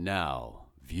Now,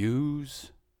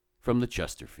 views from the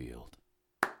Chesterfield.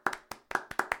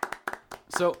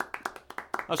 So,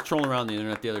 I was trolling around the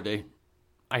internet the other day.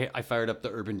 I fired up the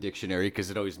Urban Dictionary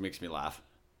because it always makes me laugh.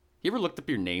 You ever looked up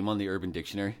your name on the Urban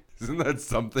Dictionary? Isn't that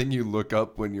something you look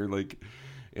up when you're like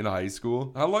in high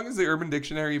school? How long has the Urban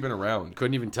Dictionary been around?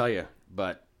 Couldn't even tell you,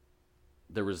 but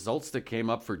the results that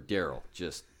came up for Daryl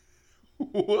just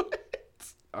What?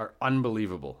 are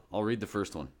unbelievable. I'll read the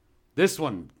first one. This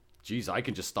one, geez, I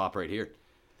can just stop right here.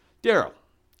 Daryl,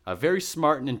 a very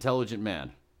smart and intelligent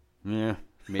man. Yeah,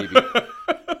 maybe.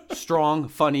 Strong,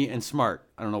 funny, and smart.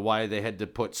 I don't know why they had to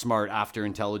put smart after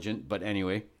intelligent, but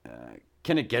anyway.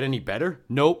 Can it get any better?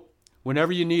 Nope.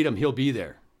 Whenever you need him, he'll be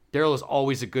there. Daryl is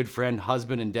always a good friend,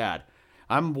 husband, and dad.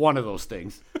 I'm one of those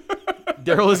things.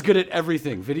 Daryl is good at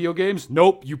everything. Video games?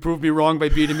 Nope. You proved me wrong by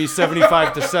beating me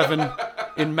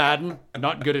 75-7 in Madden.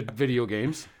 Not good at video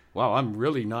games. Wow, I'm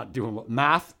really not doing well.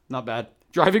 Math? Not bad.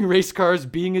 Driving race cars,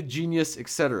 being a genius,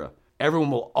 etc.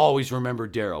 Everyone will always remember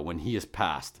Daryl when he is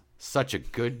passed. Such a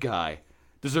good guy.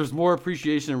 Deserves more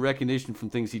appreciation and recognition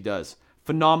from things he does.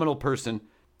 Phenomenal person.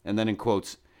 And then in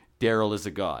quotes, Daryl is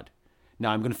a god.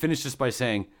 Now I'm going to finish this by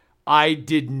saying, I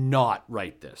did not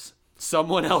write this.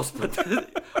 Someone else put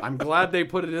it. I'm glad they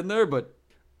put it in there, but...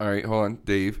 All right, hold on.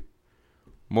 Dave.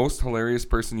 Most hilarious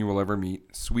person you will ever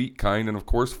meet. Sweet, kind, and of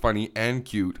course funny and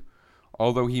cute.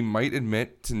 Although he might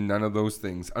admit to none of those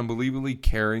things. Unbelievably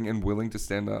caring and willing to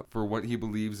stand up for what he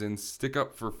believes in. Stick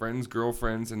up for friends,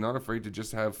 girlfriends, and not afraid to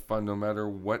just have fun no matter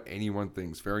what anyone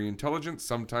thinks. Very intelligent,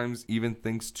 sometimes even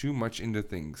thinks too much into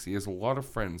things. He has a lot of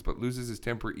friends, but loses his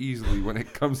temper easily when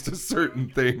it comes to certain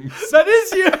things. That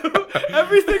is you!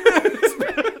 Everything that is...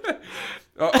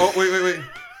 Wait.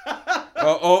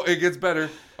 It gets better.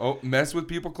 Mess with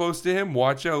people close to him.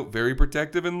 Watch out. Very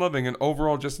protective and loving, and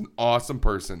overall just an awesome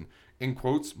person. In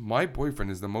quotes, my boyfriend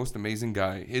is the most amazing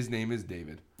guy. His name is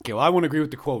David. Okay, well, I won't agree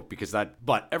with the quote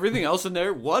but everything else in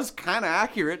there was kind of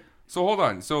accurate. So hold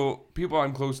on. So people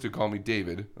I'm close to call me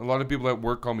David. A lot of people at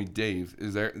work call me Dave.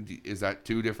 Is that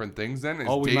two different things then?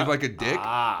 Is Dave like a dick?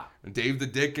 Dave the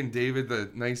dick and David the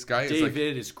nice guy?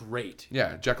 David is great.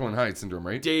 Yeah, Jekyll and Hyde syndrome,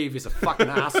 right? Dave is a fucking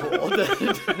asshole.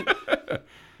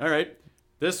 All right,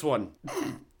 this one.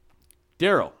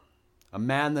 Daryl, a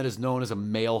man that is known as a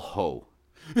male hoe.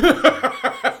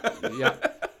 Yeah,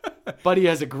 but he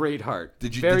has a great heart.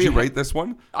 Did you write this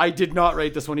one? I did not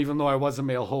write this one, even though I was a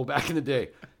male hoe back in the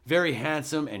day. Very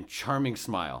handsome and charming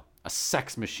smile. A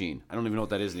sex machine. I don't even know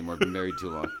what that is anymore. I've been married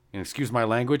too long. And excuse my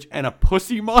language. And a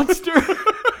pussy monster.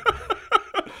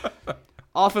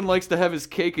 Often likes to have his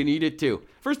cake and eat it too.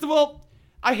 First of all,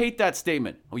 I hate that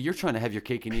statement. Oh, you're trying to have your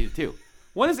cake and eat it too.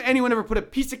 When has anyone ever put a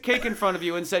piece of cake in front of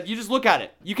you and said, you just look at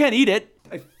it. You can't eat it.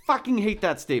 I fucking hate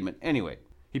that statement. Anyway,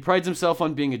 he prides himself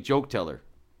on being a joke teller.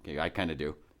 Okay, I kind of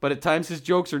do. But at times his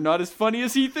jokes are not as funny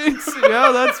as he thinks.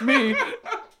 Yeah, that's me.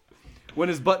 When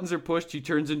his buttons are pushed, he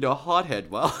turns into a hothead.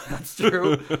 Well, that's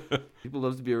true. People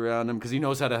love to be around him because he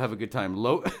knows how to have a good time.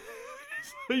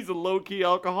 He's a low-key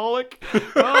alcoholic.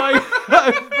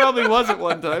 I probably was at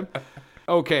one time.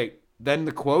 Okay, then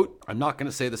the quote. I'm not going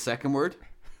to say the second word,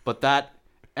 but that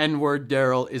N-word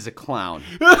Daryl is a clown.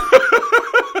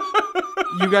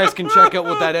 You guys can check out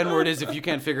what that N-word is if you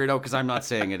can't figure it out because I'm not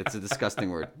saying it. It's a disgusting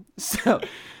word. So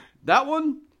that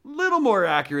one, little more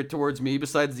accurate towards me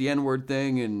besides the N-word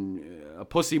thing and a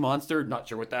pussy monster. Not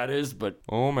sure what that is, but...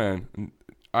 Oh, man.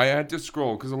 I had to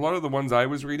scroll because a lot of the ones I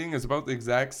was reading is about the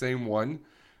exact same one.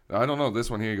 I don't know. This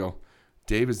one, here you go.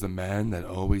 Dave is the man that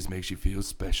always makes you feel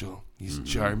special. He's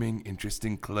charming,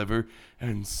 interesting, clever,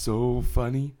 and so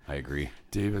funny. I agree.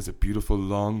 Dave has a beautiful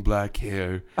long black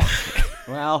hair.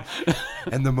 Well...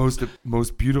 and the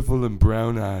most beautiful and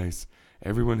brown eyes.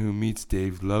 Everyone who meets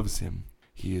Dave loves him.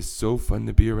 He is so fun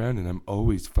to be around, and I'm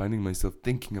always finding myself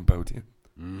thinking about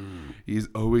him. He's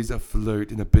always a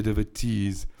flirt and a bit of a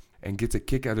tease, and gets a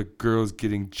kick out of girls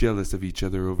getting jealous of each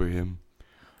other over him.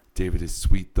 David is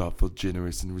sweet, thoughtful,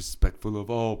 generous, and respectful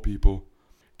of all people.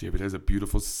 David has a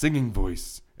beautiful singing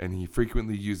voice, and he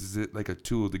frequently uses it like a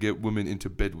tool to get women into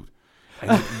bed,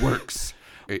 and it works.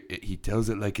 He tells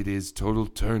it like it is, total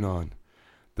turn on.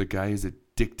 The guy is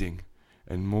addicting,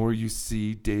 and more you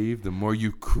see Dave, the more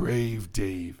you crave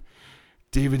Dave.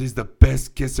 David is the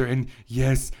best kisser, and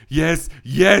yes,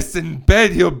 in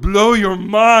bed he'll blow your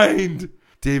mind.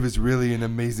 Dave is really an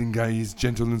amazing guy. He's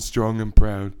gentle and strong and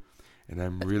proud, and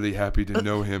I'm really happy to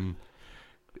know him.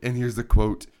 And here's the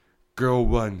quote. Girl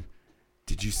 1,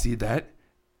 did you see that?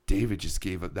 David just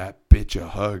gave that bitch a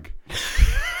hug.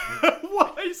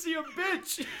 Why is he a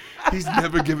bitch? He's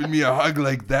never given me a hug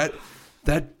like that.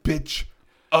 That bitch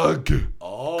Ugh.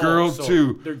 Oh, Girl so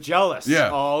 2. They're jealous. Yeah.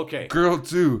 Oh, okay. Girl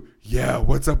 2. Yeah,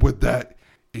 what's up with that?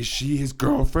 Is she his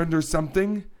girlfriend or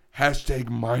something? Hashtag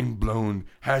mind blown.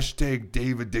 Hashtag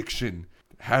Dave addiction.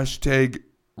 Hashtag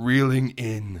reeling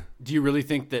in. Do you really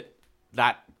think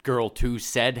that girl too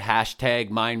said hashtag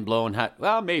mind blown?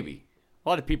 Well, maybe. A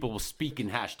lot of people will speak in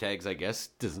hashtags, I guess.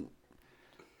 Doesn't.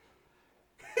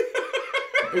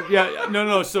 Yeah,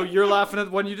 no. So you're laughing at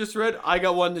the one you just read? I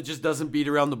got one that just doesn't beat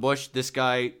around the bush. This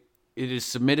guy, it is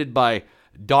submitted by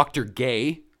Dr.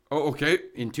 Gay. Oh, okay.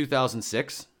 In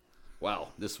 2006. Wow,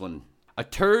 this one.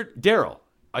 Daryl.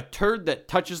 A turd that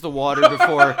touches the water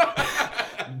before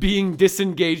being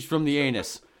disengaged from the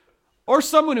anus. Or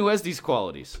someone who has these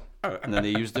qualities. And then they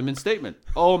used them in statement.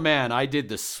 Oh man, I did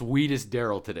the sweetest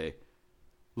Daryl today.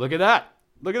 Look at that.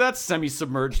 Look at that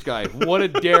semi-submerged guy. What a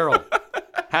Daryl.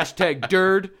 Hashtag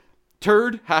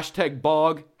turd, hashtag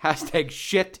bog, hashtag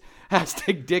shit,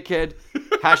 hashtag dickhead,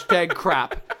 hashtag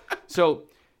crap. So,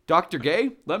 Dr.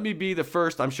 Gay, let me be the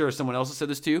first. I'm sure someone else has said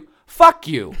this to you. Fuck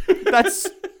you.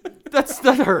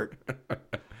 That hurt.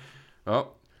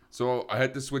 Oh, so I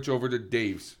had to switch over to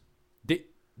Dave's.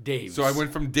 Dave's. So I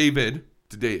went from David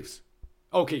to Dave's.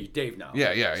 Okay, Dave now.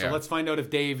 Yeah. So let's find out if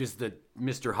Dave is the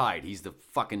Mr. Hyde. He's the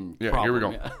fucking Yeah, here we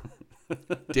problem. go.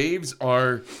 Yeah. Dave's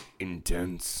are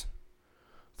intense.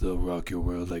 They'll rock your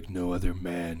world like no other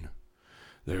man.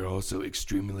 They're also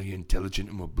extremely intelligent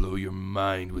and will blow your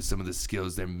mind with some of the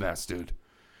skills they've mastered.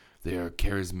 They are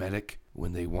charismatic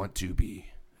when they want to be.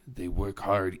 They work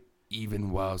hard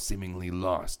even while seemingly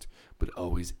lost, but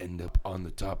always end up on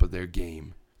the top of their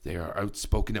game. They are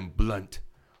outspoken and blunt,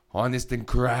 honest and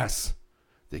crass.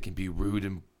 They can be rude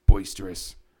and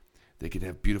boisterous. They can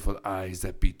have beautiful eyes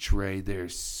that betray their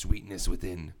sweetness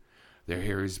within. Their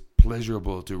hair is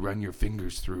pleasurable to run your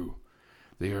fingers through.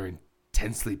 They are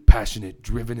intensely passionate,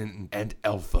 driven, and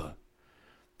alpha.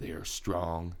 They are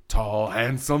strong, tall,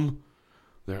 handsome.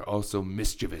 They're also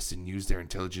mischievous and use their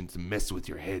intelligence to mess with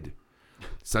your head.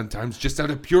 Sometimes just out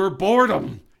of pure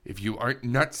boredom. If you aren't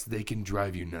nuts, they can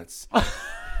drive you nuts.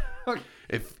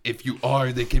 If you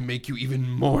are, they can make you even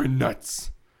more nuts.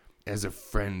 As a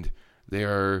friend, they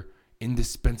are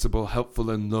indispensable, helpful,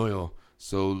 and loyal,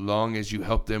 so long as you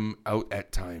help them out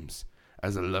at times.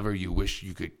 As a lover, you wish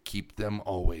you could keep them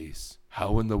always.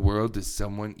 How in the world does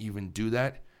someone even do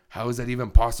that? How is that even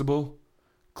possible?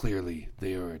 Clearly,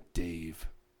 they are a Dave.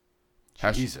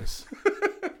 Jesus.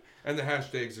 And the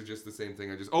hashtags are just the same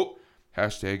thing.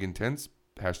 Hashtag intense,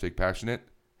 hashtag passionate,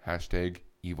 hashtag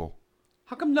evil.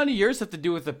 How come none of yours have to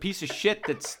do with a piece of shit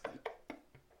that's...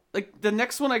 Like, the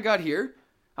next one I got here,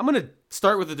 I'm going to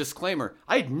start with a disclaimer.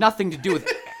 I had nothing to do with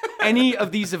any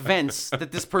of these events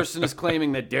that this person is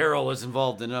claiming that Daryl is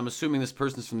involved in, and I'm assuming this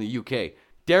person's from the UK.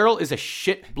 Daryl is a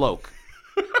shit bloke.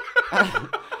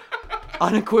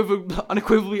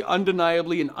 Unequivocally,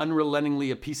 undeniably, and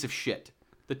unrelentingly a piece of shit.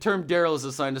 The term Daryl is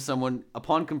assigned to someone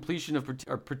upon completion of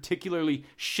a particularly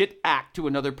shit act to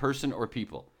another person or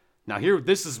people. Now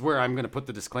this is where I'm going to put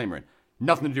the disclaimer in.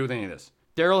 Nothing to do with any of this.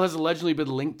 Daryl has allegedly been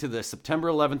linked to the September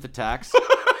 11th attacks,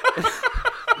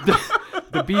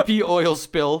 the BP oil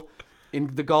spill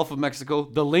in the Gulf of Mexico,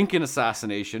 the Lincoln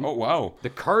assassination. Oh, wow. The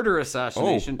Carter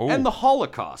assassination, Oh. and the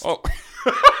Holocaust. Oh.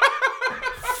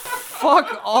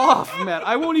 Fuck off, man.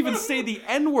 I won't even say the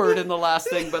N-word in the last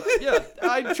thing, but yeah,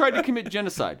 I tried to commit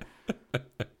genocide.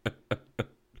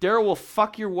 Daryl will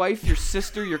fuck your wife, your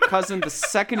sister, your cousin the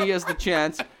second he has the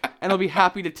chance, and he'll be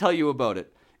happy to tell you about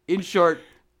it. In short,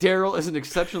 Daryl is an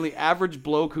exceptionally average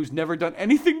bloke who's never done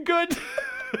anything good.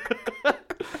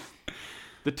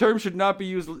 The term should not be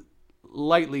used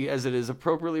lightly, as it is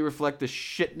appropriately reflect the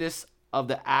shitness of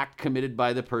the act committed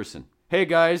by the person. Hey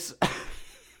guys.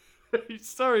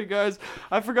 Sorry guys,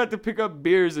 I forgot to pick up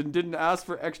beers and didn't ask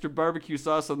for extra barbecue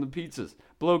sauce on the pizzas.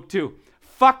 Bloke 2.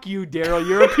 Fuck you, Daryl,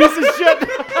 you're a piece of shit.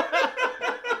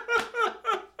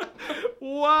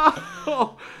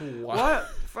 Wow. What?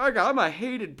 Fuck, I'm a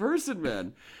hated person,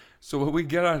 man. So what we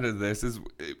get out of this is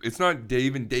it's not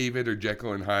Dave and David or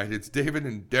Jekyll and Hyde. It's David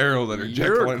and Daryl that are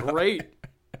Jekyll and Hyde. You're great.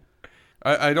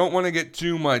 I don't want to get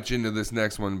too much into this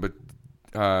next one, but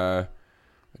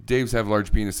Dave's have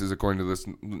large penises according to this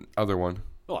other one.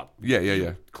 Oh,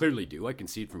 Yeah. clearly do. I can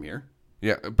see it from here.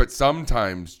 Yeah, but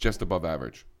sometimes just above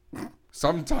average.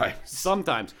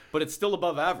 Sometimes, but it's still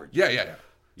above average. Yeah.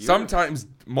 Sometimes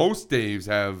most Daves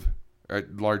have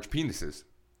large penises,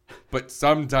 but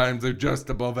sometimes they're just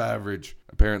above average.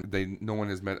 Apparently, no one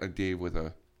has met a Dave with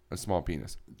a small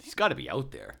penis. He's got to be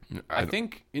out there. I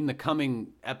think in the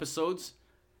coming episodes,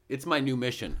 it's my new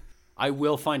mission. I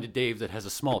will find a Dave that has a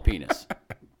small penis.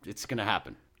 It's going to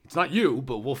happen. It's not you,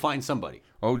 but we'll find somebody.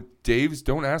 Oh, Dave's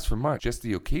don't ask for much. Just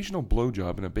the occasional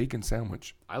blowjob and a bacon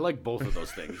sandwich. I like both of those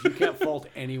things. You can't fault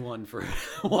anyone for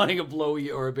wanting a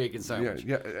blowy or a bacon sandwich.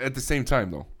 Yeah. At the same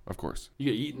time, though, of course.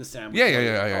 You eating the sandwich.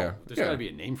 Yeah. There's got to be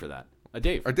a name for that. A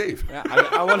Dave. A Dave. Yeah,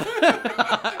 I want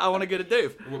to. I want to get a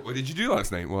Dave. What did you do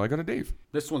last night? Well, I got a Dave.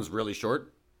 This one's really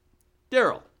short.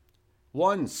 Daryl,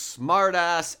 one smart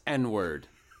ass N-word.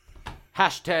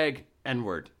 Hashtag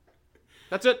N-word.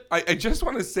 That's it. I just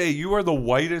want to say you are the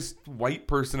whitest white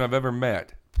person I've ever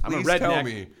met. Please I'm a redneck. tell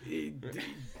me.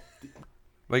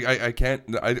 Like I can't.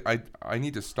 I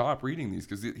need to stop reading these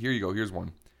because here you go. Here's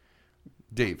one.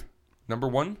 Dave, number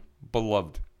 1,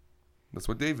 beloved. That's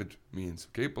what David means.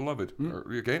 Okay, beloved.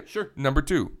 Okay, Sure. Number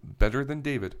 2, better than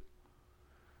David.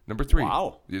 Number 3,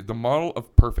 Wow. the model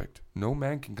of perfect. No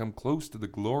man can come close to the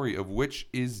glory of which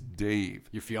is Dave.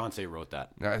 Your fiance wrote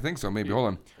that. I think so. Maybe.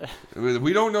 Hold on.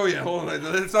 We don't know yet. Hold on.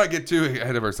 Let's not get too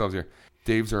ahead of ourselves here.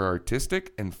 Daves are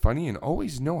artistic and funny and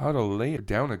always know how to lay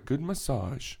down a good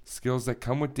massage. Skills that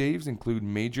come with Daves include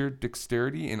major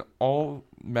dexterity in all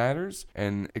matters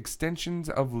and extensions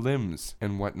of limbs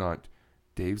and whatnot.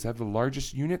 Daves have the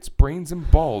largest units, brains, and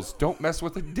balls. Don't mess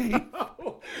with a Dave.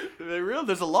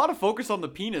 There's a lot of focus on the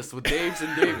penis with Daves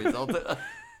and Davids.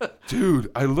 Dude,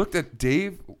 I looked at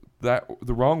Dave the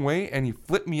wrong way, and he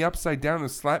flipped me upside down and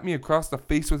slapped me across the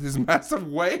face with his massive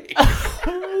weight.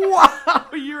 Wow,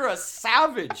 you're a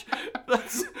savage.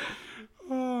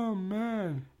 Oh,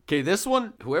 man. Okay, this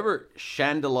one, whoever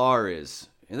Chandelar is,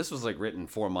 and this was like written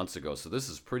 4 months ago, so this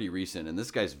is pretty recent, and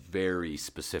this guy's very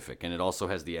specific, and it also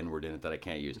has the N-word in it that I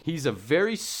can't use. He's a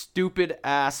very stupid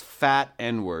ass fat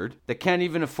N-word that can't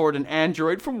even afford an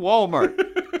Android from Walmart.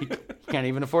 He can't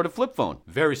even afford a flip phone.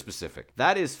 Very specific.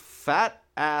 That is fat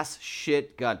ass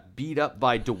shit got beat up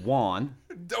by Dewan.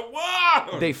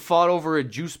 Dewan! They fought over a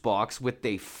juice box with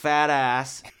a fat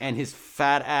ass, and his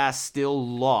fat ass still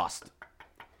lost.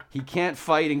 He can't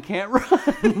fight and can't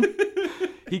run.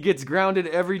 He gets grounded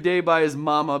every day by his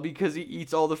mama because he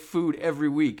eats all the food every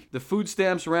week. The food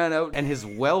stamps ran out and his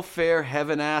welfare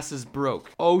heaven ass is broke.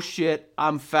 Oh shit,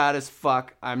 I'm fat as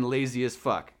fuck. I'm lazy as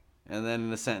fuck. And then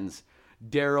in a sentence,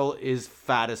 Daryl is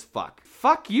fat as fuck.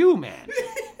 Fuck you, man.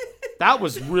 That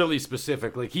was really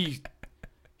specific. Like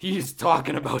he's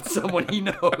talking about someone he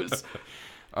knows.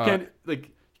 Can't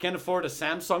afford a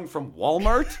Samsung from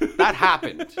Walmart? That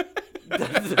happened.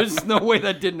 There's no way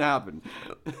that didn't happen.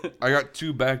 I got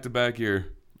 2 back-to-back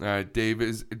here. Dave,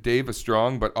 a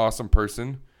strong but awesome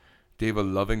person. Dave, a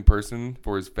loving person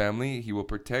for his family. He will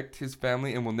protect his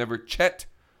family and will never chet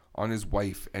on his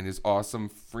wife and his awesome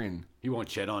friend. You won't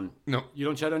chet on... No. You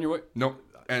don't chet on your wife? No.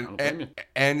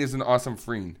 And is an awesome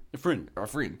friend. A friend. A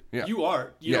friend, yeah. You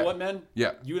are. You know what, man?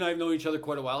 Yeah. You and I have known each other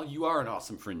quite a while. You are an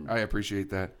awesome friend. I appreciate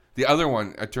that. The other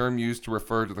one, a term used to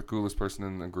refer to the coolest person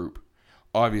in the group.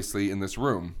 Obviously, in this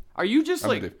room. Are you just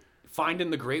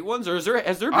finding the great ones, or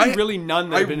has there been really none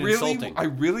that have been insulting? I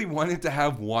really wanted to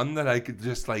have one that I could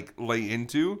just lay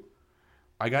into.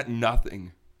 I got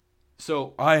nothing.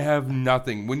 So I have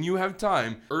nothing. When you have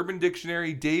time, Urban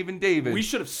Dictionary, Dave and David. We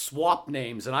should have swapped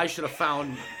names, and I should have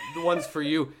found the ones for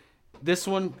you. This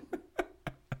one,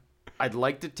 I'd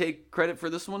like to take credit for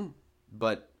this one,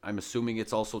 but I'm assuming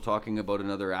it's also talking about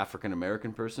another African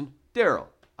American person. Daryl,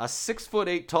 a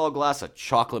 6'8" tall glass of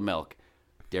chocolate milk.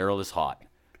 Daryl is hot.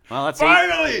 Well, that's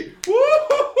finally.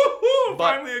 Woo!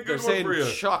 Finally, a good one for you.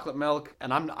 Chocolate milk,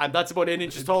 and I'm that's about 8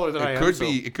 inches taller than I am.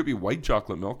 It could be white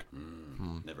chocolate milk.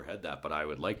 Never had that, but I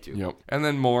would like to. Yep. And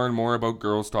then more and more about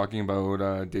girls talking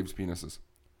about Dave's penises.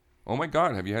 Oh my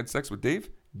God, have you had sex with Dave?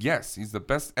 Yes, he's the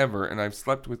best ever, and I've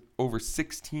slept with over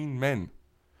 16 men.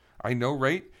 I know,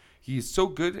 right? He is so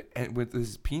good with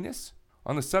his penis.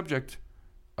 On the subject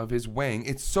of his wang,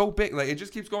 it's so big. Like, it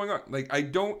just keeps going on. Like, I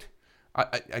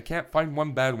can't find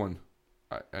one bad one.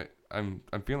 I'm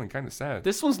feeling kind of sad.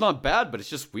 This one's not bad, but it's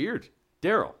just weird.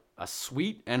 Daryl, a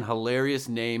sweet and hilarious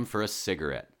name for a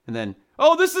cigarette. And then,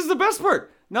 oh, this is the best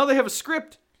part. Now they have a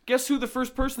script. Guess who the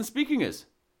first person speaking is?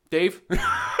 Dave.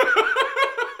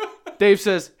 Dave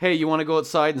says, hey, you want to go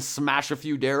outside and smash a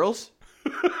few Daryls?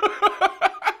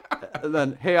 And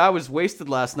then, hey, I was wasted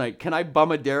last night. Can I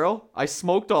bum a Daryl? I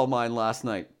smoked all mine last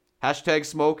night. Hashtag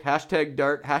smoke, hashtag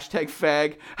dart, hashtag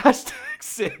fag, hashtag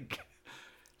sick.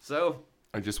 So.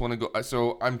 I just want to go.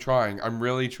 So I'm trying. I'm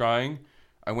really trying.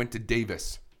 I went to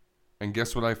Davis. And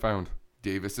guess what I found?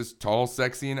 Davis is tall,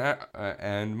 sexy,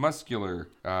 and muscular.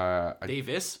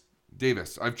 Davis?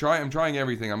 Davis. I'm trying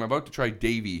everything. I'm about to try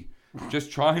Davey.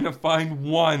 Just trying to find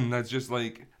one that's just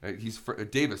like, he's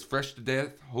Davis, fresh to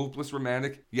death, hopeless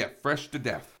romantic. Yeah, fresh to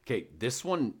death. Okay, this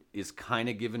one is kind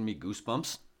of giving me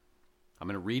goosebumps. I'm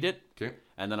going to read it, Okay.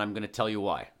 and then I'm going to tell you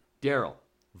why. Daryl,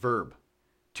 verb,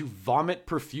 to vomit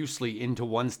profusely into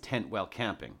one's tent while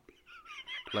camping.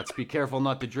 Let's be careful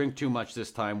not to drink too much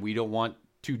this time. We don't want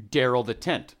to Daryl the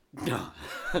tent.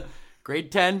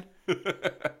 Grade 10.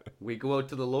 We go out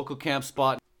to the local camp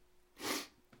spot.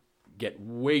 Get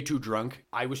way too drunk.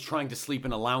 I was trying to sleep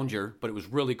in a lounger, but it was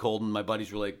really cold, and my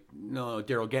buddies were like, no,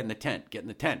 Daryl, get in the tent. Get in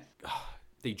the tent.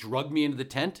 They drugged me into the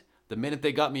tent. The minute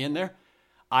they got me in there,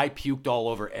 I puked all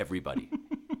over everybody.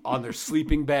 On their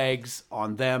sleeping bags,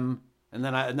 on them. And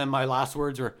then my last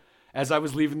words were, as I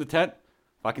was leaving the tent,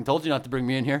 fucking told you not to bring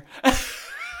me in here.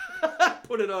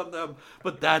 Put it on them.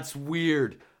 But that's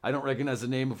weird. I don't recognize the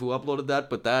name of who uploaded that,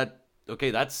 but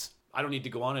I don't need to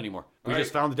go on anymore. We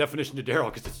just found the definition to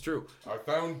Daryl because it's true. I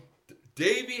found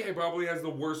Davey probably has the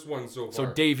worst one so far. So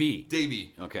Davey.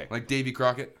 Davey. Okay. Like Davy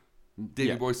Crockett.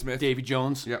 Davy Boy Smith. Davy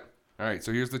Jones. Yeah. All right,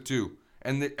 so here's the two.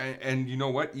 And you know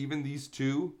what? Even these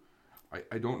two,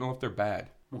 I don't know if they're bad.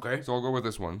 Okay. So I'll go with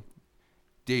this one.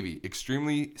 Davey,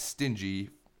 extremely stingy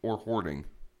or hoarding.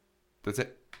 That's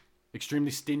it.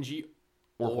 Extremely stingy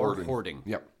or hoarding.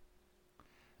 Yep.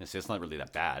 I say it's not really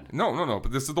that bad. No,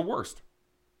 but this is the worst.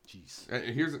 Jeez.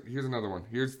 Here's another one.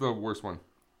 Here's the worst one.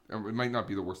 It might not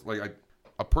be the worst.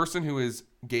 A person who is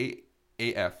gay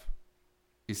AF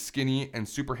is skinny and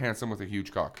super handsome with a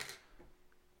huge cock.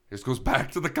 This goes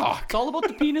back to the cock. It's all about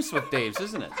the penis with Dave's,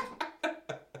 isn't it?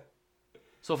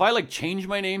 So if I change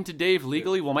my name to Dave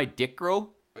legally, will my dick grow?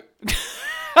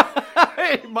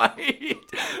 It might.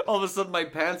 All of a sudden my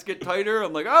pants get tighter.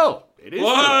 I'm like, oh, it is.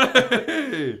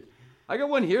 What? I got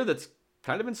one here that's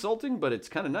kind of insulting, but it's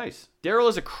kind of nice. Daryl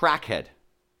is a crackhead.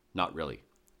 Not really.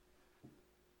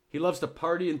 He loves to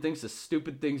party and thinks of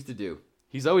stupid things to do.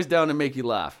 He's always down to make you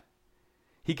laugh.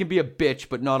 He can be a bitch,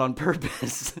 but not on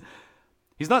purpose.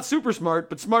 He's not super smart,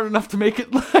 but smart enough to make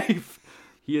it life.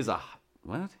 He is a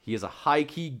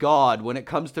high-key god when it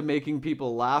comes to making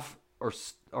people laugh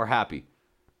or happy.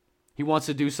 He wants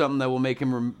to do something that will make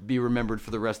him be remembered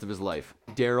for the rest of his life.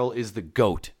 Daryl is the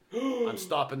GOAT. I'm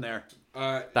stopping there.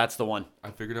 That's the one. I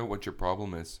figured out what your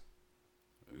problem is.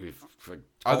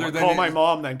 Call my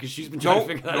mom then, because she's been trying to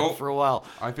figure that out for a while.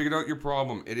 I figured out your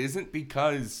problem. It isn't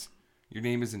because your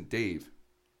name isn't Dave.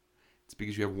 It's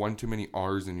because you have one too many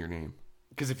R's in your name.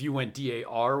 Because if you went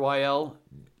Daryl,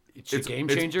 it's a game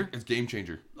changer? It's game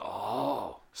changer.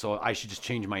 Oh. So I should just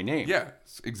change my name. Yeah.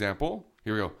 Example.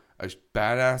 Here we go. A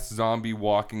badass zombie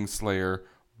walking slayer,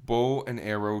 bow and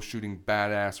arrow shooting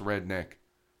badass redneck.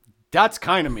 That's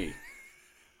kind of me.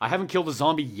 I haven't killed a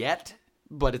zombie yet,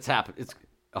 but it's happened.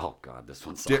 Oh, God, this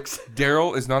one sucks.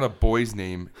 Daryl is not a boy's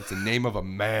name. It's the name of a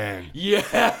man.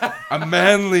 Yeah. A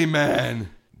manly man.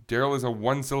 Daryl is a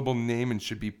one-syllable name and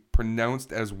should be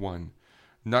pronounced as one,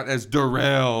 not as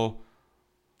Darrell.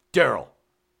 Daryl.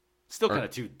 Still kind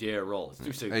of too Daryl.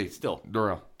 It's too Hey, still.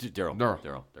 Daryl.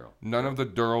 Daryl. None of the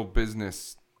Daryl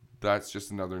business. That's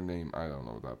just another name. I don't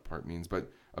know what that part means,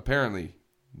 but apparently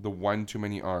the one too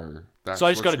many R. So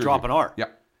I just got to drop an R. Yeah.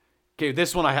 Okay,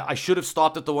 this one I should have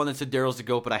stopped at the one that said Daryl's the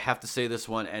GOAT, but I have to say this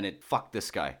one, and fuck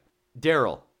this guy.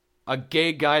 Daryl, a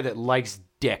gay guy that likes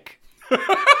dick.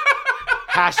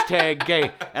 Hashtag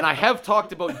gay. And I have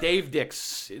talked about Dave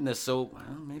Dicks in this, so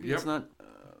maybe it's not.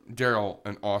 Daryl,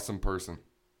 an awesome person.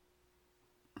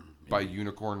 By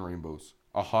Unicorn Rainbows.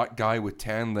 A hot guy with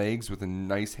tan legs with a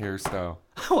nice hairstyle.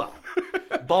 Well,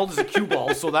 bald as a cue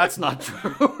ball, so that's not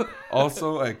true.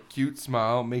 Also, a cute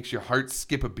smile makes your heart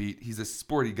skip a beat. He's a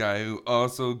sporty guy who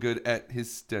also good at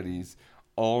his studies.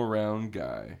 All-round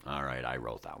guy. All right, I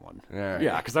wrote that one. Right.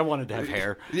 Yeah, because I wanted to have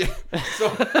hair. Yeah.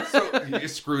 So you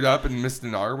screwed up and missed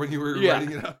an R when you were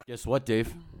writing it up? Guess what,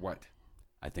 Dave? What?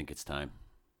 I think it's time.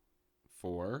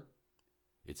 For?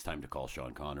 It's time to call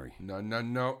Sean Connery.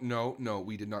 No.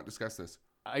 We did not discuss this.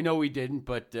 I know we didn't,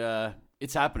 but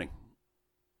it's happening.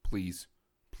 Please,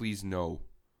 no.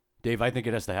 Dave, I think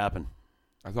it has to happen.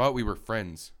 I thought we were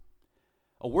friends.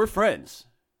 Oh, we're friends,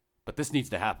 but this needs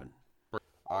to happen.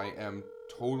 I am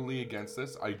totally against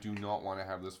this. I do not want to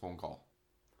have this phone call.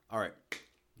 All right.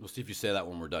 We'll see if you say that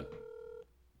when we're done.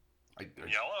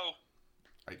 Hello.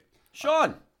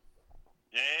 Sean.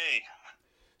 Yay.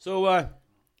 So,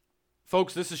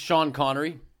 folks, this is Sean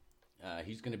Connery.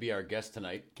 He's going to be our guest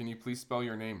tonight. Can you please spell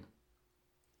your name?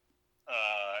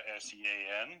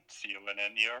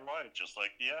 SeanConnery, just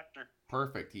like the actor.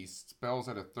 Perfect. He spells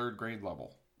at a 3rd grade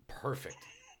level. Perfect.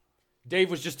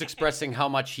 Dave was just expressing how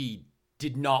much he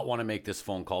did not want to make this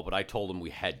phone call, but I told him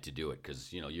we had to do it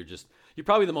because, you're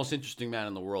probably the most interesting man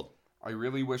in the world. I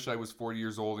really wish I was 40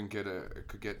 years old and could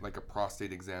get like a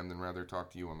prostate exam than rather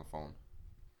talk to you on the phone.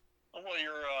 Oh, well,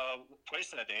 you're twice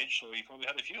that age, so you probably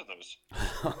had a few of those.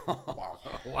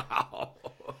 Wow.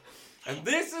 And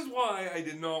this is why I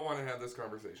did not want to have this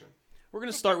conversation. We're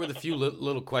going to start with a few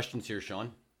little questions here,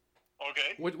 Sean.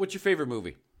 Okay. What's your favorite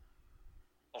movie?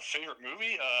 A favorite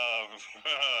movie?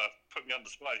 Put me on the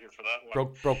spot here for that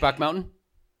one. Brokeback Mountain?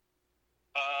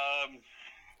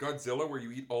 Godzilla, where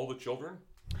you eat all the children?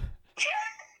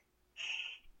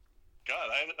 God,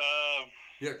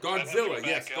 Yeah, I'd have to Godzilla, go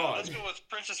yes, back. God. Let's go with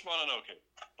Princess Mononoke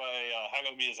by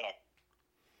Hayao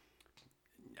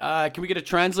Miyazaki. Can we get a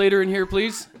translator in here,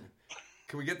 please?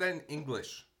 Can we get that in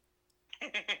English?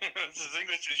 This is as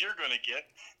English as you're going to get.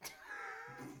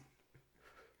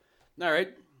 All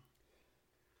right.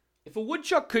 If a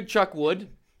woodchuck could chuck wood,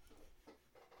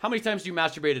 how many times do you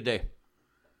masturbate a day?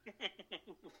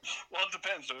 Well, it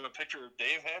depends. Do I have a picture of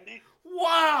Dave handy?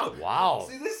 Wow! Wow.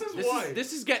 See, this is why.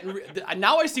 This is getting...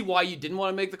 Now I see why you didn't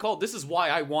want to make the call. This is why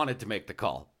I wanted to make the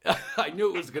call. I knew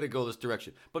it was going to go this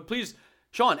direction. But please,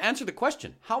 Sean, answer the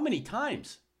question. How many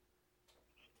times?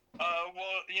 Well,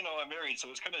 I'm married, so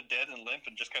it's kind of dead and limp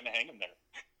and just kind of hanging there.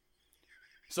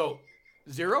 So,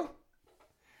 0?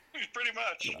 Pretty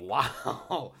much.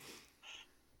 Wow.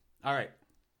 All right.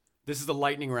 This is the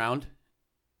lightning round.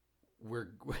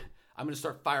 I'm going to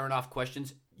start firing off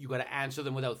questions. You got to answer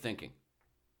them without thinking.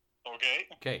 Okay.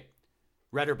 Okay.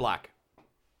 Red or black?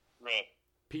 Red.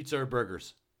 Pizza or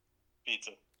burgers?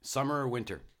 Pizza. Summer or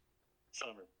winter?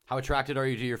 Summer. How attracted are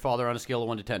you to your father on a scale of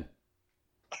 1 to 10?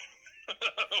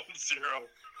 0.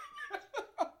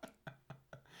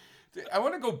 I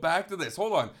want to go back to this.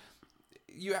 Hold on.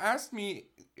 You asked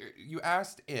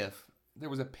if there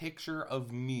was a picture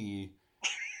of me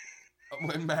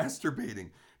when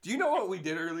masturbating. Do you know what we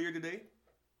did earlier today?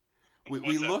 We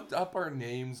What's that? looked up our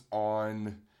names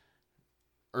on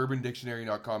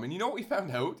urbandictionary.com, and you know what we found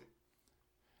out?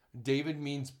 David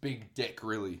means big dick,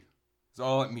 really. That's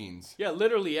all it means. Yeah,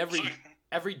 literally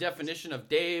every definition of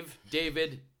Dave,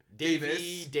 David,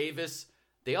 Davey, Davis,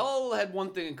 they all had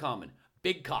one thing in common.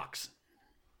 Big cocks.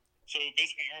 So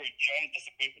basically, you're a giant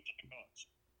disappointment to the cause.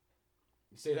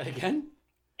 You say that again?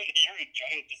 You're a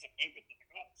giant disappointment to the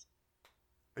cause.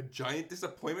 A giant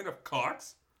disappointment of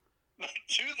cocks?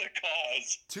 To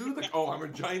the cause. I'm a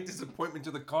giant disappointment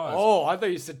to the cause. Oh, I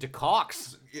thought you said to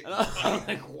cocks. I'm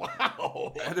like,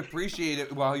 wow. I'd appreciate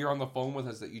it while you're on the phone with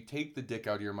us that you take the dick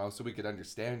out of your mouth so we could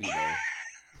understand you there.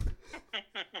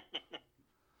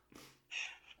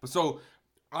 So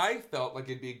I felt like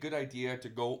it'd be a good idea to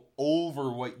go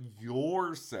over what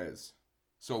yours says.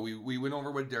 So we went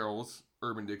over what Daryl's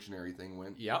Urban Dictionary thing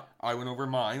went. Yep. I went over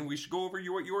mine. We should go over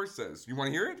what yours says. You want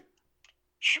to hear it?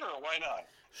 Sure, why not?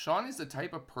 Sean is the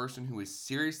type of person who is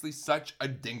seriously such a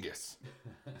dingus.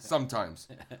 Sometimes.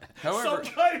 However,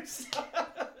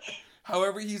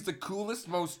 he's the coolest,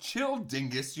 most chill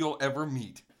dingus you'll ever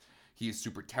meet. He is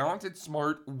super talented,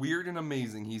 smart, weird, and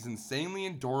amazing. He's insanely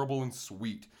adorable and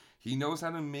sweet. He knows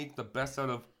how to make the best out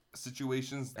of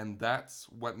situations, and that's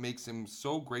what makes him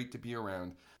so great to be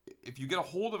around. If you get a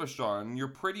hold of a Sean, you're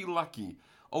pretty lucky.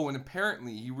 Oh, and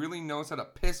apparently he really knows how to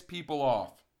piss people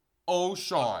off. Oh,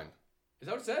 Sean. Is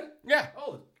that what it said? Yeah.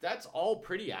 Oh, that's all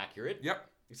pretty accurate. Yep.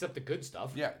 Except the good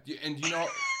stuff. Yeah. And you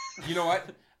know what?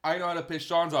 I know how to piss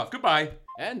Sean's off. Goodbye.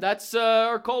 And that's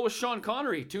our call with Sean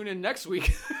Connery. Tune in next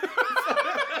week.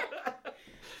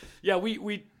 Yeah,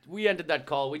 we ended that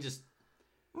call. We just...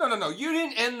 No. You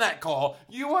didn't end that call.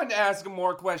 You wanted to ask him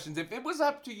more questions. If it was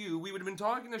up to you, we would have been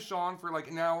talking to Sean for like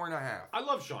an hour and a half. I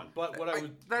love Sean, but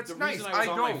That's the nice. reason I was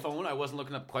I on my don't. phone, I wasn't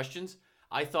looking up questions.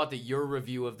 I thought that your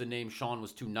review of the name Sean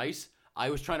was too nice. I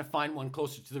was trying to find one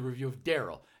closer to the review of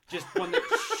Daryl. Just one that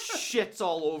shits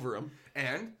all over him.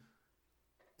 And?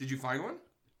 Did you find one?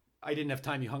 I didn't have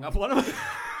time. You hung up on him.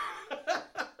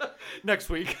 Next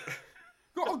week.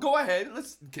 Go ahead.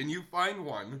 Can you find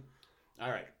one? All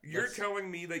right. You're telling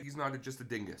me that he's not just a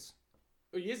dingus.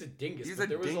 He is a dingus. He's but a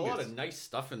there was a lot dingus. of nice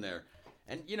stuff in there.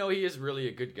 And, he is really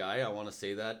a good guy. I want to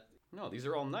say that. No, these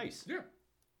are all nice. Yeah.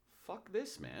 Fuck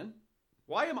this, man.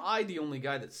 Why am I the only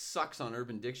guy that sucks on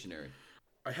Urban Dictionary?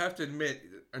 I have to admit,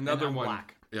 another I'm one.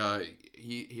 black. Yeah,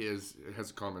 he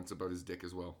has comments about his dick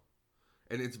as well,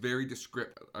 and it's very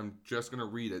descriptive. I'm just gonna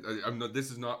read it.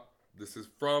 This is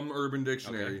from Urban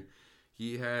Dictionary. Okay.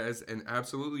 He has an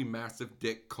absolutely massive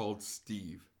dick called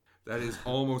Steve that is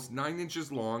almost 9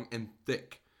 inches long and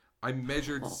thick. I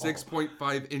measured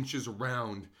 6.5 inches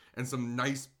round and some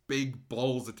nice big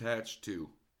balls attached to.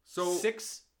 So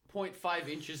 6.5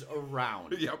 inches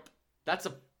around. Yep. That's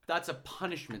a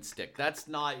punishment stick.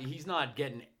 He's not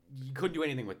getting, you couldn't do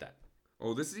anything with that.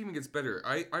 Oh, this even gets better.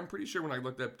 I'm pretty sure when I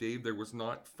looked up Dave, there was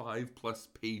not 5+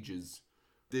 pages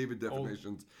David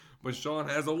definitions, but Sean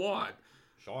has a lot.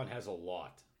 Sean has a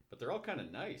lot, but they're all kind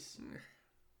of nice.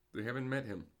 They haven't met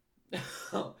him.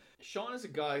 Sean is a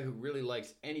guy who really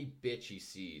likes any bitch he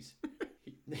sees.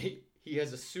 He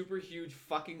has a super huge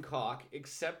fucking cock,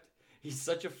 except he's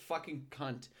such a fucking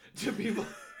cunt to people.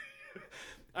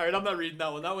 All right, I'm not reading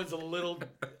that one. That one's a little...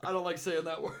 I don't like saying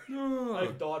that word. I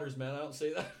have daughters, man. I don't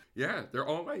say that. Yeah, they're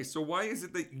all nice. So why is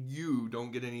it that you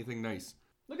don't get anything nice?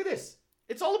 Look at this.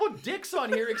 It's all about dicks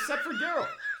on here except for Daryl.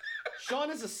 Sean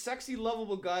is a sexy,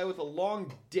 lovable guy with a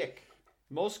long dick.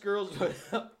 Most girls would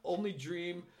only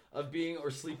dream of being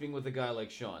or sleeping with a guy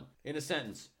like Sean. In a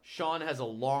sentence, Sean has a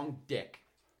long dick.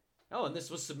 Oh, and this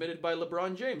was submitted by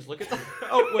LeBron James. Look at that.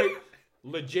 Oh, wait.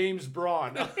 James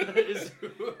Braun.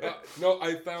 No,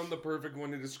 I found the perfect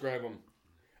one to describe him.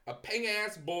 A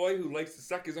ping-ass boy who likes to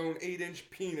suck his own 8-inch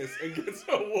penis and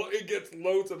gets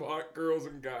loads of hot girls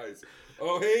and guys.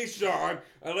 Oh, hey, Sean,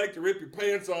 I like to rip your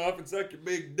pants off and suck your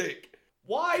big dick.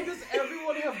 Why does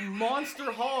everyone have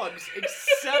monster hogs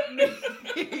except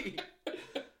me?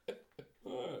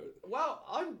 Wow,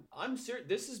 I'm serious.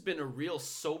 This has been a real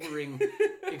sobering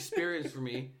experience for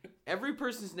me. Every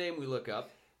person's name we look up,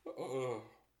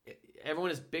 everyone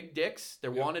has big dicks.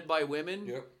 They're wanted by women.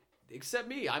 Yep. Except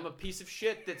me. I'm a piece of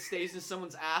shit that stays in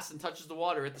someone's ass and touches the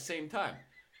water at the same time.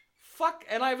 Fuck,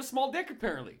 and I have a small dick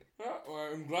apparently. Well,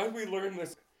 I'm glad we learned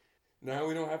this. Now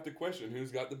we don't have to question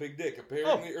who's got the big dick.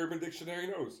 Apparently Urban Dictionary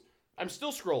knows. I'm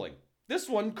still scrolling. This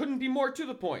one couldn't be more to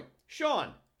the point.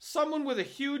 Sean, someone with a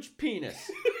huge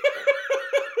penis.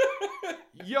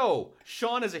 Yo,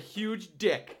 Sean has a huge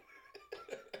dick.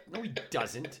 No, he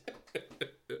doesn't.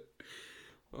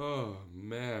 Oh,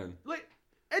 man.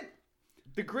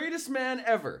 The greatest man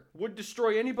ever would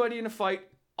destroy anybody in a fight,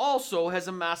 also has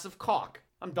a massive cock.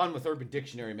 I'm done with Urban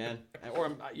Dictionary, man. Or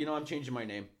I'm changing my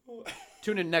name.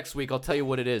 Tune in next week. I'll tell you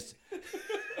what it is.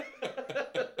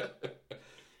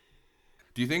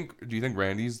 Do you think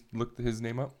Randy's looked his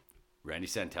name up? Randy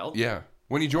Santel? Yeah.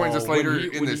 When he joins us later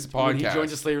in this podcast. When he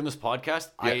joins us later in this podcast,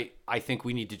 yeah. I think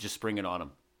we need to just spring it on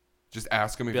him. Just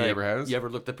ask him if he ever has. You ever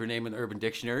looked up your name in the Urban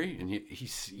Dictionary? And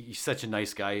he's such a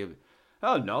nice guy.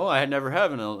 Oh, no, I never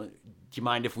have. Do you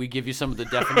mind if we give you some of the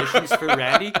definitions for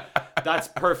Randy? That's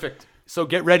perfect. So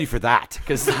get ready for that.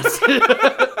 Because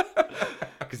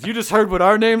you just heard what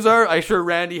our names are. I'm sure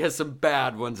Randy has some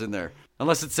bad ones in there.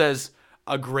 Unless it says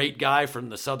a great guy from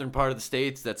the southern part of the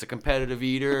States that's a competitive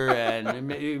eater. And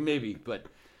maybe, but...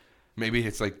 Maybe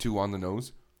it's like 2 on the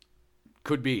nose.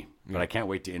 Could be. But I can't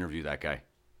wait to interview that guy.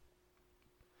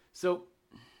 So,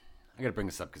 I got to bring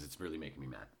this up because it's really making me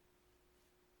mad.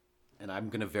 And I'm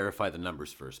going to verify the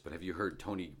numbers first, but have you heard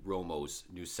Tony Romo's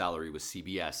new salary with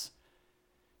CBS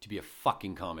to be a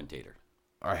fucking commentator?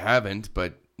 I haven't,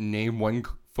 but name one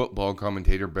football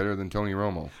commentator better than Tony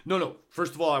Romo. No.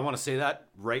 First of all, I want to say that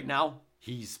right now,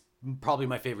 he's probably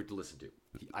my favorite to listen to.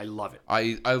 I love it.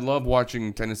 I love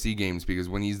watching Tennessee games because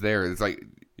when he's there, it's like,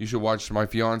 you should watch my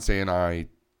fiance and I,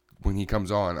 when he comes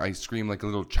on, I scream like a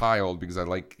little child because I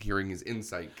like hearing his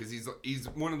insight because he's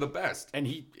one of the best. And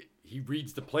he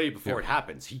reads the play before it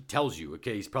happens. He tells you,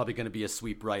 okay, he's probably going to be a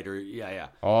sweep writer. Yeah.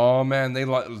 Oh, man, they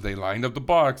lined up the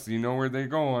box. You know where they're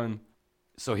going.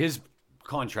 So his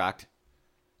contract,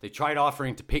 they tried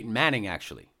offering to Peyton Manning,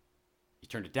 actually. He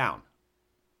turned it down.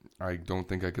 I don't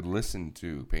think I could listen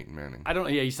to Peyton Manning. I don't know.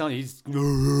 Yeah, he's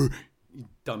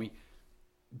dummy.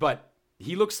 But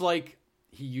he looks like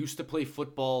he used to play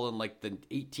football in like the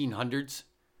 1800s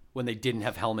when they didn't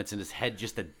have helmets and his head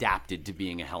just adapted to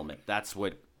being a helmet. That's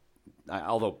what...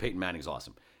 Although Peyton Manning's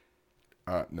awesome.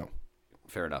 No.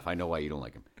 Fair enough. I know why you don't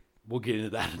like him. We'll get into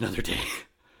that another day.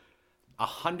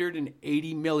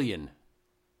 $180 million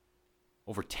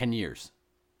over 10 years.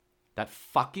 That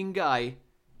fucking guy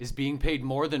is being paid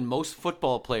more than most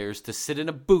football players to sit in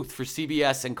a booth for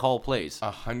CBS and call plays.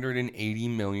 $180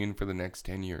 million for the next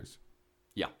 10 years.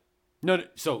 Yeah. No,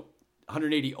 so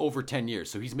 180 over 10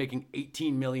 years. So he's making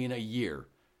 $18 million a year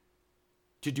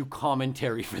to do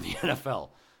commentary for the NFL.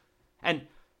 And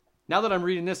now that I'm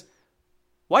reading this,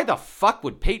 why the fuck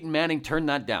would Peyton Manning turn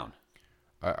that down?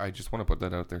 I just want to put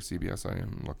that out there, CBS. I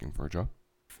am looking for a job.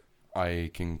 I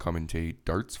can commentate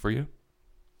darts for you.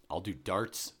 I'll do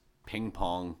darts, ping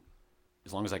pong,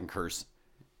 as long as I can curse.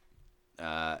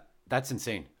 That's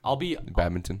insane. I'll be...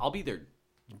 Badminton. I'll be there.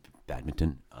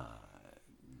 Badminton,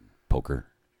 poker,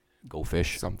 go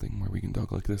fish. Something where we can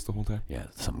talk like this the whole time. Yeah,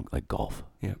 something like golf.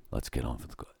 Yeah. Let's get on for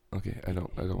the golf. Okay, I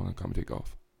don't want to commentate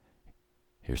golf.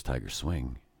 Here's Tiger's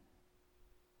swing.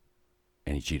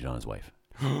 And he cheated on his wife.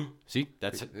 See?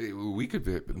 That's it. We could...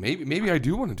 Maybe I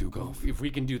do want to do golf. If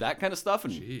we can do that kind of stuff.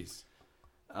 And, jeez.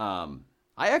 I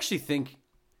actually think...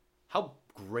 How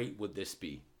great would this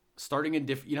be? Starting in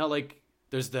different, like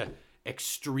there's the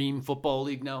Extreme Football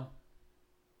League now.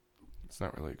 It's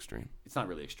not really extreme. It's not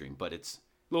really extreme, but it's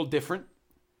a little different.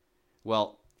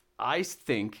 Well, I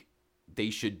think they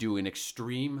should do an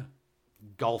Extreme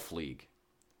Golf League,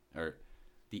 or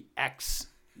the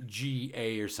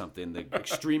XGA or something, the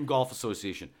Extreme Golf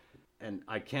Association. And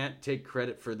I can't take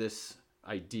credit for this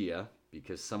idea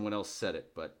because someone else said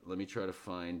it, but let me try to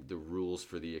find the rules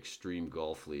for the Extreme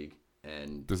Golf League.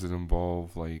 And does it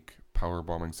involve like power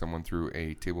bombing someone through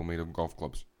a table made of golf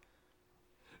clubs?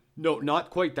 No, not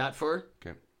quite that far.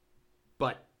 Okay.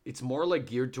 But it's more like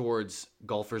geared towards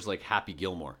golfers like Happy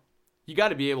Gilmore. You got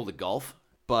to be able to golf,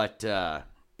 but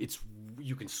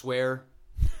you can swear.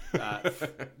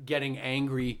 Getting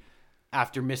angry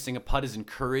after missing a putt is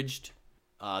encouraged.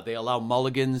 They allow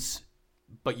mulligans,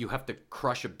 but you have to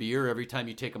crush a beer every time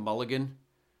you take a mulligan.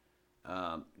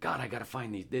 God, I gotta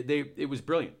find these. It was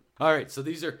brilliant. All right, so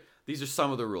these are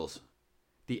some of the rules.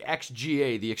 The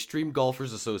XGA, the Extreme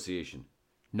Golfers Association.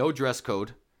 No dress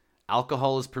code.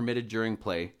 Alcohol is permitted during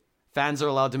play. Fans are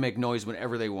allowed to make noise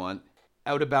whenever they want.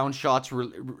 Out-of-bounds shots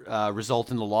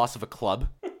result in the loss of a club.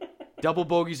 Double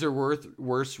bogeys or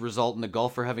worse result in the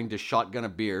golfer having to shotgun a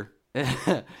beer.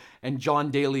 And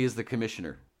John Daly is the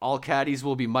commissioner. All caddies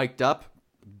will be mic'd up.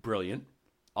 Brilliant.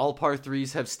 All par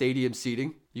threes have stadium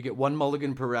seating. You get 1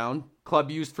 mulligan per round.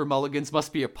 Club used for mulligans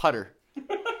must be a putter.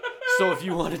 So if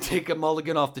you want to take a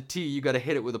mulligan off the tee, you got to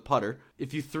hit it with a putter.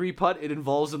 If you 3-putt, it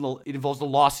involves the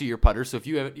loss of your putter. So if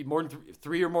you have more than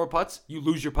 3 or more putts, you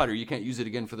lose your putter. You can't use it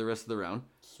again for the rest of the round.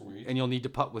 Sweet. And you'll need to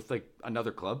putt with like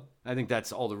another club. I think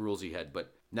that's all the rules he had.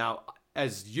 But now,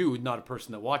 as you, not a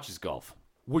person that watches golf,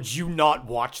 would you not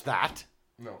watch that?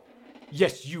 No.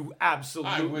 Yes, you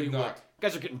absolutely would not.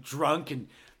 Guys are getting drunk and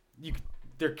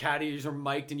their caddies are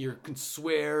mic'd and you can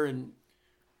swear and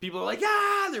people are like,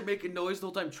 they're making noise the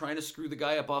whole time trying to screw the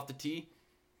guy up off the tee.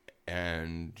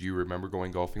 And do you remember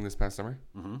going golfing this past summer?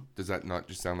 Mm-hmm. Does that not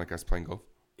just sound like us playing golf?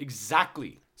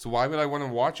 Exactly. So why would I want to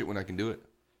watch it when I can do it?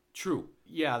 True.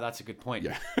 Yeah, that's a good point.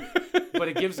 Yeah. But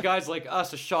it gives guys like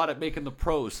us a shot at making the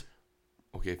pros.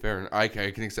 Okay, fair enough. I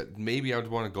can accept. Maybe I would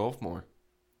want to golf more.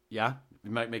 Yeah,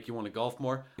 it might make you want to golf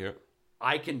more. Yeah.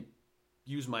 I can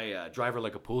use my driver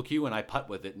like a pool cue and I putt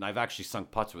with it, and I've actually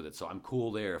sunk putts with it, so I'm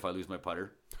cool there if I lose my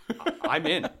putter. I'm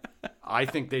in. I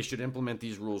think they should implement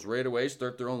these rules right away,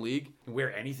 start their own league, and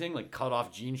wear anything, like cut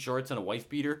off jean shorts and a wife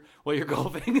beater while you're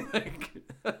golfing.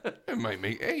 It might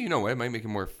make, you know what? It might make it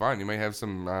more fun. You might have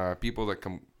some people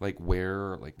that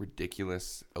wear like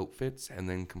ridiculous outfits and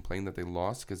then complain that they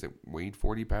lost because it weighed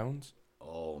 40 pounds.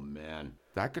 Oh, man.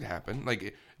 That could happen.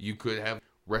 Like, you could have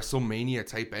WrestleMania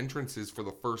type entrances for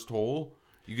the first hole.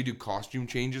 You could do costume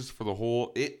changes for the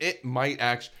whole. It might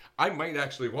actually. I might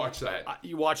actually watch that.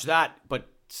 You watch that, but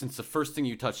since the first thing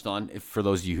you touched on, for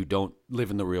those of you who don't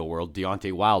live in the real world,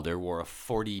 Deontay Wilder wore a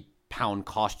 40-pound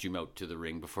costume out to the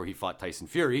ring before he fought Tyson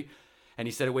Fury, and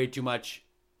he said it weighed too much.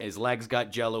 His legs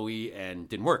got jello-y and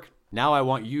didn't work. Now I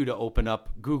want you to open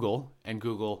up Google and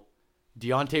Google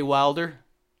Deontay Wilder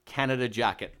Canada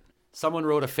jacket. Someone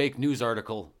wrote a fake news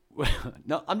article.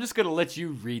 No, I'm just going to let you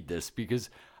read this because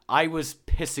I was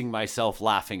pissing myself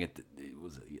laughing at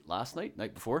was it last night,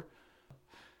 night before?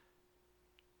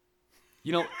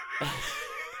 You know,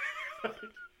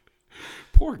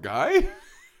 poor guy.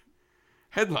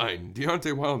 Headline: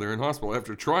 Deontay Wilder in hospital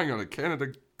after trying on a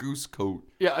Canada Goose coat.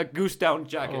 Yeah, a goose down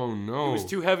jacket. Oh no, it was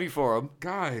too heavy for him.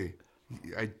 Guy,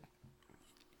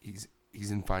 he's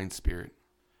in fine spirit.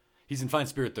 He's in fine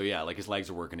spirit though, yeah. Like his legs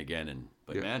are working again,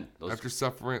 man, after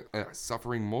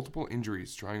suffering multiple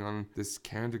injuries trying on this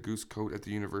Canada Goose coat at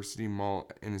the University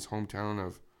Mall in his hometown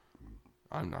of,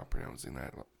 I'm not pronouncing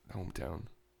that hometown.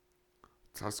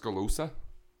 Tuscaloosa.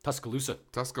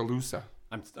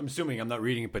 I'm assuming I'm not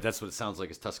reading it, but that's what it sounds like.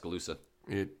 It's Tuscaloosa.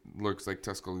 It looks like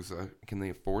Tuscaloosa. Can they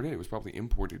afford it? It was probably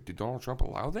imported. Did Donald Trump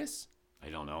allow this? I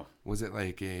don't know. Was it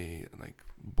like a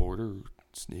border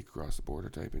sneak across the border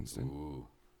type incident? Ooh.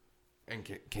 And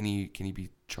can he be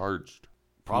charged?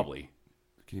 Probably.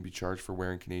 Can he be charged for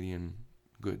wearing Canadian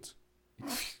goods?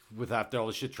 With after all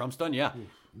the shit Trump's done, yeah.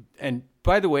 And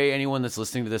by the way, anyone that's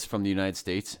listening to this from the United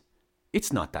States,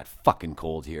 it's not that fucking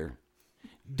cold here.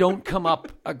 Don't come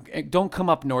up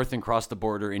north and cross the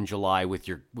border in July with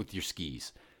your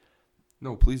skis.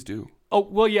 No, please do. Oh,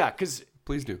 well, yeah, because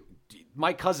please do.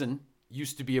 My cousin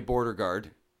used to be a border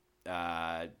guard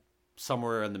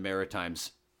somewhere in the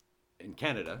Maritimes in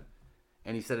Canada.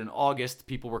 And he said in August,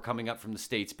 people were coming up from the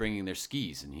States bringing their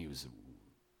skis. And he was,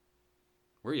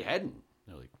 where are you heading?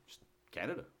 They're like,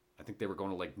 Canada. I think they were going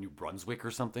to like New Brunswick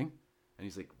or something. And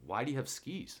he's like, why do you have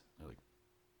skis? They're like,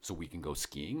 so we can go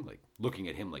skiing. Like, looking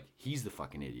at him like he's the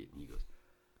fucking idiot. And he goes,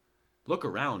 look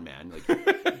around, man. Like,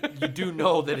 you do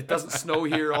know that it doesn't snow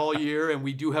here all year, and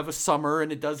we do have a summer,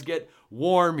 and it does get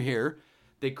warm here.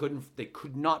 They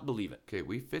could not believe it. Okay,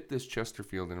 we fit this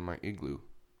Chesterfield into my igloo.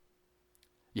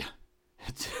 Yeah.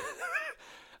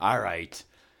 All right.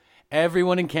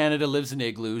 Everyone in Canada lives in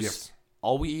igloos. Yes.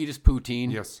 All we eat is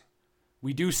poutine. Yes.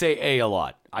 We do say a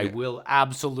lot. I Yeah. will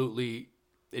absolutely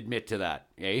admit to that.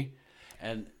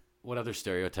 And what other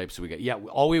stereotypes do we get? Yeah,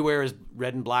 all we wear is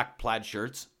red and black plaid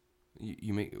shirts.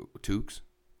 You make toques?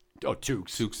 Oh,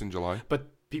 toques. Toques in July? But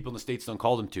people in the States don't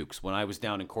call them toques. When I was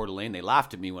down in Coeur d'Alene, they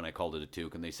laughed at me when I called it a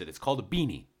toque, and they said, it's called a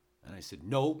beanie. And I said,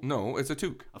 no. No, it's a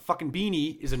toque. A fucking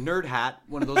beanie is a nerd hat.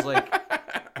 One of those, like,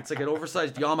 it's like an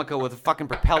oversized yarmulke with a fucking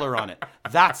propeller on it.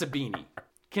 That's a beanie.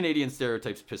 Canadian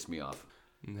stereotypes piss me off.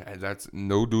 That's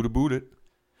no do to boot it.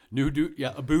 New dude,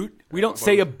 yeah, a boot. We don't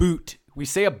say a boot. We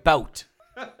say a bout.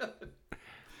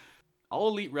 All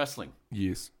Elite Wrestling.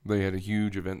 Yes, they had a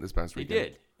huge event this past They weekend.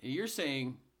 did. You're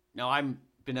saying, now I'm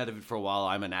been out of it for a while.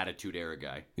 I'm an Attitude Era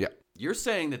guy. Yeah. You're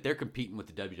saying that they're competing with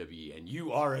the WWE, and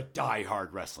you are a diehard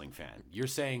wrestling fan. You're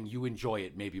saying you enjoy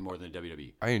it maybe more than the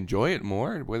WWE. I enjoy it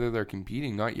more, whether they're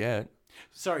competing, not yet.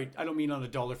 Sorry, I don't mean on a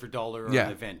dollar for dollar or Yeah.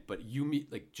 an event, but you mean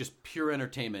like just pure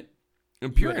entertainment.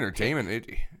 And pure had to entertainment,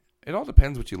 it all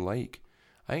depends what you like.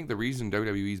 I think the reason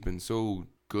WWE's been so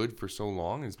good for so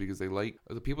long is because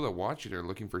the people that watch it are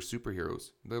looking for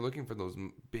superheroes. They're looking for those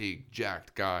big,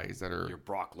 jacked guys that are... Your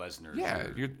Brock Lesnar. Yeah,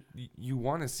 you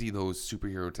want to see those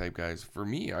superhero type guys. For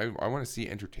me, I want to see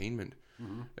entertainment.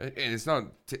 Mm-hmm. And it's not...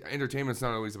 entertainment's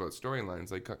not always about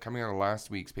storylines. Like, coming out of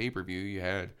last week's pay-per-view, you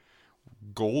had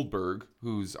Goldberg,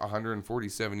 who's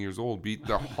 147 years old, beat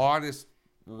the hottest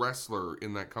wrestler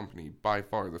in that company by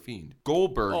far, The Fiend.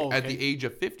 Goldberg, at the age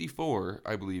of 54,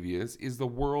 I believe he is the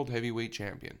world heavyweight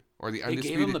champion, or the undisputed.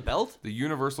 They gave him the belt? The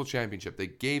Universal Championship. They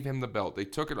gave him the belt. They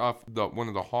took it off one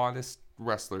of the hottest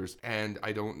wrestlers, and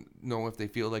I don't know if they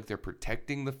feel like they're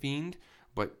protecting The Fiend,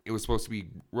 but it was supposed to be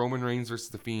Roman Reigns versus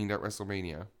The Fiend at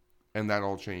WrestleMania, and that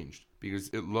all changed because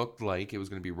it looked like it was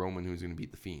going to be Roman who was going to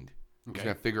beat The Fiend. He's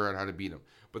going to figure out how to beat him.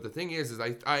 But the thing is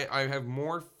I have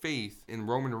more faith in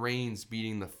Roman Reigns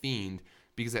beating The Fiend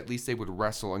because at least they would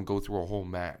wrestle and go through a whole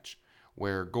match,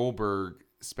 where Goldberg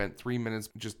spent 3 minutes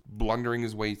just blundering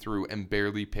his way through and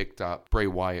barely picked up Bray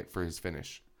Wyatt for his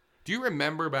finish. Do you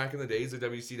remember back in the days of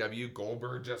WCW,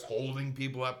 Goldberg just holding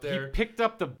people up there? He picked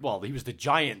up he was the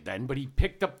Giant then, but he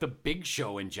picked up the Big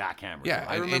Show in Jackhammer. Yeah,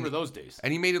 I remember those days.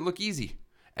 And he made it look easy.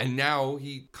 And now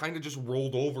he kind of just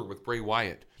rolled over with Bray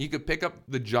Wyatt. He could pick up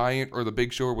the Giant or the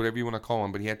Big Show or whatever you want to call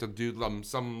him, but he had to do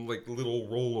some like little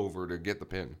rollover to get the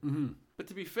pin. Mm-hmm. But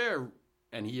to be fair,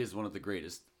 and he is one of the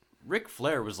greatest, Ric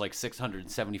Flair was like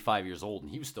 675 years old,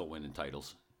 and he was still winning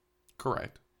titles.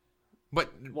 Correct. But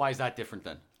why is that different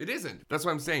then? It isn't. That's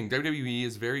what I'm saying. WWE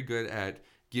is very good at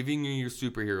giving you your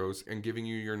superheroes and giving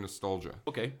you your nostalgia.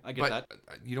 Okay, I get that.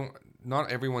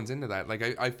 Not everyone's into that.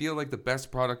 Like, I feel like the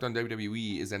best product on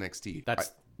WWE is NXT.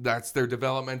 That's their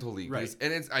developmental league. Right.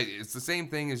 And it's the same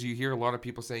thing as you hear a lot of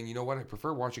people saying, you know what, I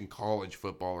prefer watching college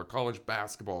football or college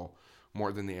basketball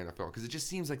more than the NFL because it just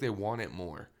seems like they want it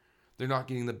more. They're not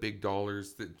getting the big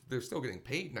dollars. They're still getting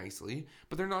paid nicely,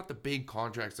 but they're not the big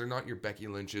contracts. They're not your Becky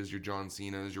Lynch's, your John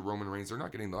Cena's, your Roman Reigns. They're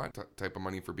not getting that type of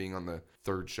money for being on the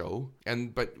third show.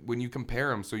 But when you compare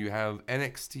them, so you have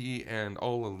NXT and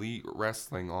All Elite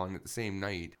Wrestling on at the same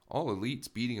night, All Elite's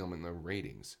beating them in the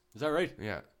ratings. Is that right?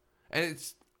 Yeah. And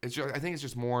it's just, I think it's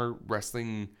just more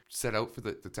wrestling set out for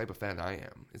the type of fan I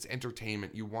am. It's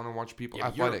entertainment. You want to watch people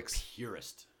athletics. You're a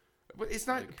purist. But it's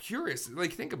not purist.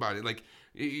 Like, think about it. Like,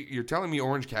 you're telling me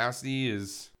Orange Cassidy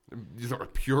is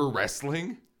pure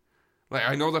wrestling? Like,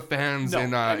 I know the fans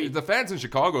the fans in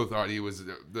Chicago thought he was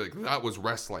that was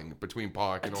wrestling between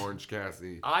Pac and Orange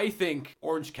Cassidy. I think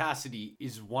Orange Cassidy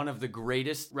is one of the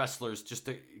greatest wrestlers just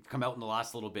to come out in the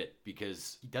last little bit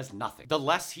because he does nothing. The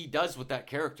less he does with that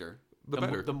character, the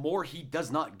better. The more he does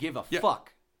not give a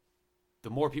fuck, the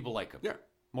more people like him. Yeah.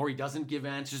 More he doesn't give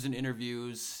answers in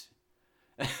interviews.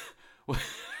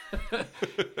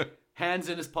 Hands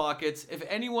in his pockets. If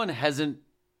anyone hasn't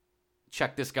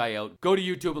checked this guy out, go to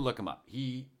YouTube and look him up.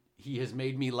 He has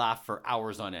made me laugh for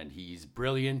hours on end. He's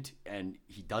brilliant and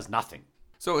he does nothing.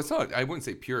 So it's not, I wouldn't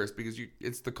say purist because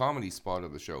it's the comedy spot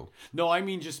of the show. No, I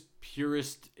mean just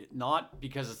purist, not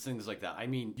because it's things like that. I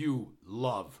mean, you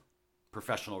love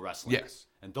professional wrestling. Yes.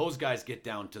 And those guys get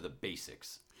down to the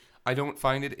basics. I don't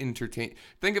find it entertaining.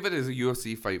 Think of it as a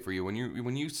UFC fight for you. When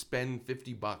you spend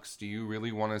 $50, do you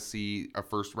really want to see a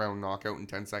first round knockout in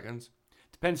 10 seconds?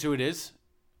 Depends who it is.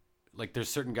 Like there's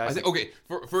certain guys.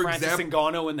 For Francis example,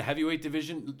 Ngannou in the heavyweight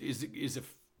division is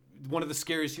one of the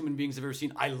scariest human beings I've ever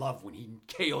seen. I love when he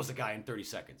KOs a guy in 30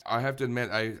 seconds. I have to admit,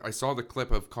 I saw the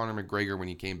clip of Conor McGregor when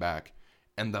he came back,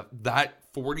 and that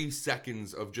 40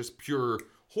 seconds of just pure,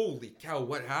 holy cow,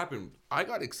 what happened? I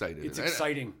got excited. It's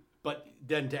exciting. But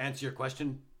then to answer your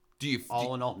question,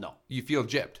 all in all, no. You feel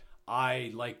gypped?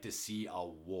 I like to see a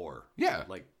war. Yeah.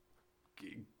 Like,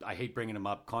 I hate bringing him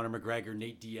up. Conor McGregor,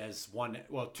 Nate Diaz,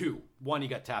 two. One, he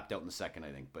got tapped out in the second,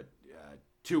 I think. But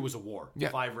 2 was a war. Yeah.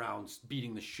 5 rounds,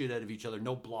 beating the shit out of each other,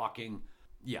 no blocking.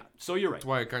 Yeah, so you're right. That's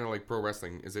why I kind of like pro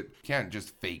wrestling. Is it can't just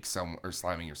fake or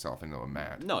slamming yourself into a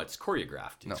mat. No, it's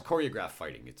choreographed. It's choreographed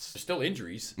fighting. There's still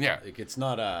injuries. Yeah. Like it's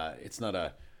not a.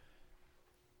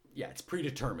 Yeah, it's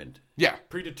predetermined. Yeah.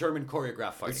 Predetermined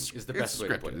choreographed fighting is the best way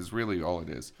to put it. Is really all it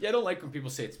is. Yeah, I don't like when people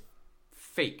say it's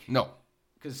fake. No.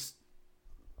 Because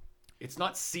it's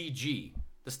not CG.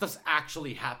 This stuff's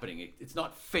actually happening. It's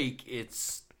not fake.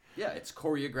 It's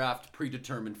choreographed,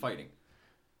 predetermined fighting.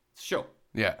 It's a show.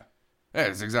 Yeah. Yeah,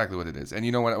 it's exactly what it is. And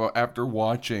you know what? After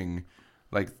watching,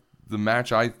 like, the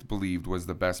match I believed was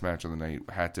the best match of the night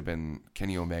had to have been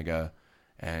Kenny Omega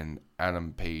and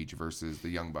Adam Page versus the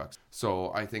Young Bucks.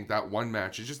 So I think that one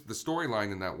match is just the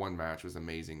storyline in that one match was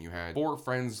amazing. You had 4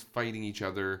 friends fighting each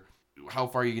other. How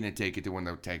far are you going to take it to win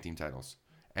the tag team titles?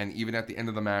 And even at the end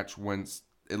of the match, once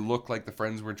it looked like the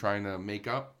friends were trying to make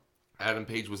up, Adam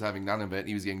Page was having none of it.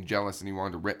 He was getting jealous and he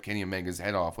wanted to rip Kenny Omega's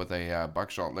head off with a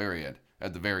buckshot lariat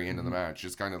at the very end of the match.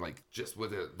 Just kind of like, just with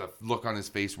the look on his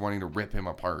face wanting to rip him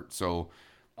apart. So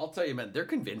I'll tell you, man, they're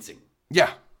convincing.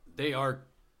 Yeah. They are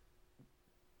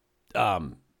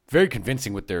very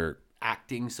convincing with their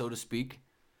acting, so to speak.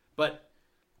 But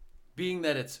being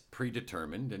that it's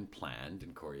predetermined and planned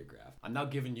and choreographed, I'm now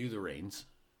giving you the reins.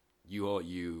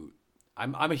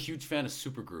 I'm a huge fan of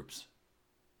supergroups.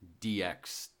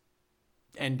 DX,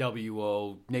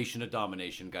 NWO, Nation of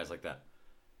Domination, guys like that.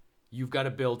 You've got to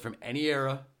build from any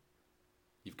era.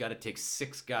 You've got to take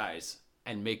 6 guys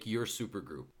and make your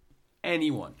supergroup.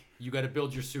 Anyone. You got to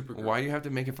build your supergroup. Why do you have to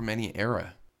make it from any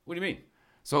era? What do you mean?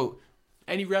 So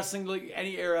any wrestling league,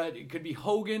 any era. It could be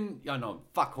Hogan. Oh, no,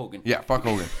 fuck Hogan. Yeah, fuck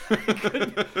Hogan.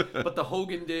 But the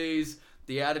Hogan days,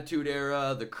 the Attitude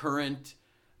Era, the current,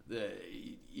 the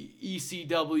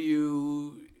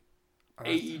ECW,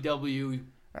 AEW.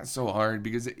 That's so hard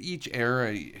because each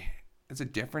era is a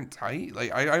different type.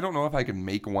 Like I don't know if I can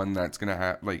make one that's gonna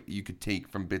have like you could take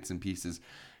from bits and pieces.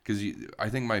 Because I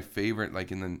think my favorite,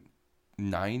 like in the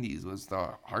 90s, was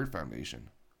the Hart Foundation.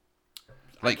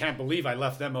 Like, I can't believe I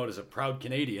left them out as a proud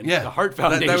Canadian. Yeah, the Hart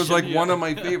Foundation. That was like one of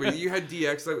my favorite. You had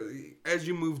DX. As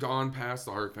you moved on past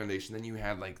the Hart Foundation, then you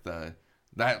had like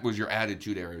that was your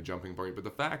Attitude Era jumping point. But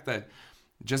the fact that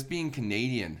just being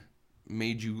Canadian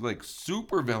made you like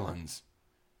super villains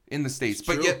in the States.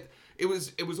 But yet it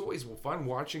was always fun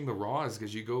watching the Raws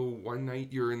because you go one night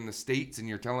you're in the States and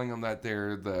you're telling them that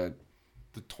they're the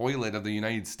toilet of the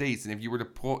United States, and if you were to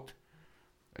put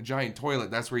a giant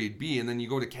toilet, that's where you'd be. And then you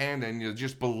go to Canada and you're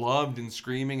just beloved and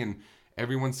screaming and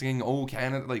everyone's singing "Oh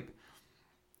Canada," like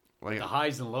the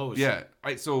highs and lows. Yeah,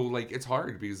 so like it's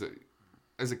hard because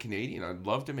as a Canadian, I'd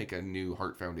love to make a new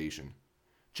Hart Foundation,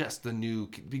 just the new,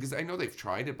 because I know they've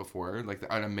tried it before, like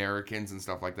the Un-Americans and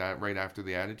stuff like that, right after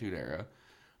the Attitude Era,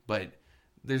 but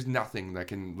there's nothing that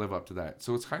can live up to that.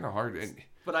 So it's kind of hard.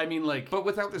 But I mean, like, but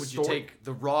without this story, you take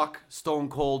The Rock, Stone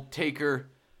Cold, Taker,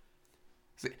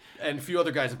 and a few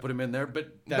other guys and put him in there,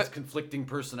 but that's conflicting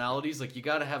personalities. Like, you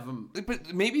got to have them.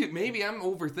 But maybe I'm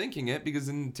overthinking it because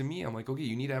to me, I'm like, okay,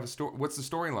 you need to have a story. What's the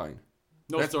storyline?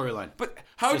 No storyline. But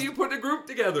how do you put a group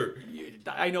together?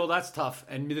 I know that's tough,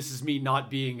 and this is me not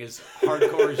being as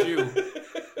hardcore as you.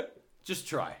 Just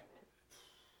try.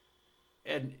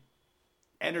 And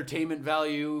entertainment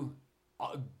value,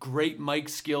 great mic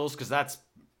skills, because that's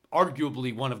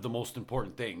arguably one of the most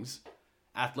important things.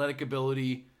 Athletic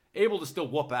ability, able to still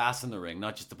whoop ass in the ring,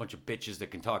 not just a bunch of bitches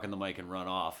that can talk on the mic and run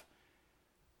off.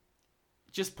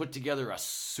 Just put together a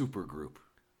super group.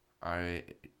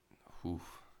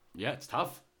 Yeah, it's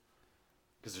tough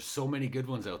because there's so many good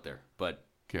ones out there. But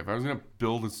okay, if I was gonna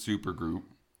build a super group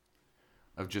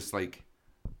of just like,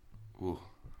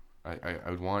 I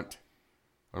would want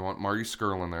Marty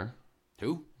Scurll in there.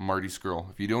 Who? Marty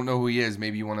Scurll. If you don't know who he is,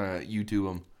 maybe you want to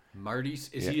YouTube him.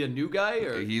 Is he a new guy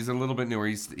or? He's a little bit newer.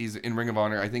 He's in Ring of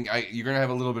Honor. I think you're gonna have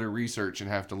a little bit of research and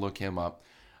have to look him up.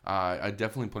 I'd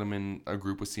definitely put him in a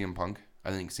group with CM Punk.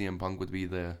 I think CM Punk would be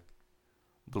the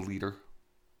leader.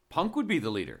 Punk would be the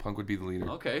leader. Punk would be the leader.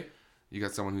 Okay. You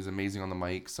got someone who's amazing on the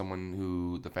mic, someone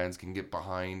who the fans can get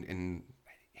behind and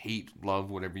hate, love,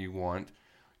 whatever you want.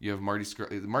 You have Marty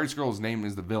Scurll. Marty Scurll's name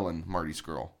is the villain, Marty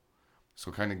Scurll.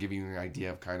 So kind of giving you an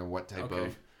idea of kind of what type Okay.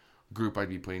 of group I'd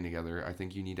be putting together. I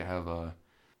think you need to have a.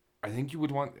 I think you would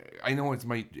want. I know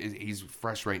he's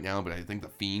fresh right now, but I think the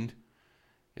Fiend.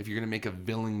 If you're gonna make a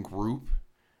villain group,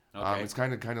 Okay. it's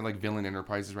kind of like Villain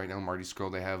Enterprises right now. Marty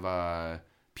Scurll. They have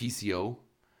PCO.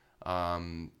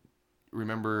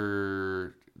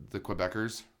 Remember the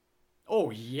Quebecers? Oh,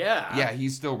 yeah. Yeah,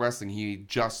 he's still wrestling. He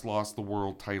just lost the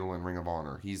world title in Ring of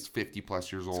Honor. He's 50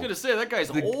 plus years I old. was going to say, that guy's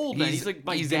old, man. He's like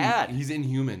my dad. He's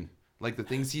inhuman. Like the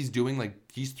things he's doing, like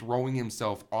he's throwing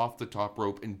himself off the top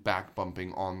rope and back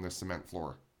bumping on the cement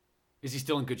floor. Is he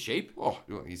still in good shape? Oh,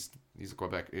 he's a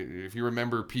Quebec. If you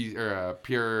remember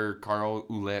Pierre Carl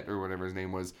Ouellet or whatever his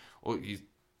name was, I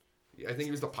think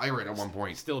he was the Pirate at one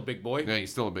point. Still a big boy? Yeah,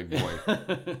 he's still a big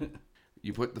boy.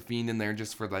 You put the Fiend in there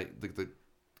just for like the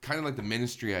kind of like the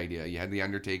Ministry idea. You had the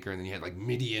Undertaker, and then you had like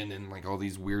Midian and like all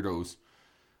these weirdos.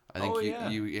 I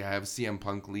think you have CM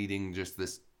Punk leading just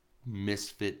this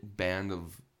misfit band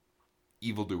of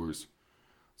evildoers.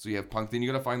 So you have Punk. Then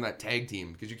you got to find that tag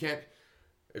team because you can't.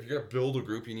 If you're gonna build a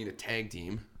group, you need a tag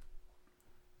team.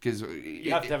 Because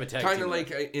you have to have a tag team. Kind of like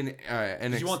in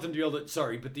NXT. You want them to be able to.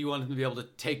 Sorry, but you want them to be able to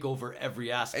take over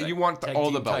every aspect. And you want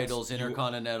all the belts, titles,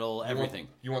 Intercontinental, everything.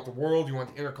 You want the world. You want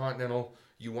the Intercontinental.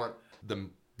 You want the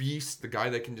Beast, the guy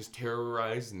that can just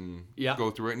terrorize and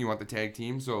go through it. And you want the tag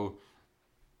team. So,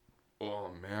 oh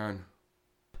man,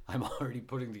 I'm already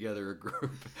putting together a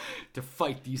group to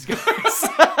fight these guys,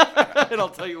 and I'll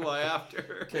tell you why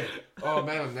after. Okay. Oh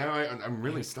man, now I'm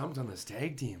really stumped on this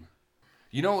tag team.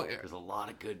 You know, there's a lot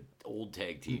of good old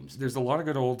tag teams. There's a lot of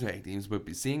good old tag teams,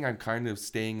 but seeing I'm kind of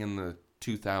staying in the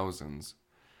 2000s,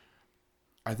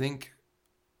 I think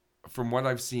from what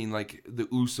I've seen, like the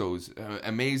Usos,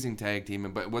 amazing tag team,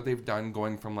 but what they've done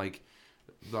going from like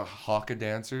the Haka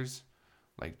dancers,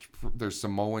 like their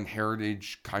Samoan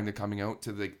heritage kind of coming out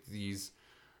to like these,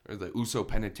 or the Uso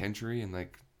Penitentiary, and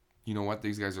like, you know what,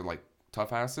 these guys are like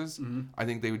tough asses. Mm-hmm. I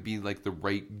think they would be like the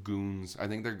right goons. I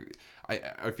think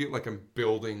I feel like I'm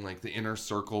building like the inner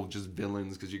circle of just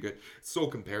villains, because you get so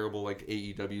comparable, like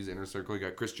AEW's inner circle. You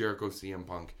got Chris Jericho, CM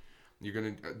Punk.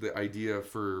 The idea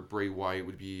for Bray Wyatt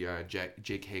would be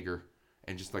Jake Hager,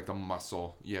 and just like the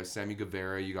muscle. You have Sammy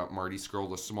Guevara. You got Marty Scurll,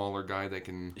 the smaller guy that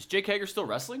can. Is Jake Hager still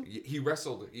wrestling? He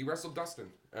wrestled Dustin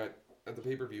at the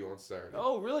pay-per-view on Saturday.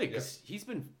 Oh really? Because he's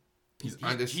been. He's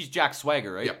Jack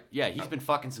Swagger, right? Yeah. Yeah, he's been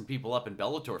fucking some people up in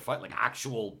Bellator fight, like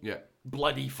actual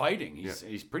bloody fighting.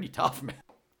 He's pretty tough, man.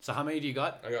 So how many do you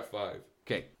got? I got 5.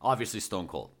 Okay, obviously Stone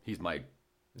Cold. He's my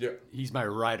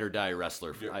ride or die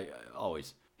wrestler. Yeah. I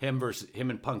always him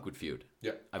and Punk would feud.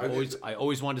 Yeah, I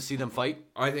always wanted to see them fight.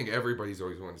 I think everybody's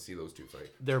always wanted to see those two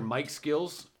fight. Their mic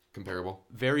skills comparable,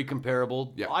 very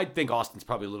comparable. Yeah, I think Austin's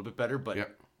probably a little bit better,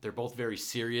 but they're both very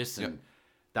serious, and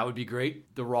that would be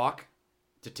great. The Rock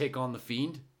to take on the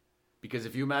Fiend, because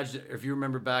if you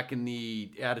remember back in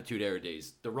the Attitude Era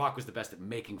days, The Rock was the best at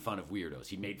making fun of weirdos.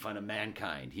 He made fun of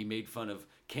Mankind. He made fun of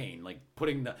Kane, like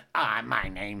putting the my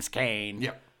name's Kane.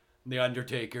 Yeah. The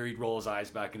Undertaker, he'd roll his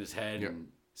eyes back in his head, and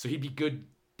so he'd be good.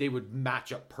 They would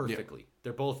match up perfectly. Yeah.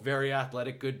 They're both very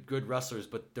athletic, good wrestlers,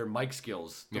 but their mic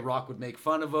skills. The Rock would make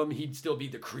fun of him. He'd still be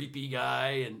the creepy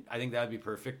guy, and I think that would be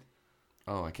perfect.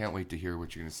 Oh, I can't wait to hear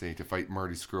what you're going to say to fight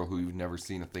Marty Scurll, who you've never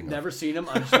seen a thing of. Never seen him.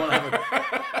 I just want to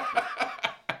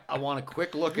have I want a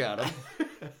quick look at him,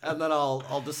 and then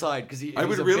I'll decide, because if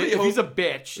he's a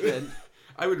bitch, then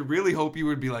I would really hope you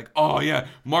would be like, oh yeah,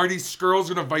 Marty Skrull's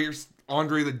going to fight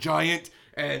Andre the Giant,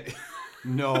 and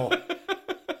no.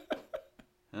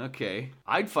 Okay,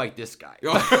 I'd fight this guy.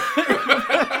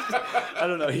 I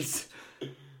don't know.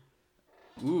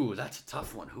 Ooh, that's a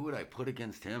tough one. Who would I put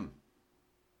against him?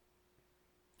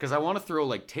 Because I want to throw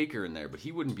like Taker in there, but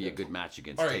he wouldn't be a good match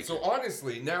against Taker. All right, so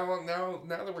honestly, now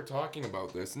that we're talking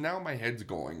about this, now my head's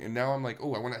going, and now I'm like,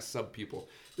 oh, I want to sub people.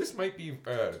 This might be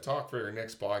talk for our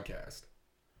next podcast.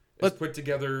 Let's put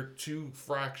together 2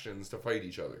 fractions to fight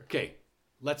each other. Okay,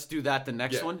 let's do that the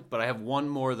next one, but I have one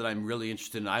more that I'm really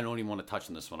interested in. I don't even want to touch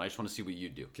on this one. I just want to see what you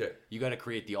do. Okay. You got to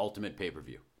create the ultimate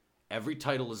pay-per-view. Every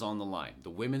title is on the line.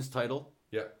 The women's title,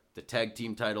 the tag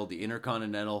team title, the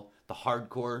Intercontinental, the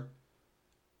hardcore,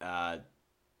 and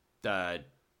then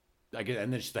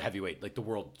just the heavyweight, like the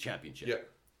world championship. Yeah.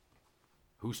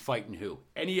 Who's fighting who?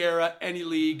 Any era, any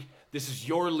league. This is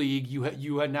your league.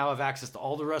 You now have access to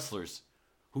all the wrestlers.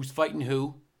 Who's fighting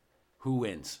who? Who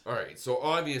wins? All right. So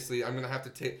obviously, I'm gonna have to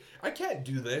take. I can't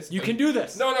do this. You can do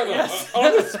this. No. Yes.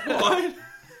 On the spot.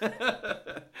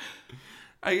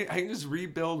 I can just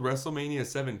rebuild WrestleMania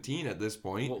 17 at this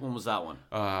point. What one was that one?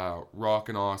 Rock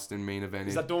and Austin main event.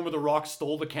 Is that the one where The Rock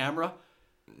stole the camera?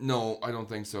 No, I don't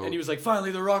think so. And he was like,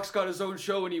 finally, The Rock's got his own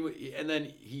show, and then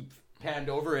he panned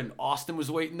over and Austin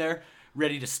was waiting there,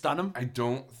 ready to stun him? I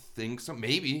don't think so.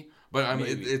 Maybe. But I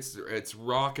mean, it's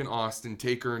Rock and Austin,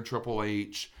 Taker and Triple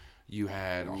H. You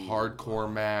had a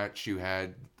hardcore match. You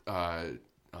had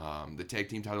the tag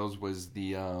team titles was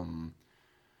the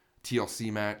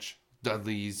TLC match.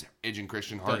 Dudley's, Edge and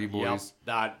Christian, Hardy Boys.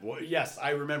 Yep, yes, I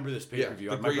remember this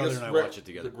pay-per-view. My brother and I watched it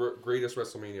together. The greatest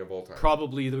WrestleMania of all time.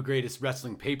 Probably the greatest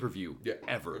wrestling pay-per-view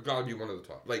ever. It's gotta be one of the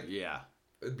top.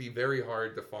 It'd be very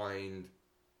hard to find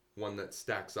one that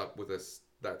stacks up with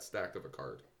that stacked of a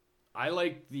card. I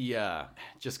like the,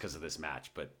 just because of this match,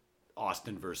 but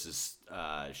Austin versus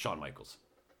Shawn Michaels.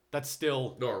 That's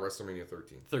still... No, WrestleMania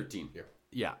 13. 13.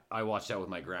 Yeah, I watched that with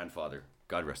my grandfather.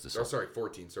 God rest his soul. Oh, sorry,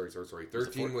 14. Sorry.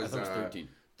 13 was 13.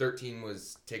 13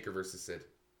 was Taker versus Sid.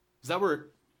 Is that where...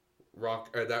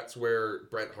 Rock, that's where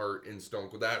Bret Hart and Stone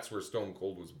Cold... That's where Stone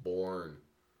Cold was born.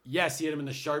 Yes, he hit him in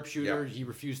the sharpshooter. Yeah. He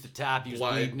refused to tap. He was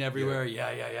bleeding everywhere.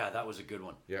 Yeah. That was a good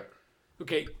one. Yeah.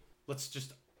 Okay, let's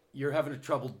just... You're having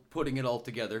trouble putting it all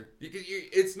together.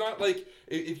 It's not like...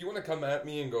 If you want to come at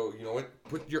me and go, you know what?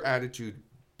 Put your attitude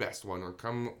best one or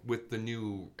come with the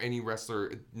new... Any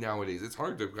wrestler nowadays. It's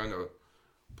hard to kind of...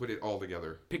 Put it all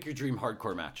together. Pick your dream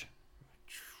hardcore match.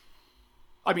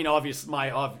 I mean,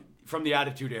 from the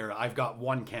Attitude Era, I've got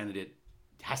one candidate.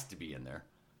 Has to be in there.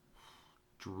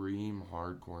 Dream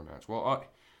hardcore match. Well,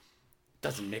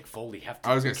 doesn't Mick Foley have to?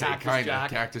 I was gonna say kind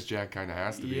of. Cactus Jack kind of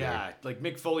has to be. Yeah, like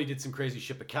Mick Foley did some crazy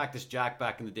shit, but Cactus Jack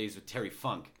back in the days with Terry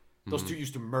Funk, those two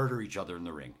used to murder each other in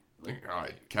the ring.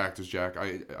 Cactus Jack.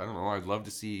 I don't know. I'd love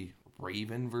to see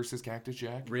Raven versus Cactus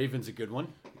Jack. Raven's a good one.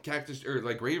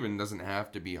 Raven doesn't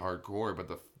have to be hardcore, but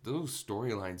those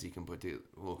storylines he can put to.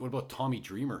 What about Tommy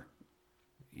Dreamer?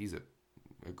 He's a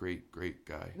great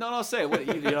guy. No, say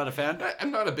it. You're not a fan?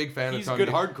 I'm not a big fan of Tommy. He's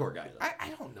a good hardcore guy, though.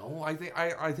 I don't know.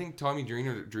 I think Tommy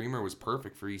Dreamer was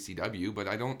perfect for ECW, but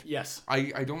I don't. Yes.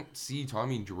 I don't see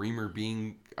Tommy Dreamer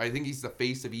being. I think he's the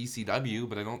face of ECW,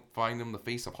 but I don't find him the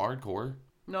face of hardcore.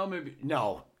 No, maybe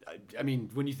no. I mean,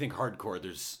 when you think hardcore,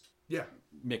 there's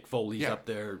Mick Foley's up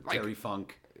there, Terry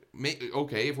Funk.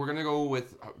 Okay, if we're gonna go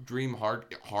with Dream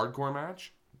hardcore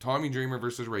match, Tommy Dreamer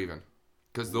versus Raven,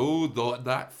 because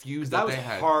that feud that they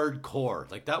had hardcore.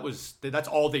 Like that's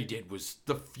all they did was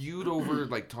the feud over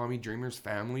like Tommy Dreamer's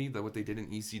family. What they did in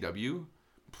ECW.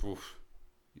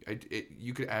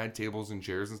 You could add tables and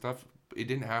chairs and stuff. It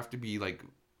didn't have to be like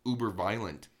uber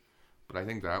violent, but I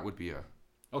think that would be a.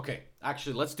 Okay,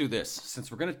 actually, let's do this. Since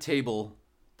we're gonna table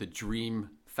the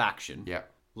Dream faction,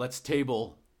 let's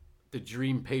table the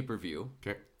Dream pay-per-view.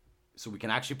 Okay. So we can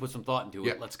actually put some thought into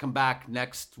it. Let's come back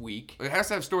next week. It has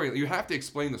to have story. You have to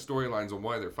explain the storylines on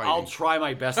why they're fighting. I'll try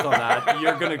my best on that.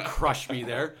 You're going to crush me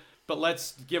there. But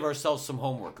let's give ourselves some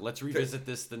homework. Let's revisit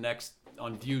this the next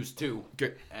on Views 2.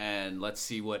 Okay. And let's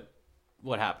see what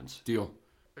happens. Deal.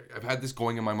 I've had this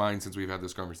going in my mind since we've had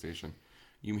this conversation.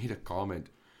 You made a comment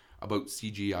about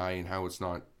CGI and how it's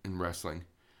not in wrestling.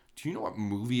 Do you know what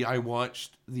movie I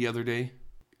watched the other day?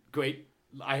 Great.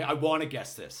 I want to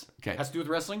guess this. Okay. Has to do with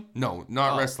wrestling? No,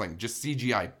 not wrestling. Just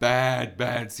CGI. Bad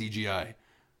CGI.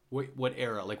 What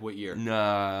era? Like what year?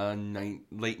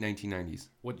 Late 1990s.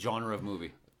 What genre of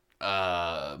movie?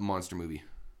 Monster movie.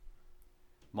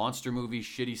 Monster movie,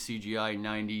 shitty CGI,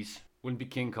 90s. Wouldn't be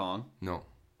King Kong. No.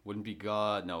 Wouldn't be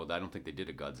No, I don't think they did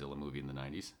a Godzilla movie in the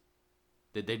 90s.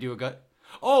 Did they do a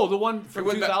Oh, the one from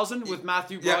 2000 with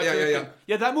Matthew Broderick.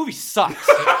 Yeah, that movie sucks.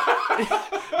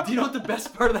 Do you know what the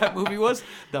best part of that movie was?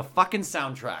 The fucking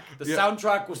soundtrack. The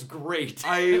soundtrack was great.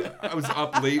 I was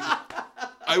up late.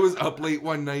 I was up late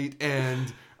one night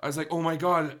and I was like, oh my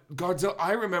God, Godzilla.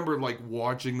 I remember like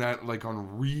watching that like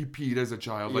on repeat as a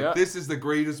child. Like this is the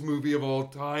greatest movie of all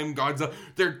time. Godzilla.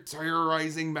 They're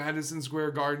terrorizing Madison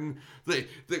Square Garden.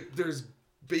 There's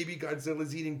baby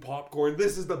Godzilla's eating popcorn.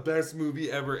 This is the best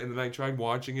movie ever. And then I tried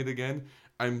watching it again.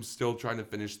 I'm still trying to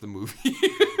finish the movie.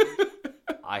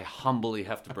 I humbly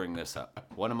have to bring this up.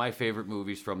 One of my favorite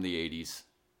movies from the 80s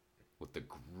with the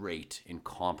great,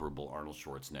 incomparable Arnold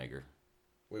Schwarzenegger.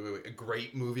 Wait. A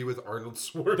great movie with Arnold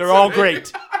Schwarzenegger? They're all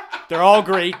great. They're all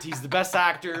great. He's the best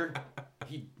actor.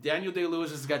 Daniel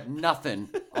Day-Lewis has got nothing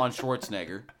on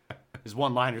Schwarzenegger. His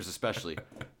one-liners especially.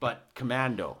 But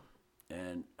Commando.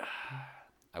 And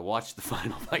I watched the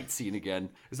final fight scene again.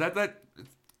 Is that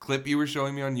clip you were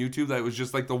showing me on YouTube that was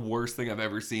just like the worst thing I've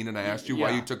ever seen, and I asked you why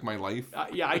you took my life?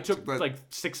 I took like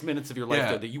 6 minutes of your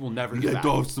life that you will never get back.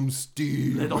 Let off some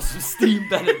steam. That's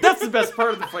the best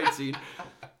part of the fight scene.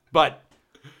 But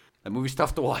that movie's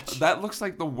tough to watch. That looks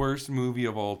like the worst movie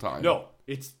of all time. No,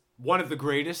 it's one of the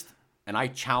greatest, and I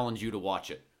challenge you to watch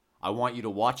it. I want you to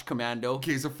watch Commando.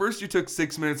 Okay, so first you took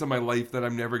 6 minutes of my life that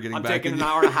I'm never getting back. I'm taking an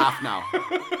hour and a half now.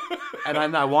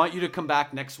 And I want you to come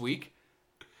back next week,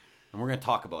 and we're gonna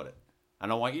talk about it.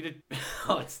 And I want you to.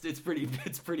 Oh, it's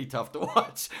pretty tough to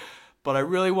watch, but I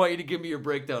really want you to give me your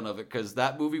breakdown of it because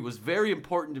that movie was very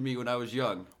important to me when I was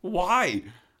young. Why?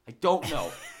 I don't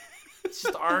know. It's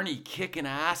just Arnie kicking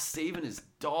ass, saving his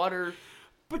daughter,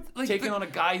 but like, taking on a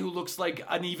guy who looks like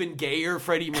an even gayer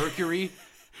Freddie Mercury.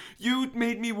 You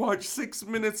made me watch 6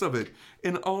 minutes of it,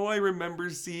 and all I remember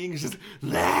seeing is just,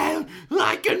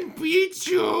 I can beat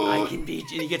you. I can beat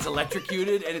you. And he gets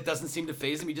electrocuted, and it doesn't seem to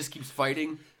faze him. He just keeps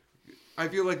fighting. I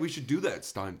feel like we should do that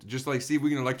stunt. Just like see if we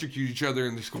can electrocute each other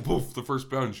and just go poof the first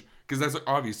punch. Because that's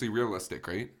obviously realistic,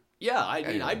 right? Yeah, I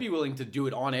mean, I'd be willing to do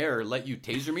it on air, let you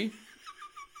taser me.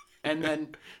 And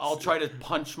then I'll try to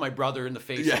punch my brother in the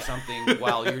face or something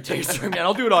while you're tasering me. And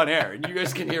I'll do it on air, and you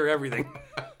guys can hear everything.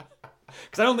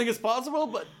 Because I don't think it's possible,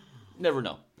 but never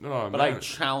know. Oh, but I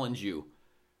challenge you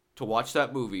to watch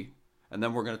that movie, and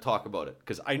then we're going to talk about it.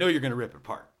 Because I know you're going to rip it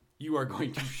apart. You are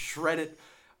going to shred it.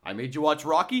 I made you watch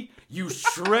Rocky. You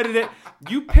shredded it.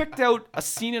 You picked out a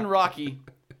scene in Rocky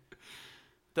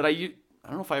that I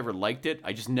don't know if I ever liked it.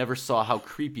 I just never saw how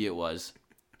creepy it was.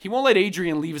 He won't let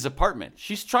Adrian leave his apartment.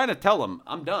 She's trying to tell him,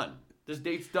 I'm done. This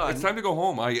date's done. It's time to go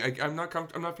home. I'm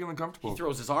not feeling comfortable. He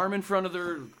throws his arm in front of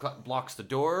her, blocks the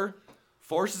door,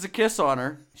 forces a kiss on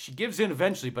her. She gives in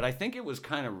eventually, but I think it was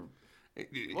kind of...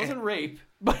 It wasn't rape,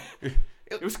 but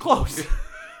it was close.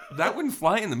 That wouldn't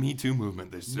fly in the Me Too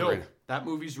movement. That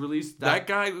movie's released. That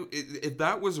guy, if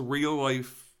that was a real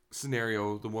life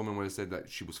scenario, the woman would have said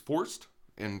that she was forced.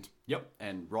 And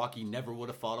and Rocky never would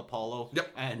have fought Apollo. Yep.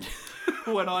 And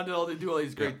went on to do all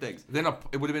these great things. Then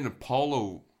it would have been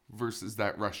Apollo versus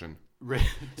that Russian.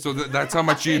 So that's how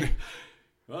much you...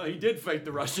 Well, he did fight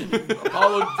the Russian.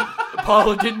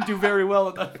 Apollo didn't do very well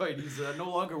at that fight. He's no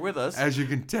longer with us. As you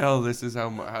can tell, this is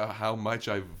how much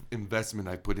investment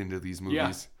I put into these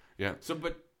movies. Yeah. So,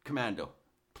 but Commando,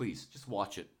 please just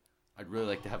watch it. I'd really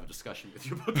like to have a discussion with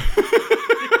you about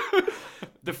it.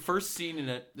 The first scene in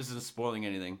it, this isn't spoiling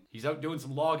anything. He's out doing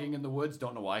some logging in the woods,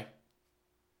 don't know why.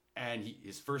 And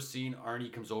his first scene,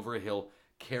 Arnie comes over a hill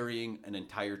carrying an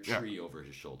entire tree over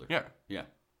his shoulder. Yeah. Yeah.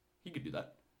 He could do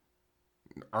that.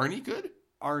 Arnie could?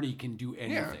 Arnie can do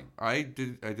anything. Yeah, I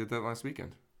did that last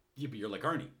weekend. Yeah, but you're like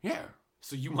Arnie. Yeah.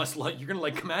 So you're gonna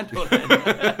like Commando then.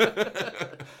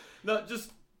 No,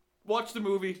 just watch the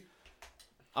movie.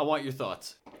 I want your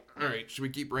thoughts. All right, should we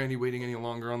keep Randy waiting any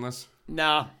longer on this?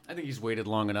 Nah, I think he's waited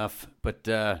long enough. But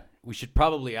we should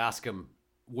probably ask him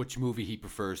which movie he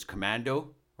prefers, Commando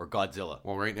or Godzilla.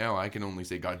 Well, right now I can only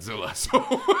say Godzilla.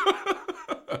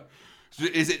 So,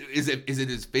 is it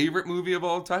his favorite movie of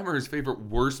all time or his favorite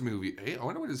worst movie? Hey, I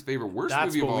wonder what his favorite worst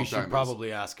movie of all time is. That's what we should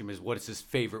probably ask him: is what is his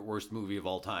favorite worst movie of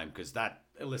all time? Because that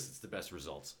elicits the best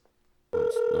results.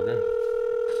 Okay.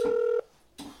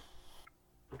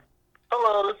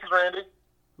 Hello, this is Randy.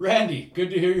 Randy,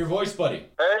 good to hear your voice, buddy.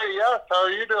 Hey, yes, how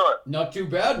are you doing? Not too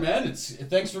bad, man.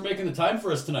 Thanks for making the time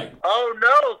for us tonight. Oh,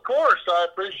 no, of course. I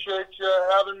appreciate you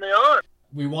having me on.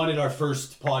 We wanted our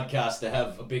first podcast to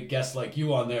have a big guest like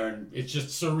you on there, and it's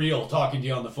just surreal talking to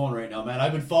you on the phone right now, man.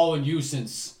 I've been following you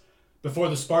since before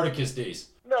the Spartacus days.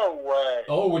 No way.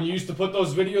 Oh, when you used to put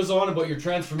those videos on about your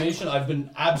transformation, I've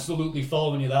been absolutely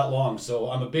following you that long, so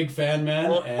I'm a big fan, man.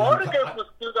 Well, Spartacus was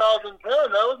 2010.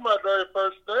 That was my very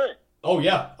first thing. Oh,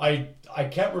 yeah. I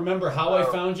can't remember how I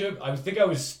found you. I think I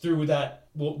was through that,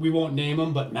 well, we won't name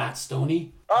him, but Matt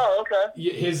Stoney. Oh, okay.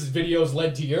 His videos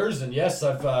led to yours, and yes,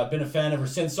 I've been a fan ever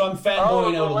since. So I'm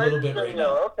fanboying out a little bit right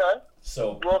now. Okay.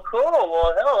 So. Well, cool.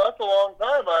 Well, hell, that's a long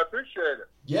time. I appreciate it.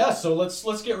 Yeah, so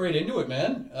let's get right into it,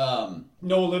 man.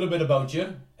 Know a little bit about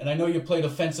you, and I know you played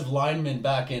offensive lineman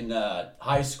back in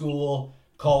high school,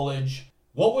 college.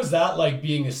 What was that like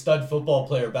being a stud football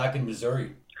player back in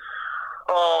Missouri?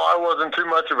 Oh, I wasn't too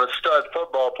much of a stud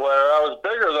football player. I was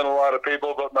bigger than a lot of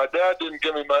people, but my dad didn't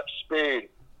give me much speed.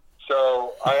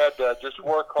 So I had to just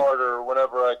work harder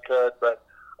whenever I could, but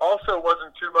also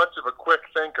wasn't too much of a quick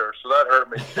thinker, so that hurt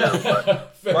me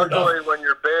too. But luckily, when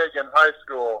you're big in high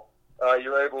school,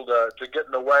 you're able to get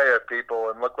in the way of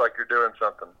people and look like you're doing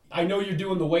something. I know you're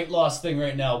doing the weight loss thing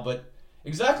right now, but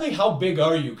exactly how big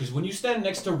are you? Because when you stand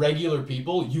next to regular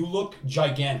people, you look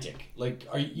gigantic. Like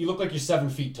you look like you're 7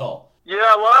 feet tall.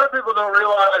 Yeah, a lot of people don't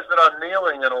realize that I'm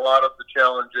kneeling in a lot of the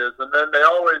challenges, and then they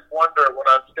always wonder when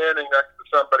I'm standing next to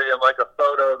somebody in like a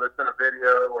photo that's in a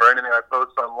video or anything I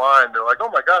post online, they're like, oh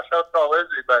my gosh, how tall is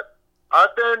he? But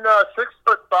I've been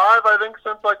 6'5", I think,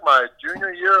 since like my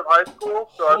junior year of high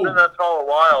school, so I've been that tall a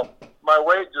while. My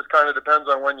weight just kind of depends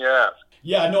on when you ask.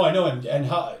 Yeah, no, I know. And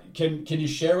how can you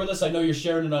share with us? I know you're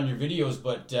sharing it on your videos,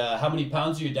 but how many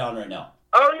pounds are you down right now?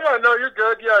 Oh, yeah, no, you're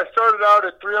good. Yeah, I started out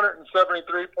at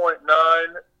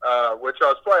 373.9, which I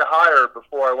was probably higher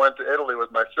before I went to Italy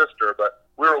with my sister, but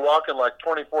we were walking like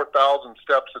 24,000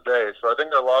 steps a day, so I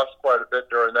think I lost quite a bit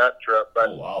during that trip. But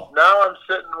Oh, wow. now I'm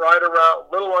sitting right around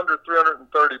a little under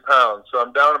 330 pounds, so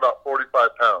I'm down about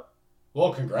 45 pounds.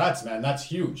 Well, congrats, man. That's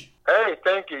huge. Hey,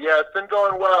 thank you. Yeah, it's been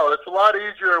going well. It's a lot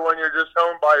easier when you're just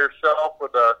home by yourself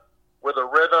with a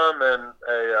rhythm and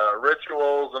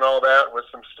rituals and all that, with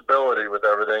some stability with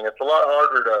everything. It's a lot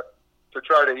harder to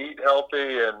try to eat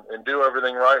healthy and do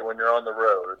everything right when you're on the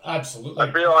road. Absolutely.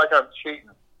 I feel like I'm cheating.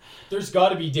 There's got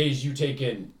to be days you take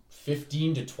in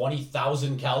 15 to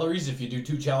 20,000 calories if you do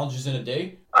 2 challenges in a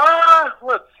day.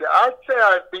 Let's see. I'd say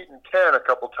I've beaten 10 a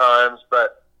couple times,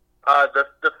 but the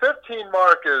 15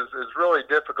 mark is really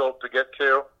difficult to get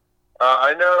to.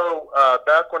 I know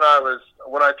back when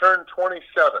I turned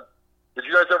 27. Did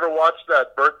you guys ever watch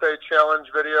that birthday challenge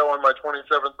video on my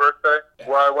 27th birthday,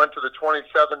 where I went to the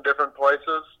 27 different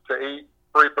places to eat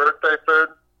free birthday food?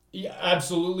 Yeah,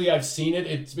 absolutely. I've seen it.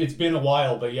 It's been a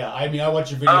while, but yeah, I mean, I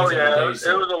watch your videos Oh, yeah, every day.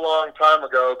 So. it was a long time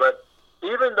ago, but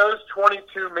even those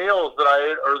 22 meals that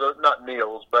I ate, or not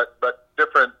meals, but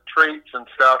different treats and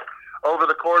stuff, over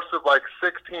the course of like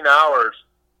 16 hours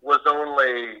was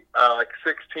only like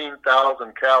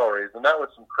 16,000 calories, and that was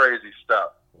some crazy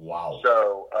stuff. Wow.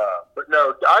 So, but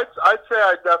no, I'd say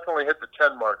I definitely hit the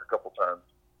 10 mark a couple times.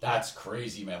 That's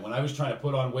crazy, man. When I was trying to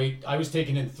put on weight, I was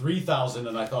taking in 3,000,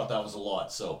 and I thought that was a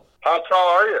lot. So. How tall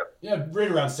are you? Yeah,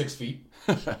 right around 6 feet.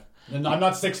 And I'm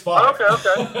not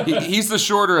 6'5". Okay. He's the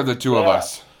shorter of the two of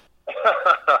us.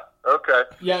 Okay.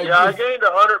 Yeah, I gained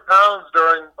 100 pounds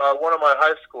during one of my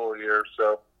high school years,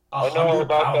 so I know all 100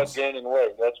 about pounds. that gaining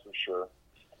weight, that's for sure.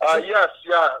 Yes,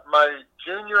 my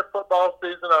junior football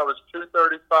season I was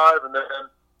 235, and then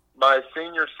my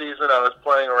senior season I was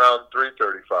playing around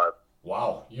 335.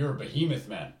 Wow, you're a behemoth,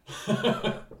 man.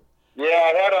 Yeah,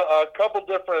 I had a couple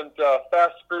different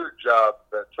fast food jobs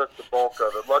that took the bulk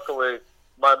of it. Luckily,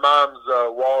 my mom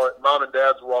and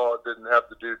dad's wallet didn't have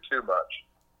to do too much.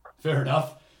 Fair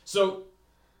enough. So,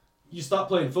 you stopped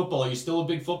playing football. Are you still a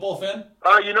big football fan?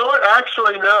 You know what?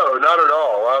 Actually, no, not at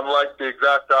all. I'm like the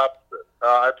exact opposite.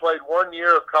 I played 1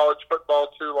 year of college football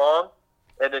too long,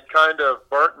 and it kind of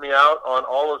burnt me out on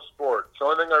all of sports. The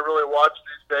only thing I really watch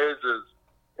these days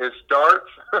is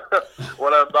darts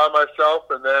when I'm by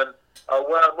myself, and then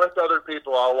when I'm with other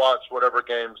people, I'll watch whatever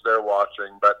games they're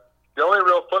watching. But the only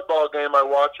real football game I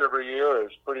watch every year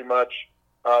is pretty much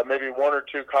maybe 1 or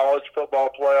 2 college football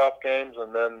playoff games,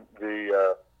 and then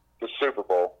the Super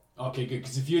Bowl. Okay, good.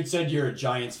 Because if you had said you're a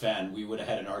Giants fan, we would have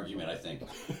had an argument, I think.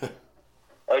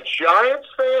 A Giants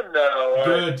fan? No,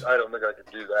 Good. I don't think I could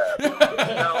do that. No,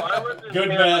 I lived in Good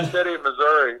Kansas man. City,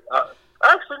 Missouri.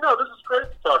 Actually, no, this is great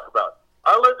to talk about.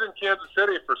 I lived in Kansas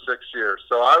City for 6 years,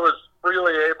 so I was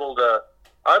freely able to.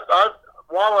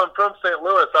 While I'm from St.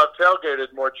 Louis, I've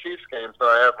tailgated more Chiefs games than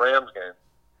I have Rams games.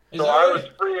 Is So that I right? was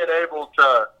free and able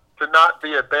to not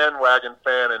be a bandwagon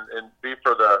fan and be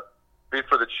for the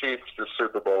Chiefs to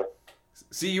Super Bowl.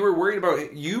 See, you were worried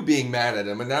about you being mad at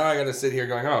him, and now I got to sit here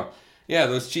going, oh, yeah,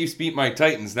 those Chiefs beat my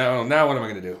Titans. Now what am I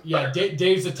going to do? Yeah,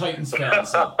 Dave's a Titans fan,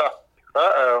 so.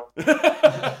 Uh-oh.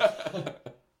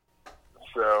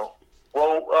 So,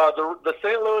 well, the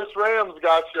St. Louis Rams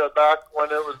got you back when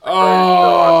it was the greatest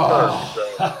show on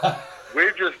turf. So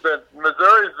we've just been,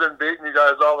 Missouri's been beating you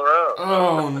guys all around.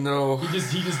 Oh, no.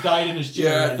 He just died in his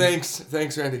chair. Yeah,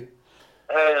 thanks, Randy.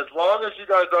 Hey, as long as you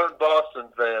guys aren't Boston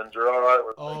fans, you're all right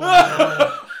with me. Oh,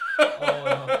 no.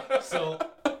 Oh, no. So,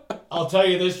 I'll tell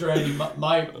you this, Randy.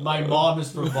 My mom is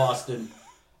from Boston,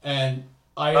 and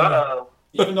I am,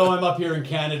 even though I'm up here in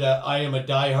Canada, I am a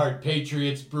diehard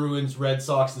Patriots, Bruins, Red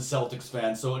Sox, and Celtics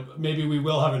fan. So maybe we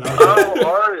will have an argument. Oh,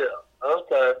 are you?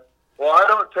 Okay. Well, I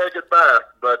don't take it back,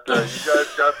 but you guys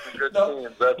got some good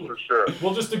teams, that's for sure.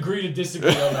 We'll just agree to disagree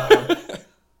on that one.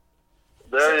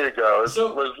 There you go. As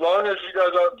long as you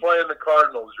guys aren't playing the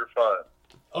Cardinals, you're fine.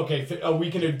 Okay, we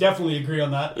can definitely agree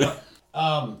on that.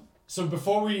 So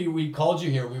before we called you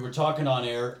here, we were talking on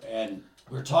air, and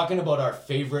we were talking about our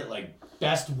favorite,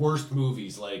 best, worst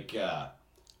movies.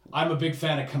 I'm a big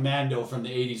fan of Commando from the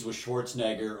 80s with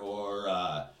Schwarzenegger,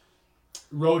 or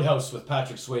Roadhouse with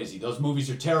Patrick Swayze. Those movies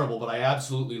are terrible, but I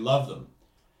absolutely love them.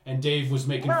 And Dave was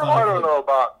making fun of I don't know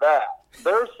about that.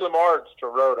 There's some arts to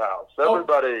Roadhouse.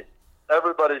 Everybody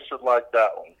should like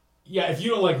that one. Yeah, if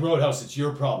you don't like Roadhouse, it's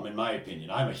your problem, in my opinion.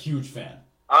 I'm a huge fan.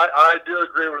 I do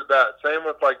agree with that. Same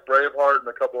with Braveheart and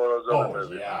a couple of those other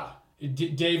movies. Yeah.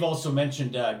 Dave also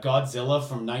mentioned Godzilla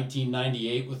from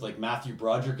 1998 with Matthew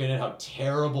Broderick in it, how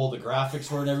terrible the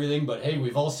graphics were and everything, but hey,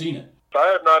 we've all seen it. I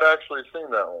have not actually seen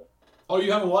that one. Oh,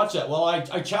 you haven't watched that? Well, I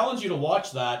challenge you to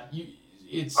watch that.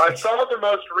 I saw the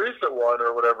most recent one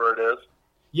or whatever it is.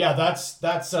 Yeah,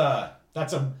 that's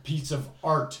a piece of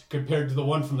art compared to the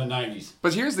one from the 90s.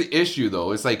 But here's the issue,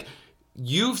 though. It's like,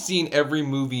 you've seen every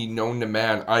movie known to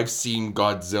man. I've seen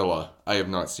Godzilla. I have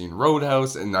not seen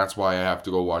Roadhouse, and that's why I have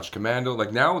to go watch Commando.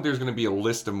 Like, now there's going to be a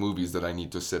list of movies that I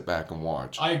need to sit back and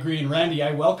watch. I agree. And Randy,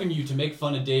 I welcome you to make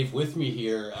fun of Dave with me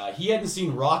here. He hadn't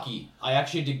seen Rocky. I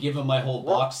actually had to give him my whole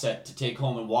box set to take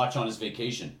home and watch on his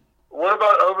vacation. What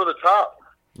about Over the Top?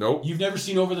 Nope. You've never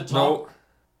seen Over the Top? Nope.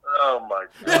 Oh, my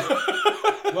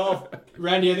God. Well,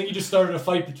 Randy, I think you just started a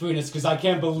fight between us because I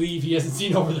can't believe he hasn't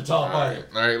seen Over the Top either.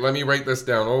 All right, let me write this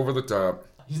down. Over the Top.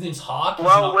 His name's Hawk.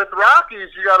 Well, with Rockies,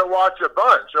 you got to watch a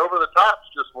bunch. Over the Top's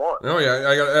just one. Oh, yeah,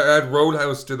 I got to add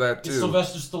Roadhouse to that, too. It's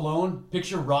Sylvester Stallone.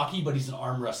 Picture Rocky, but he's an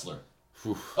arm wrestler.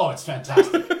 Oh, it's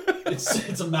fantastic.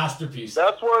 It's a masterpiece.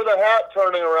 That's where the hat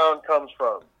turning around comes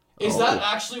from. Is that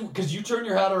actually, because you turn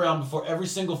your hat around before every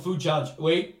single food challenge.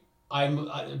 Wait,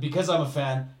 because I'm a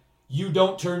fan, you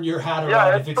don't turn your hat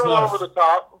around if it's not Over the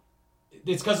Top.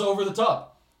 It's because of Over the Top.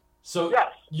 So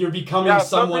Yes. you're becoming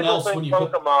someone else when you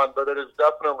put Pokemon, but it is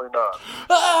definitely not.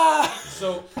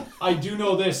 So I do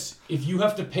know this: if you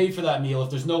have to pay for that meal, if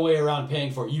there's no way around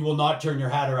paying for it, you will not turn your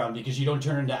hat around because you don't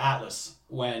turn into Atlas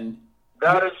when.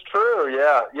 That is true.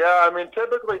 Yeah. I mean,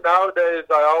 typically nowadays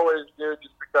I always do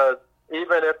just because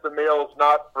even if the meal's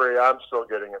not free, I'm still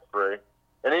getting it free.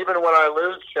 And even when I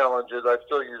lose challenges, I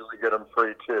still usually get them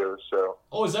free too. So.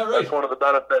 Oh, is that right? That's one of the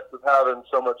benefits of having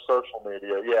so much social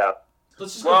media. Yeah.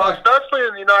 Let's just go back. Especially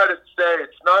in the United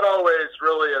States, not always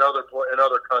really in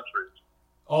other countries.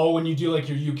 Oh, when you do like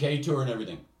your UK tour and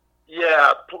everything.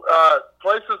 Yeah,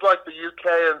 places like the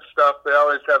UK and stuff, they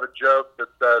always have a joke that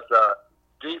says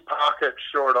 "deep pocket,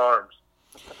 short arms."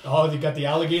 Oh, they got the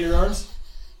alligator arms.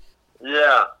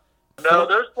 Yeah. No,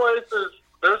 there's places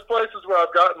where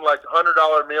I've gotten like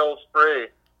 $100 meals free,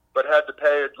 but had to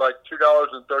pay like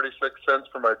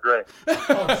 $2.36 for my drink. Oh,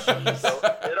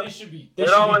 jeez. It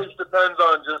always depends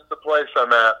on just the place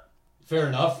I'm at. Fair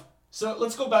enough. So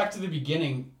let's go back to the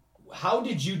beginning. How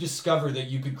did you discover that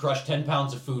you could crush 10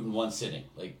 pounds of food in one sitting?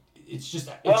 Like, it's just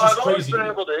I've always crazy. been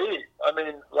able to eat. I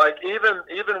mean, like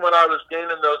even when I was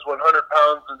gaining those 100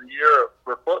 pounds in the year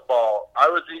for football, I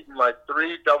was eating like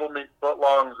 3 double meat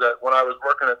footlongs when I was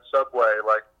working at Subway,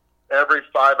 like every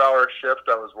 5-hour shift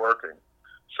I was working.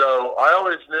 So I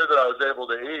always knew that I was able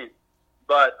to eat.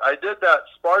 But I did that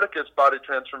Spartacus body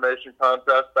transformation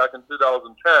contest back in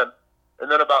 2010.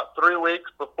 And then about 3 weeks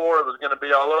before it was going to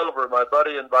be all over, my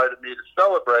buddy invited me to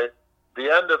celebrate the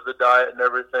end of the diet and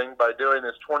everything by doing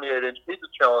this 28-inch pizza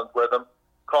challenge with him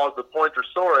called the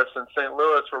Pointersaurus in St.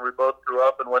 Louis, where we both grew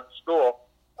up and went to school.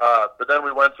 But then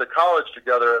we went to college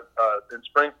together in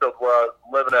Springfield, where I'm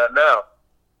living at now.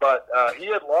 But he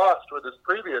had lost with his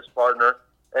previous partner,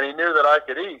 and he knew that I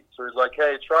could eat. So he's like,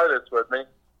 hey, try this with me.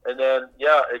 And then,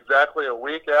 exactly a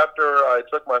week after I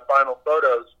took my final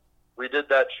photos, we did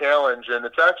that challenge. And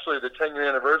it's actually the 10-year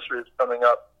anniversary is coming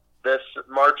up this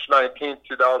March 19th,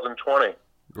 2020.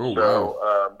 Oh, so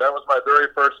wow. that was my very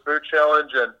first food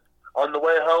challenge. And on the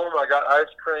way home, I got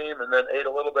ice cream and then ate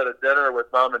a little bit of dinner with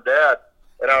Mom and Dad.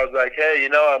 And I was like, hey,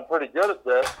 I'm pretty good at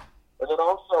this. And then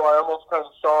also I almost kind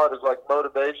of saw it as like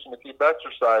motivation to keep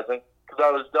exercising because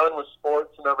I was done with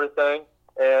sports and everything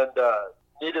and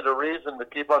needed a reason to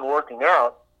keep on working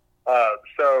out.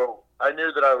 So I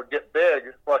knew that I would get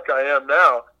big like I am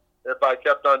now if I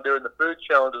kept on doing the food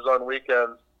challenges on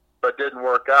weekends but didn't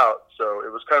work out. So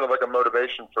it was kind of like a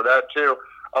motivation for that too.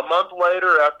 A month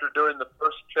later, after doing the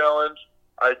first challenge,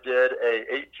 I did a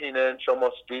 18-inch,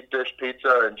 almost deep dish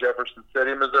pizza in Jefferson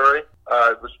City, Missouri.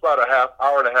 It was about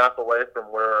hour and a half away from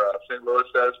where St. Louis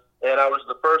is. And I was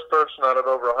the first person out of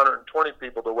over 120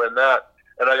 people to win that.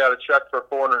 And I got a check for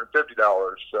 $450.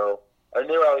 So I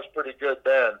knew I was pretty good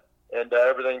then. And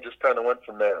everything just kind of went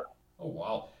from there. Oh,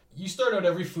 wow. You start out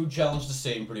every food challenge the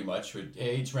same, pretty much. With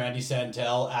it's Randy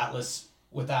Santel, Atlas,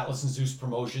 with Atlas and Zeus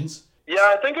Promotions. Yeah,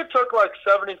 I think it took like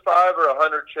 75 or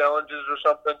 100 challenges or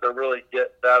something to really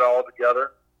get that all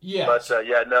together. Yeah. But,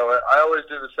 I always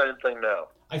do the same thing now.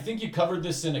 I think you covered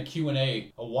this in a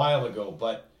Q&A a while ago,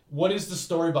 but what is the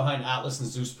story behind Atlas and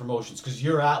Zeus Promotions? Because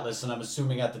you're Atlas, and I'm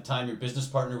assuming at the time your business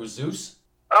partner was Zeus?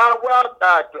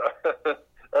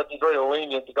 That's very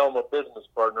lenient to call him a business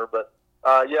partner, but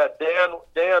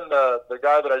Dan, the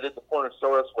guy that I did the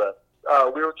Pointersaurus with,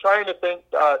 we were trying to think,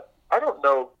 I don't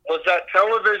know, was that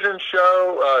television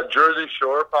show Jersey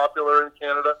Shore popular in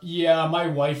Canada? Yeah, my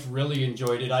wife really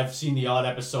enjoyed it. I've seen the odd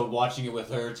episode watching it with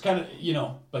her. It's kind of,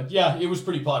 but yeah, it was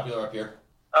pretty popular up here.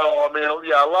 Oh, I mean,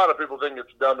 yeah, a lot of people think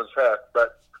it's dumb as heck,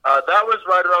 but that was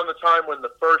right around the time when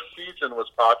the first season was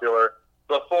popular,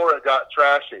 before it got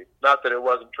trashy. Not that it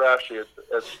wasn't trashy at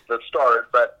the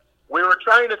start, but we were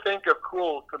trying to think of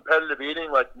cool competitive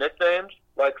eating, like nicknames,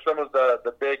 like some of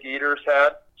the big eaters had.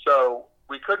 So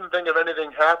we couldn't think of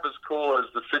anything half as cool as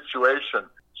the situation.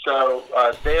 So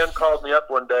Dan called me up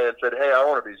one day and said, "Hey, I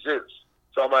want to be Zeus."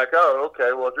 So I'm like, "Oh,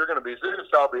 okay. Well, if you're going to be Zeus,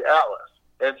 I'll be Atlas."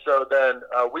 And so then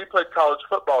we played college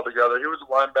football together. He was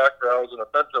a linebacker. I was an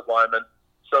offensive lineman.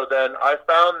 So then I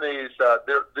found these,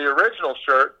 the original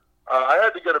shirt. I had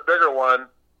to get a bigger one,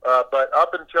 but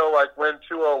up until like Win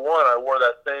 201, I wore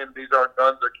that same "These Aren't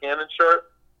Guns or Cannon"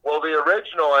 shirt. Well, the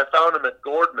original, I found them at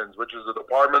Gordman's, which is a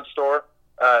department store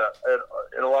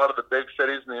in a lot of the big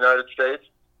cities in the United States.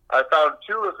 I found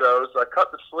two of those. I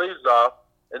cut the sleeves off,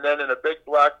 and then in a big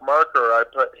black marker, I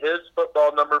put his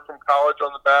football number from college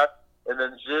on the back, and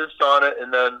then Zeus on it,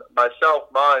 and then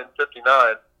myself, mine,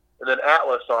 59, and then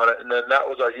Atlas on it, and then that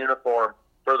was our uniform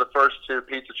for the first two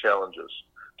pizza challenges.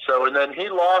 So, and then he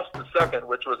lost the second,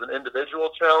 which was an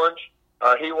individual challenge.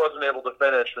 He wasn't able to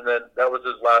finish, and then that was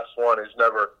his last one. He's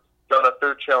never done a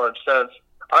food challenge since.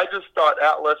 I just thought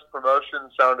Atlas promotion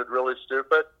sounded really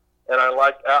stupid, and I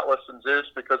liked Atlas and Zeus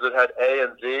because it had A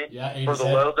and Z for the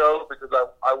logo, because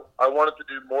I wanted to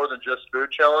do more than just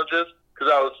food challenges,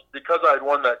 because I had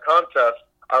won that contest,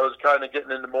 I was kind of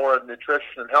getting into more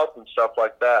nutrition and health and stuff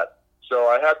like that. So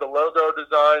I had the logo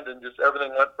designed, and just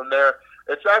everything went from there.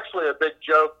 It's actually a big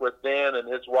joke with Dan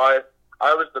and his wife.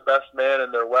 I was the best man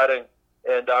in their wedding,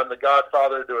 and I'm the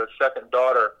godfather to a second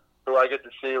daughter, who I get to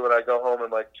see when I go home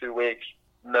in like 2 weeks.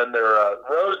 And then they're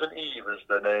Rose and Eve is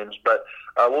their names. But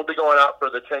we'll be going out for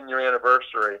the 10-year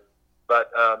anniversary.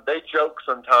 But they joke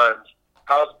sometimes,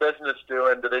 "How's business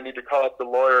doing? Do they need to call up the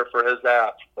lawyer for his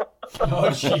app?" Oh,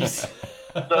 jeez.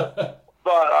 But,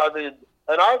 I mean,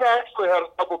 and I've actually had a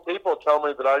couple people tell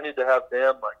me that I need to have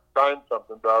Dan, like, sign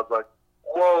something. But I was like,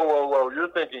 whoa, you're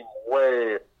thinking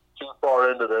way too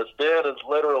far into this. Dan has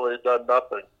literally done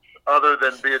nothing other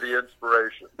than be the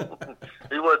inspiration.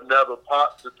 He wouldn't have a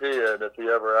pot to pee in if he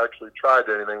ever actually tried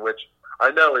anything, which I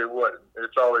know he wouldn't.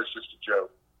 It's always just a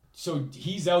joke. So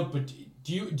he's out, but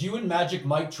do you and Magic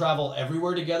Mike travel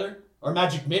everywhere together? Or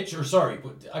Magic Mitch? Or sorry,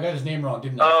 I got his name wrong,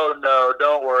 didn't I? Oh, no,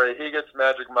 don't worry. He gets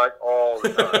Magic Mike all the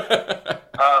time.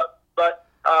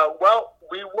 Well,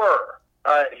 we were.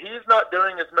 He's not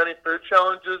doing as many food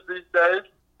challenges these days.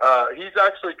 He's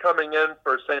actually coming in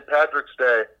for St. Patrick's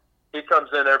Day. He comes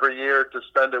in every year to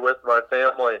spend it with my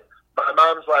family. My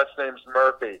mom's last name's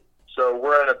Murphy, so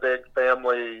we're in a big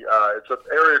family. It's an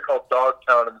area called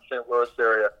Dogtown in the St. Louis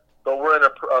area, but we're in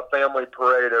a family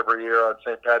parade every year on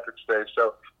St. Patrick's Day.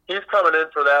 So he's coming in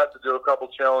for that to do a couple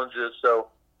challenges. So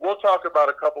we'll talk about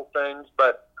a couple things,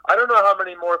 but I don't know how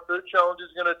many more food challenges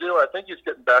he's going to do. I think he's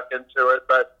getting back into it,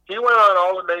 but he went on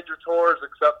all the major tours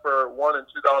except for one in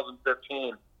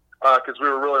 2015. Because we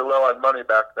were really low on money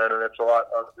back then, and it's a lot,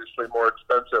 obviously, more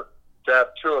expensive to have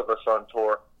two of us on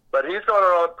tour. But he's gone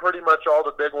on pretty much all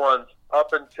the big ones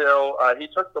up until he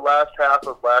took the last half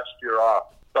of last year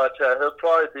off. But he'll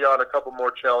probably be on a couple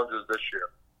more challenges this year,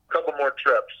 a couple more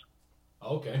trips.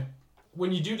 Okay.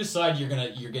 When you do decide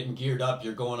you're getting geared up,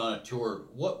 you're going on a tour,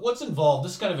 what's involved?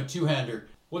 This is kind of a two-hander.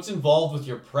 What's involved with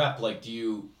your prep? Like, do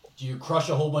you crush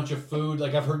a whole bunch of food?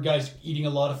 Like, I've heard guys eating a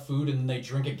lot of food and then they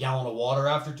drink a gallon of water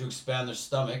after to expand their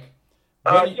stomach.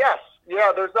 Yes.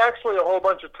 Yeah, there's actually a whole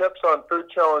bunch of tips on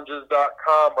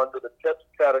foodchallenges.com under the tips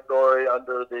category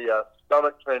under the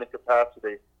stomach training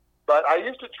capacity. But I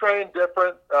used to train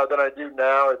different than I do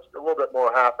now. It's a little bit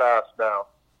more half-assed now.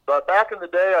 But back in the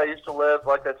day, I used to live,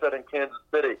 like I said, in Kansas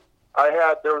City.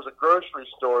 There was a grocery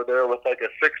store there with like a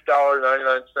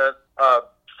 $6.99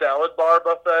 salad bar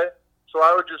buffet. So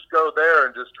I would just go there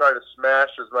and just try to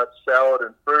smash as much salad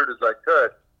and fruit as I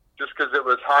could, just because it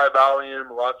was high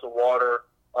volume, lots of water,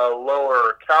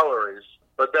 lower calories.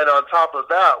 But then on top of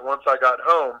that, once I got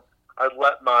home, I'd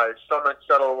let my stomach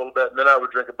settle a little bit, and then I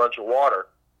would drink a bunch of water,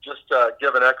 just to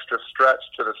give an extra stretch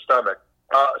to the stomach.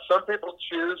 Some people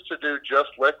choose to do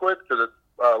just liquid because it's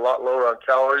a lot lower on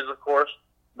calories, of course,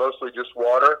 mostly just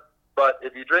water. But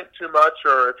if you drink too much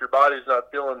or if your body's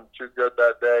not feeling too good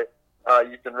that day,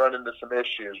 you can run into some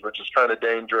issues, which is kind of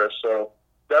dangerous. So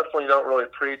definitely don't really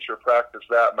preach or practice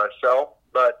that myself.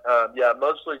 But, yeah,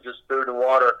 mostly just food and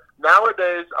water.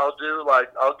 Nowadays,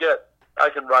 I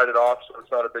can write it off, so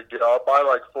it's not a big deal. I'll buy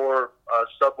like 4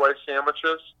 Subway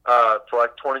sandwiches for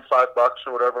like $25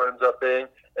 or whatever it ends up being.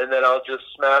 And then I'll just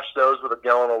smash those with a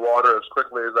gallon of water as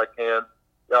quickly as I can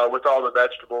with all the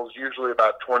vegetables, usually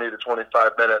about 20 to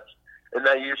 25 minutes. And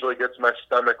that usually gets my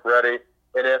stomach ready.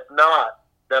 And if not,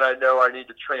 then I know I need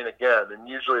to train again. And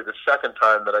usually the second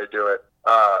time that I do it,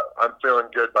 I'm feeling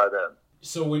good by then.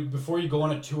 So before you go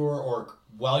on a tour or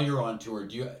while you're on tour,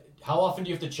 how often do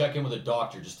you have to check in with a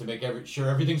doctor just to make sure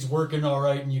everything's working all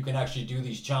right and you can actually do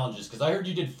these challenges? Because I heard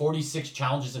you did 46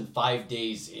 challenges in 5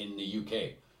 days in the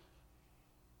UK.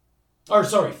 Or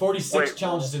sorry, 46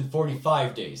 challenges in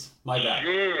 45 days. My bad.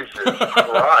 Jesus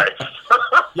Christ.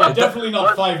 Yeah, definitely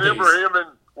not 5 days.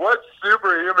 What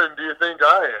superhuman do you think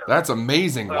I am? That's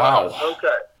amazing. Wow. Okay.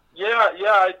 Yeah,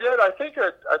 I did. I think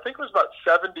it was about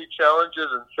 70 challenges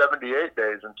in 78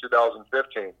 days in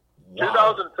 2015.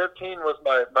 Wow. 2015 was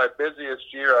my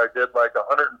busiest year. I did like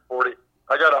 140.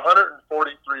 I got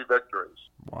 143 victories.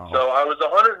 Wow. So I was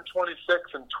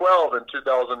 126 and 12 in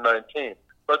 2019.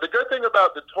 But the good thing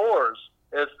about the tours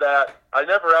is that I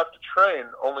never have to train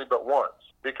only but once,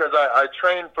 because I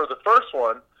train for the first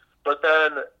one, but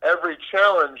then every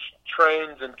challenge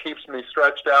trains and keeps me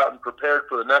stretched out and prepared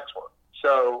for the next one.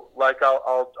 So like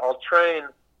I'll train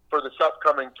for this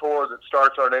upcoming tour that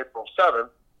starts on April 7th,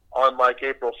 on like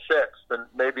April 6th and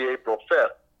maybe April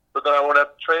 5th, but then I won't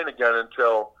have to train again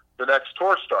until the next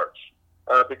tour starts,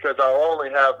 because I'll only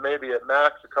have maybe at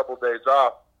max a couple days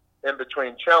off in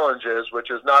between challenges,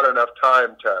 which is not enough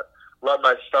time to let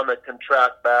my stomach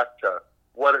contract back to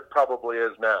what it probably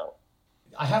is now.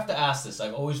 I have to ask this.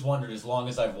 I've always wondered, as long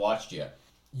as I've watched you,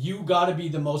 you got to be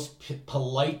the most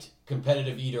polite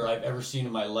competitive eater I've ever seen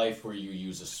in my life, where you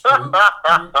use a spoon.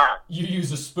 you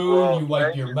use a spoon, you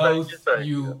wipe your mouth,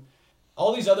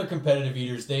 all these other competitive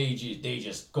eaters, they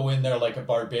just go in there like a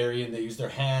barbarian. They use their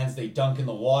hands, they dunk in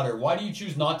the water. Why do you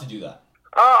choose not to do that?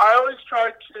 I always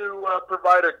try to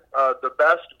provide the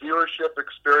best viewership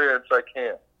experience I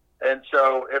can. And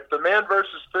so if the Man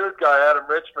versus Food guy, Adam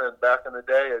Richman, back in the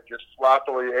day, had just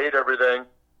sloppily ate everything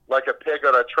like a pig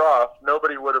on a trough,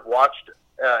 nobody would have watched it.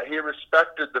 He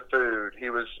respected the food. He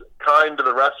was kind to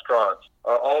the restaurants,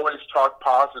 always talked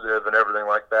positive and everything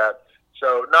like that.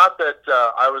 So not that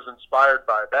I was inspired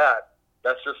by that.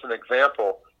 That's just an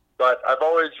example. But I've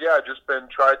always, just been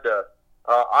tried to...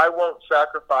 I won't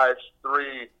sacrifice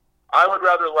I would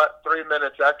rather let 3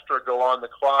 minutes extra go on the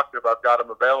clock if I've got them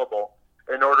available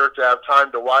in order to have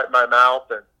time to wipe my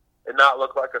mouth and not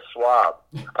look like a swab.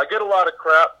 I get a lot of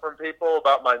crap from people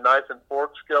about my knife and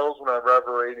fork skills whenever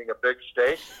I'm eating a big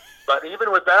steak. But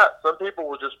even with that, some people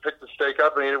will just pick the steak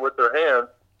up and eat it with their hands.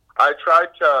 I try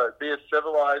to be as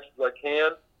civilized as I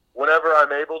can. Whenever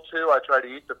I'm able to, I try to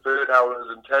eat the food how it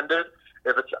was intended.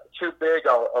 If it's too big,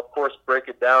 I'll, of course, break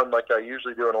it down like I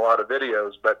usually do in a lot of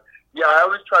videos. But, I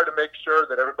always try to make sure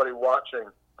that everybody watching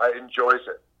enjoys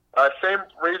it. Same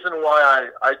reason why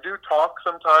I do talk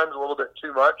sometimes a little bit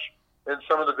too much in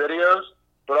some of the videos,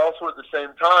 but also at the same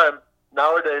time,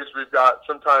 nowadays we've got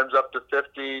sometimes up to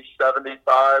 50,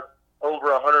 75,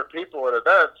 over 100 people at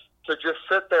events. To just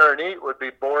sit there and eat would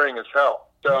be boring as hell.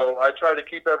 So I try to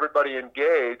keep everybody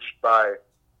engaged by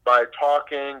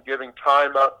talking, giving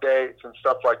time updates and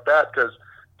stuff like that, because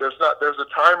there's a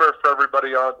timer for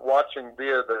everybody watching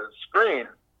via the screen,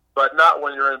 but not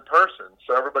when you're in person.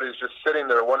 So everybody's just sitting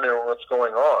there wondering what's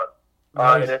going on.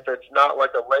 Nice. And if it's not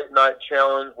like a late night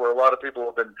challenge where a lot of people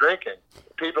have been drinking,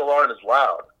 people aren't as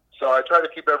loud. So I try to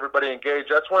keep everybody engaged.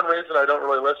 That's one reason I don't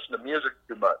really listen to music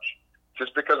too much,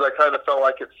 just because I kind of felt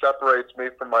like it separates me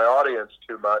from my audience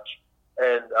too much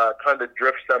and kind of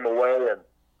drifts them away and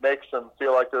makes them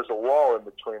feel like there's a wall in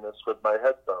between us with my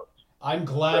headphones. I'm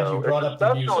glad you brought up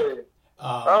the music.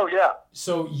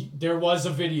 So there was a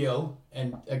video,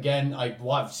 and again,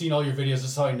 I've seen all your videos.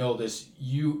 That's how I know this.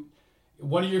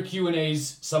 One of your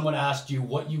Q&As, someone asked you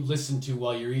what you listen to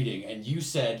while you're eating, and you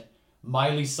said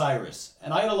Miley Cyrus.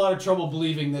 And I had a lot of trouble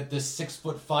believing that this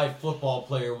 6'5" football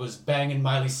player was not banging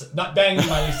Miley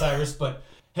Cyrus, but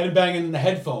banging in the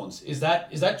headphones. Is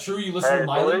that true? You listen to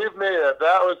Miley? Believe me, if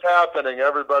that was happening,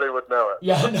 everybody would know it.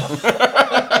 Yeah, no.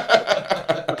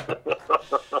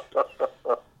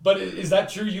 But is that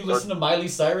true? You listen to Miley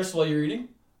Cyrus while you're eating?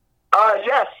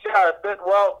 Yes, she's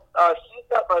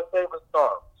got my favorite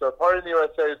song. So Party in the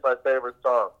USA is my favorite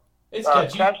song. It's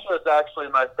catchy. Kesha is actually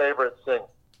my favorite singer.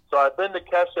 So I've been to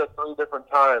Kesha 3 different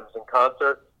times in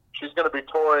concert. She's going to be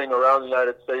touring around the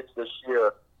United States this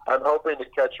year. I'm hoping to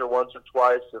catch her once or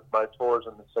twice if my tour's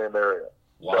in the same area.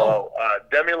 Wow. So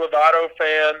Demi Lovato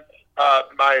fan.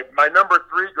 My number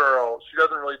 3 girl, she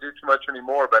doesn't really do too much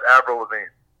anymore, but Avril Lavigne.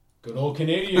 Good old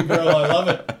Canadian girl. I love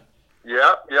it.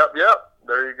 Yep.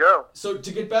 There you go. So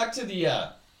to get back to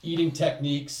the eating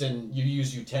techniques, and you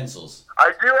use utensils.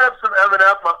 I do have some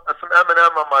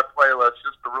Eminem on my playlist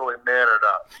just to really man it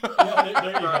up. Yeah,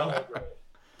 there you go.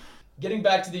 Getting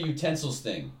back to the utensils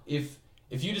thing, if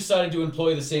if you decided to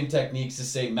employ the same techniques as,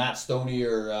 say, Matt Stoney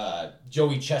or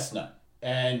Joey Chestnut,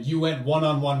 and you went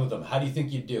one-on-one with them, how do you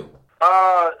think you'd do?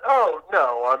 Oh,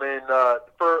 no. I mean,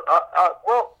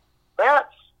 well,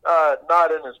 Matt's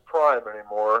not in his prime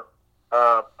anymore.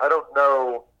 I don't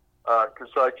know, because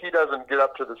like he doesn't get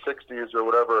up to the 60s or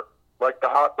whatever, like the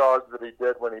hot dogs that he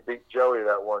did when he beat Joey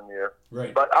that one year.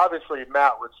 Right. But obviously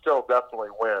Matt would still definitely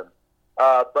win.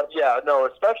 But yeah, no,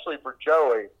 especially for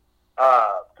Joey,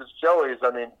 because Joey's,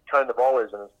 I mean, kind of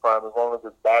always in his prime as long as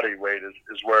his body weight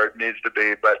is where it needs to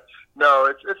be. But no,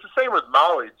 it's the same with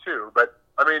Molly too. But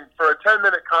I mean, for a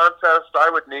 10-minute contest, I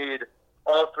would need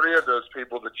all three of those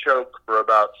people to choke for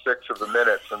about 6 of the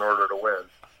minutes in order to win.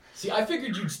 See, I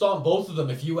figured you'd stomp both of them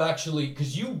if you actually,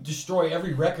 because you destroy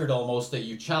every record almost that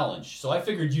you challenge. So I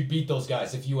figured you'd beat those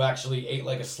guys if you actually ate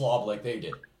like a slob like they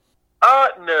did.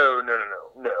 No.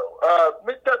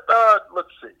 Let's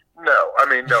see. No, I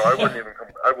mean, no, I wouldn't even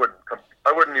come.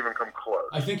 I wouldn't even come close.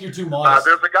 I think you're too modest.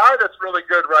 There's a guy that's really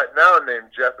good right now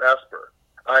named Jeff Esper.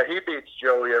 He beats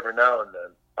Joey every now and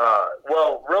then.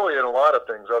 Well, really in a lot of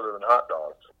things other than hot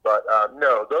dogs. But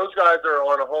no, those guys are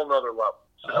on a whole nother level.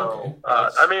 So, Okay.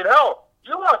 I mean, hell,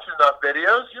 you watch enough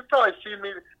videos, you've probably seen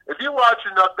me. If you watch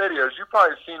enough videos, you've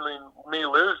probably seen me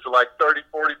lose to like 30,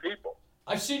 40 people.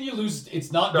 I've seen you lose.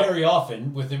 It's not very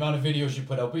often with the amount of videos you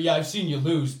put out, but yeah, I've seen you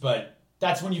lose. But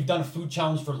that's when you've done a food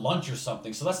challenge for lunch or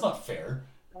something, so that's not fair.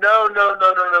 No.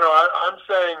 I'm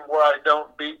saying where I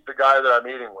don't beat the guy that I'm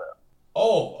eating with.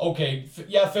 Oh, okay.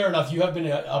 Yeah, fair enough. You have been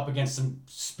up against some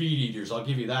speed eaters. I'll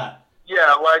give you that.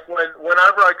 Yeah, like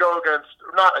whenever I go against,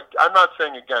 I'm not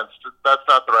saying against, that's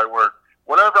not the right word.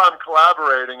 Whenever I'm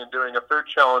collaborating and doing a food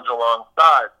challenge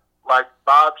alongside, like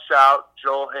Bob Shout,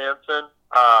 Joel Hansen,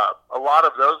 a lot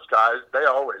of those guys, they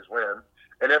always win.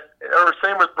 And or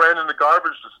same with Brandon the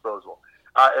Garbage Disposal.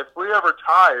 If we ever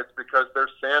tie, it's because they're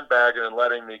sandbagging and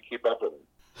letting me keep up with them.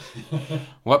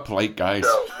 What polite guys.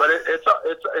 So, but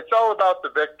it's all about the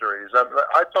victories. I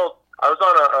was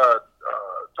on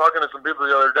talking to some people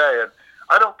the other day, and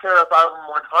I don't care if I'm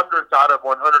 100th out of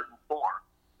 104.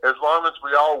 As long as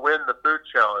we all win the food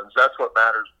challenge, that's what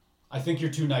matters. I think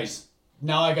you're too nice.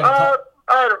 Now I got to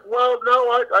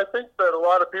I think that a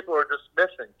lot of people are just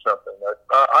missing something.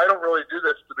 I don't really do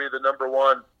this to be the number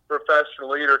one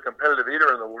professional eater, competitive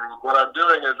eater in the world. What I'm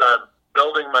doing is I'm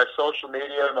building my social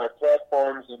media, my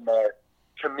platforms, and my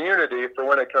community for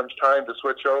when it comes time to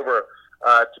switch over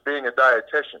to being a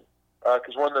dietitian.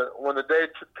 Because when the day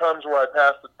comes where I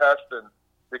pass the test and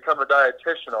become a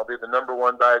dietitian, I'll be the number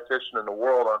one dietitian in the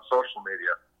world on social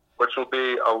media, which will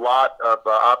be a lot of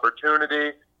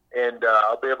opportunity, and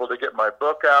I'll be able to get my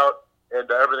book out and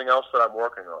everything else that I'm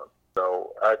working on.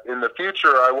 So in the future,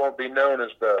 I won't be known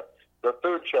as the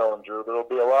food challenger. There'll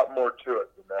be a lot more to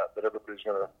it than that everybody's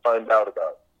going to find out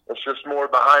about. It's just more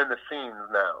behind the scenes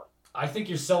now. I think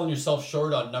you're selling yourself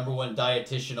short on number one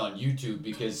dietitian on YouTube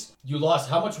because you lost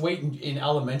how much weight in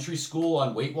elementary school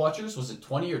on Weight Watchers? Was it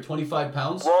 20 or 25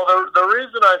 pounds? Well, the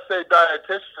reason I say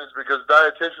dietitian is because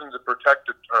dietitian is a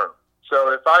protected term.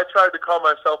 So if I tried to call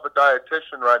myself a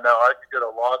dietitian right now, I could get a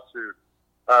lawsuit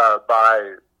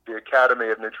by the Academy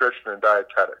of Nutrition and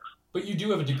Dietetics. But you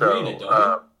do have a degree in it, don't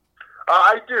you?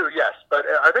 I do, yes. But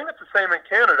I think it's the same in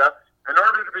Canada. In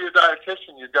order to be a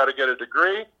dietitian, you've got to get a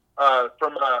degree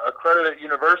from an accredited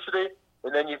university,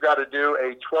 and then you've got to do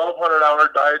a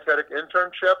 1,200-hour dietetic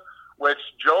internship, which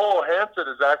Joel Hansen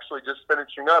is actually just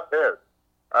finishing up his.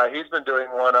 He's been doing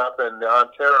one up in the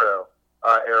Ontario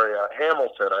area,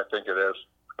 Hamilton, I think it is,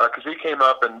 because he came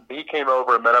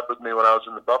over and met up with me when I was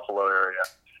in the Buffalo area.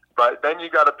 But then you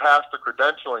got to pass the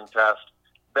credentialing test.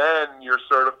 Then you're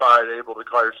certified, able to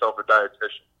call yourself a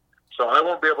dietitian. So I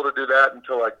won't be able to do that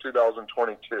until like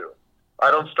 2022.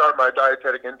 I don't start my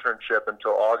dietetic internship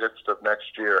until August of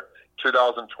next year,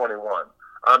 2021.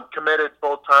 I'm committed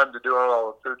full time to doing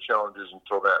all the food challenges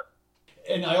until then.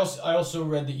 And I also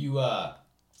read that you have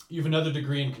another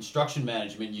degree in construction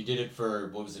management. You did it for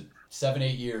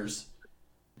 7-8 years.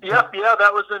 Yeah,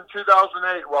 that was in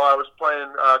 2008 while I was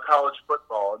playing college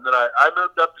football, and then I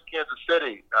moved up to Kansas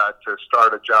City to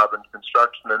start a job in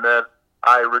construction, and then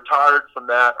I retired from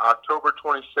that October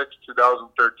 26,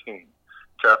 2013.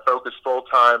 To focus full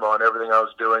time on everything I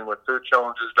was doing with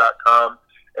foodchallenges.com,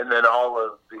 and then all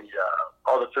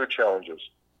the food challenges.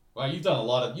 Wow, you've done a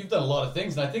lot of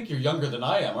things, and I think you're younger than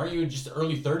I am. Aren't you in just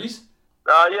early 30s?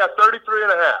 Yeah, 33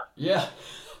 and a half. Yeah,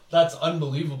 that's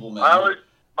unbelievable, man.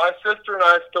 My sister and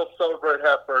I still celebrate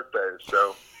half birthdays,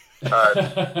 so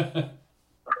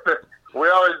we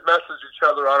always message each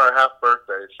other on our half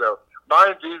birthdays. So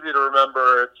mine's easy to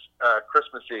remember. It's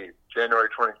Christmas Eve, January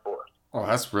 24th. Oh,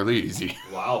 that's really easy.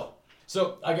 Wow.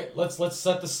 So let's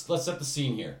set the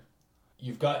scene here.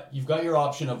 You've got your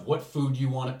option of what food you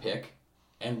want to pick,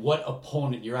 and what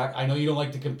opponent you're at. I know you don't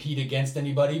like to compete against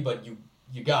anybody, but you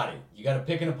got it. You got to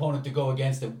pick an opponent to go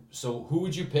against them. So who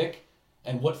would you pick,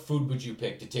 and what food would you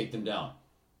pick to take them down?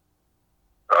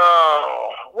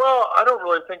 Oh, well, I don't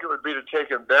really think it would be to take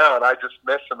him down. I just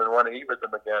miss him and want to eat with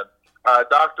him again.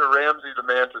 Dr. Ramsay the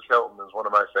Mantis Hilton is one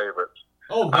of my favorites.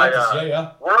 Oh, Mantis,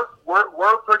 yeah. We're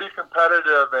pretty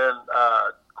competitive in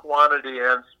quantity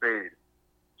and speed.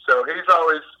 So he's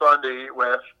always fun to eat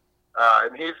with,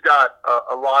 and he's got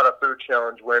a lot of food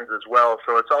challenge wins as well.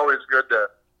 So it's always good to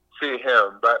see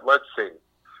him. But let's see.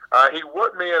 He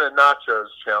whooped me in a nachos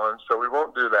challenge, so we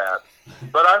won't do that.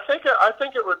 But I think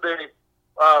it would be.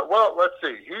 Well, let's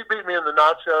see. He beat me in the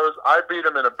nachos. I beat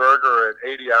him in a burger and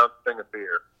 80-ounce thing of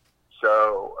beer.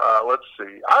 So let's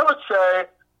see. I would say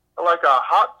like a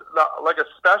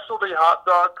specialty hot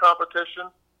dog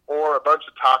competition or a bunch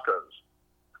of tacos.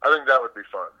 I think that would be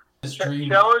fun.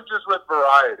 Challenges with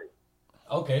variety.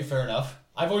 Okay, fair enough.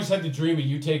 I've always had the dream of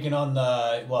you taking on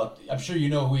I'm sure you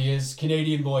know who he is,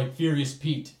 Canadian boy, Furious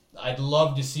Pete. I'd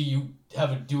love to see you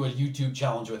do a YouTube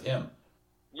challenge with him.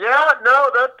 Yeah, no,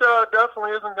 that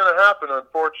definitely isn't going to happen,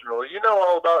 unfortunately. You know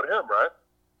all about him, right?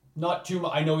 Not too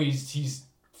much. I know he's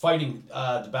fighting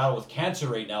the battle with cancer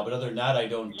right now, but other than that, I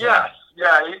don't. Yes,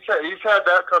 yeah, he's had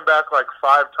that come back like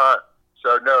 5 times.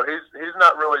 So no, he's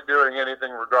not really doing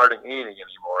anything regarding eating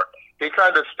anymore. He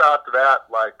kind of stopped that,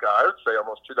 like I would say,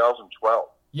 almost 2012.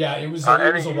 Yeah, it was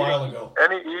a while ago.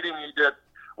 Any eating he did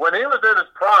when he was in his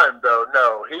prime, though,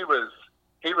 no, he was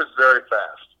very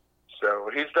fast.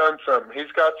 So he's got some.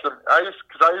 I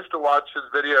used to watch his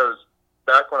videos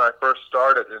back when I first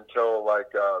started until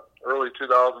like early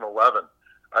 2011.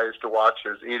 I used to watch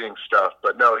his eating stuff,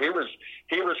 but no, he was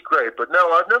great. But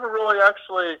no, I've never really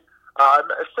actually.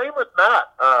 Same with Matt.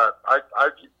 I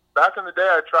back in the day,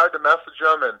 I tried to message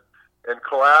him and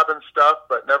collab and stuff,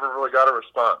 but never really got a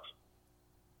response.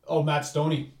 Oh, Matt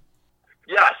Stoney.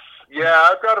 Yes, yeah,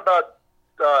 I've got about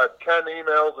 10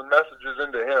 emails and messages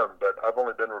into him, but I've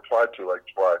only been replied to like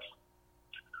twice.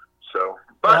 So,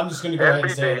 but I'm just going to go ahead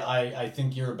and say I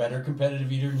think you're a better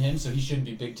competitive eater than him, so he shouldn't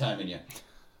be big timing you.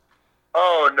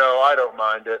 Oh no, I don't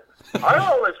mind it. I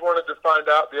always wanted to find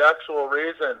out the actual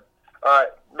reason.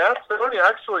 Matt Stoney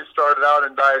actually started out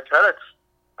in dietetics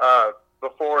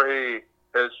before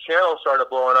his channel started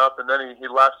blowing up, and then he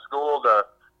left school to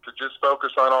just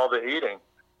focus on all the eating.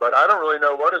 But I don't really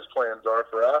know what his plans are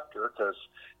for after, because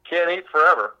can't eat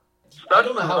forever.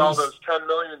 Especially with all those 10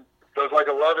 million, those like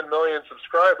 11 million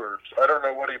subscribers. I don't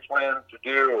know what he plans to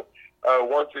do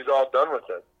once he's all done with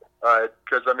it.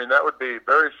 Because, I mean, that would be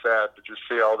very sad to just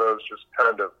see all those just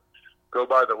kind of go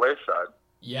by the wayside.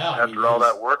 Yeah. After all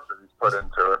that work that he's put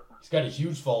into it. He's got a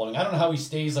huge following. I don't know how he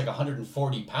stays like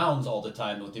 140 pounds all the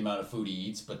time with the amount of food he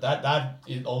eats, but that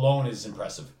alone is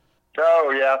impressive.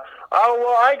 Oh yeah. Oh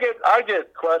well, I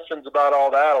get questions about all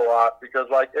that a lot because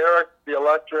like Eric the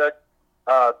Electric,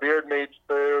 Beard Meats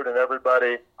Food, and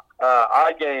everybody,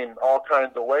 I gain all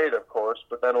kinds of weight, of course,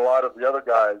 but then a lot of the other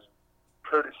guys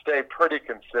stay pretty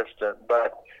consistent.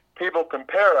 But people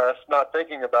compare us, not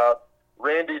thinking about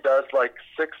Randy does like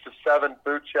 6 to 7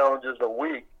 food challenges a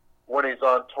week when he's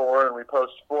on tour, and we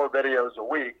post 4 videos a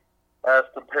week, as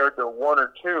compared to 1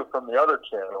 or 2 from the other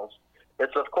channels.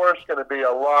 It's, of course, going to be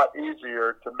a lot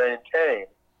easier to maintain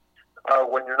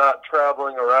when you're not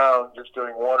traveling around just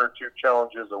doing 1 or 2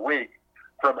 challenges a week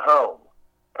from home.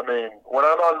 I mean, when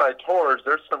I'm on my tours,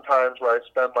 there's some times where I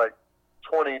spend like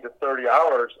 20 to 30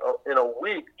 hours in a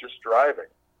week just driving.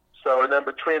 So, and then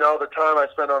between all the time I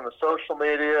spend on the social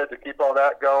media to keep all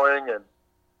that going and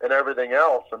everything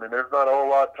else, I mean, there's not a whole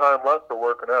lot of time left for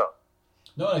working out.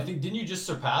 No, I think, didn't you just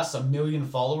surpass 1 million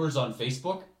followers on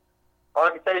Facebook?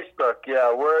 On Facebook,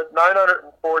 yeah. We're at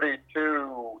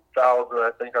 942,000,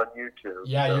 I think, on YouTube.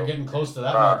 Yeah, so, you're getting close to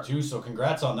that mark, too, so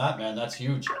congrats on that, man. That's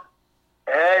huge.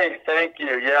 Hey, thank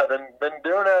you. Yeah, been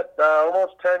doing it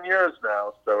almost 10 years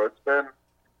now, so it's been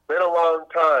a long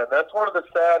time. That's one of the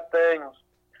sad things.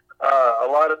 A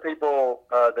lot of people,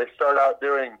 they start out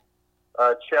doing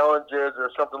challenges or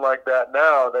something like that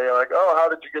now. They're like, oh, how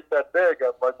did you get that big?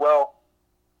 I'm like, well,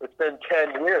 it's been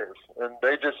 10 years, and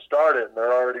they just started, and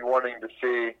they're already wanting to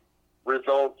see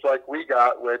results like we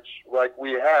got, which, like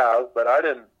we have, but I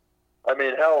didn't. I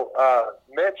mean, hell,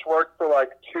 Mitch worked for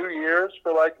like 2 years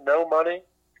for like no money.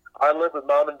 I lived with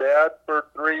mom and dad for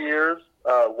 3 years.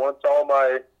 Once all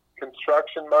my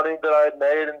construction money that I had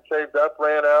made and saved up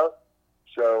ran out.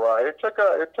 So it took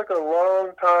a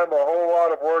long time, a whole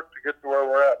lot of work to get to where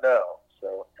we're at now.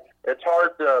 So it's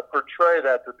hard to portray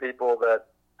that to people that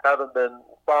haven't been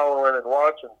following and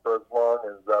watching for as long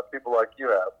as people like you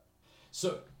have.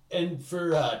 So, and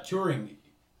for touring,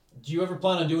 do you ever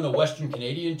plan on doing a Western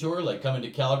Canadian tour, like coming to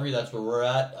Calgary? That's where we're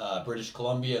at, British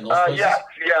Columbia and those places? Yeah.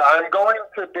 I'm going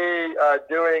to be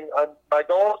my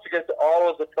goal is to get to all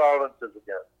of the provinces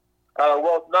again.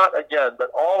 Well, not again, but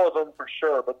all of them for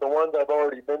sure. But the ones I've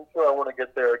already been to, I want to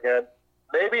get there again.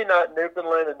 Maybe not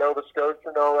Newfoundland and Nova Scotia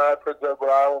and all that, Prince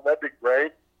Edward Island. That'd be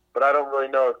great. But I don't really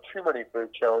know of too many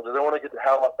food challenges. I want to get to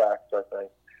Halifax, I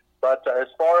think. But as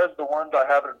far as the ones I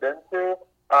haven't been to,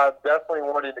 I'm definitely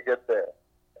wanting to get there.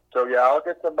 So, yeah, I'll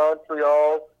get to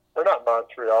Montreal. Or not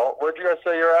Montreal. Where'd you guys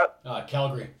say you're at?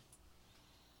 Calgary.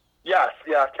 Yes,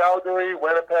 yeah, Calgary,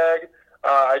 Winnipeg.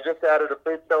 I just added a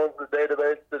food challenge to the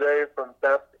database today from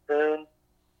Saskatoon.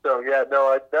 So, yeah, no,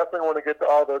 I definitely want to get to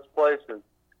all those places.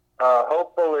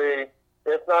 Hopefully,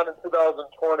 if not in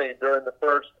 2020, during the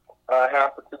first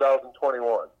half of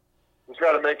 2021. Just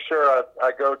got to make sure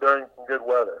I go during some good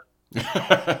weather.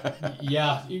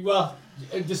 Yeah, well,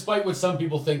 despite what some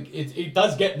people think, it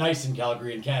does get nice in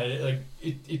Calgary in Canada. Like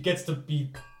it gets to be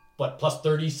plus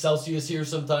 30 Celsius here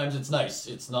sometimes. It's nice.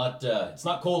 It's not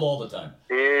cold all the time.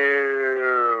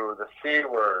 Ew, the C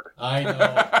word. I know.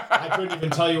 I couldn't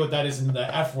even tell you what that is in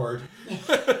the F word.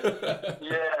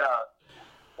 Yeah.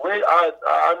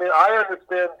 I mean, I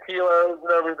understand kilos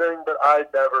and everything, but I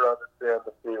never understand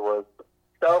the C word.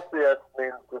 Celsius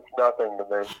means just nothing to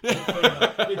me.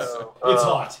 It's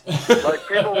hot. Like,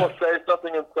 people will say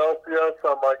something in Celsius,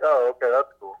 I'm like, oh, okay,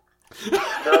 that's cool.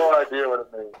 No idea what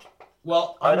it means.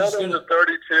 Well, I know there's a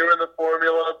 32 in the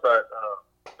formula, but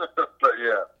but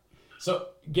yeah. So,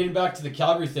 getting back to the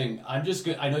Calgary thing, I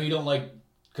know you don't like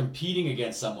competing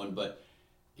against someone, but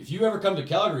if you ever come to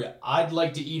Calgary, I'd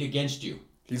like to eat against you.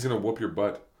 He's going to whoop your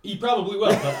butt. He probably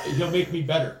will, but he'll make me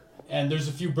better. And there's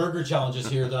a few burger challenges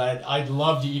here that I'd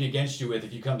love to eat against you with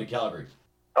if you come to Calgary.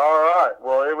 All right.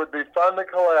 Well, it would be fun to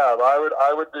collab.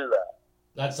 I would do that.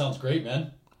 That sounds great,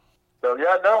 man. So,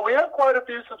 yeah, no, we have quite a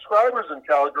few subscribers in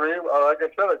Calgary. Like I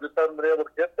said, I just haven't been able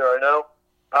to get there. I know.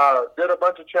 Did a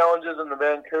bunch of challenges in the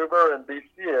Vancouver and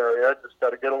BC area. Just got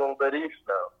to get a little bit east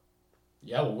now.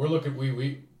 Yeah, well, we're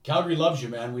looking. Calgary loves you,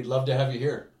 man. We'd love to have you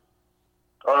here.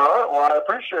 All right. Well, I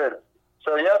appreciate it.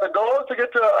 So, yeah, the goal is to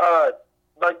get to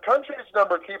my country's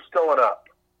number keeps going up.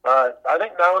 I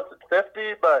think now it's at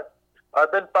 50, but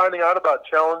I've been finding out about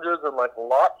challenges in like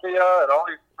Latvia and all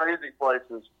these crazy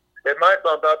places. It might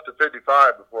bump up to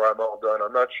 55 before I'm all done.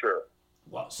 I'm not sure.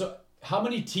 Wow. So how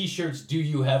many T-shirts do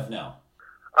you have now?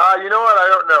 You know what? I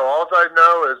don't know. All I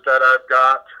know is that I've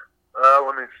got,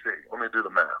 let me see. Let me do the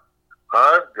math.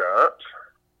 I've got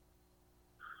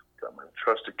my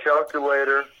trusty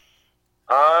calculator.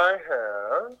 I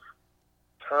have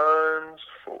times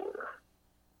 4.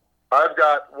 I've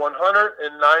got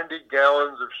 190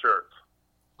 gallons of shirts.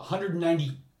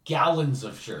 190 gallons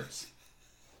of shirts.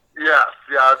 Yes,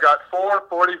 yeah. I've got 4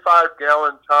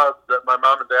 45-gallon tubs at my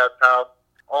mom and dad's house.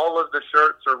 All of the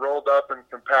shirts are rolled up and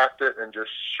compacted and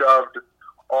just shoved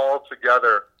all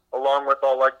together, along with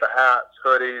all like the hats,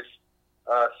 hoodies,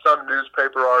 some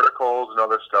newspaper articles, and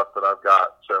other stuff that I've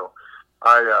got. So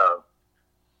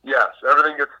yes,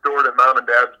 everything gets stored in mom and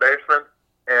dad's basement,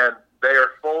 and they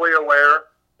are fully aware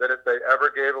that if they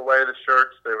ever gave away the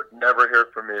shirts, they would never hear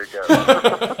from me again.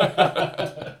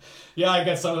 Yeah, I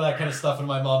got some of that kind of stuff in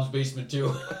my mom's basement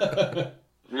too.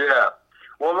 Yeah.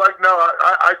 Well, like, no,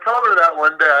 I told her that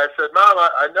one day. I said, Mom,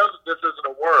 I know that this isn't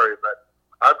a worry, but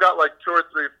I've got like 2 or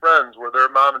 3 friends where their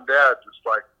mom and dad just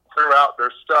like threw out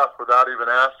their stuff without even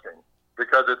asking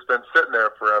because it's been sitting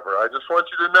there forever. I just want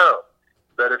you to know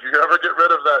that if you ever get rid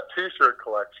of that T-shirt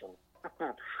collection,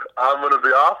 I'm going to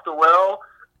be off the well,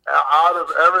 out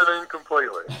of everything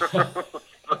completely.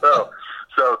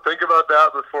 So think about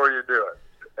that before you do it.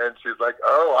 And she's like,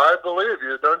 oh, I believe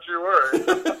you. Don't you worry.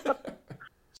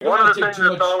 One of the things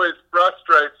that always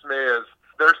frustrates me is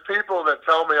there's people that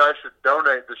tell me I should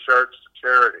donate the shirts to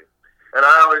charity. And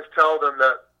I always tell them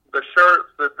that the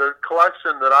shirts, the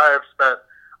collection that I have spent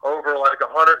over like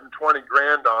 120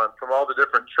 grand on from all the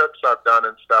different trips I've done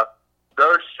and stuff,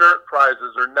 those shirt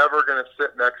prizes are never going to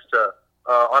sit next to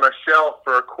on a shelf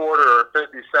for a quarter or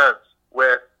 50 cents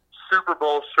with Super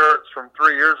Bowl shirts from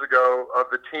 3 years ago of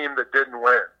the team that didn't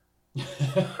win.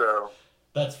 So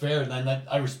that's fair, and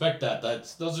I respect that.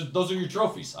 Those are your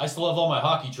trophies. I still have all my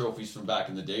hockey trophies from back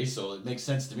in the day, so it makes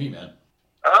sense to me, man.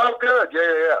 Oh, good.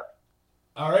 Yeah.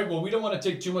 All right. Well, we don't want to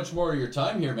take too much more of your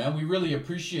time here, man. We really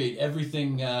appreciate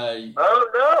everything. Oh no,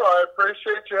 I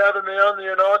appreciate you having me on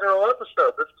the inaugural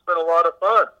episode. This has been a lot of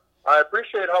fun. I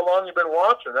appreciate how long you've been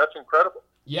watching. That's incredible.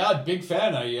 Yeah, big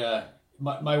fan.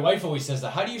 My wife always says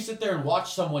that. How do you sit there and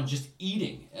watch someone just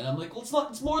eating? And I'm like, well, it's not.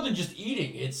 It's more than just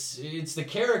eating. It's the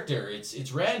character.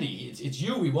 It's Randy. It's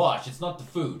you we watch. It's not the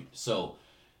food. So,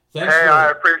 thanks. Hey, for,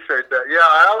 I appreciate that. Yeah,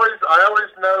 I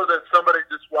always know that somebody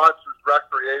just watches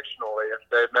recreationally if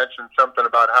they mention something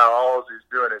about how all he's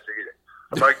doing is eating.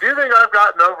 I'm like, do you think I've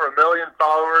gotten over 1 million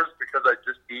followers because I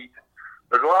just eat?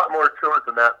 There's a lot more to it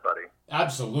than that, buddy.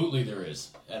 Absolutely, there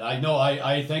is, and I know.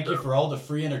 I thank you for all the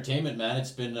free entertainment, man.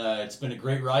 It's been a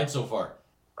great ride so far.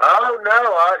 Oh no,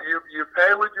 you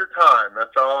pay with your time.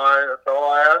 That's all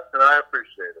I ask, and I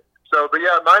appreciate it. So, but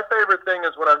yeah, my favorite thing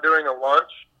is when I'm doing a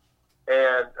lunch,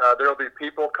 and there'll be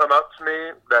people come up to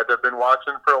me that have been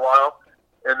watching for a while,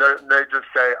 and they just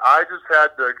say, "I just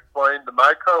had to explain to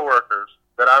my coworkers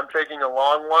that I'm taking a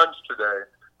long lunch today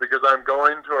because I'm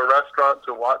going to a restaurant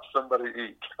to watch somebody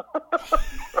eat."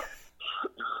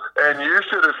 And you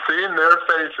should have seen their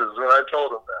faces when I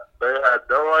told them that. They had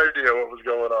no idea what was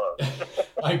going on.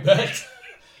 I bet.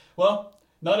 Well,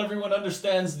 not everyone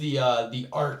understands the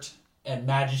art and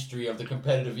magistry of the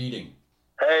competitive eating.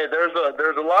 Hey, there's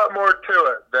a lot more to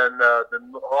it than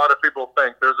a lot of people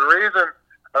think. There's a reason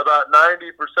about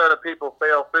 90% of people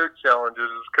fail food challenges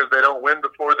is because they don't win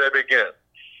before they begin.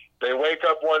 They wake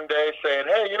up one day saying,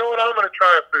 "Hey, you know what? I'm going to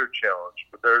try a food challenge."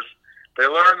 But they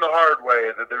learn the hard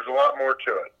way that there's a lot more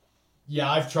to it.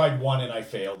 Yeah, I've tried one and I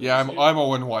failed. Yeah, I'm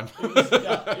 0-1.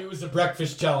 It was a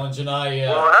breakfast challenge, and I.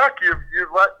 Well, heck,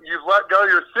 you've let go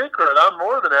your secret. I'm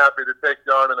more than happy to take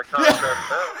you on in a contest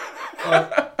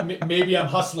now. Maybe I'm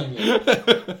hustling you.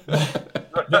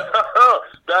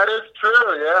 That is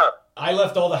true. Yeah. I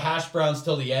left all the hash browns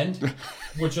till the end,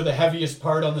 which are the heaviest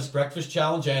part on this breakfast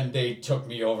challenge, and they took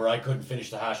me over. I couldn't finish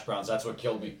the hash browns. That's what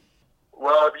killed me.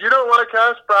 Well, if you don't like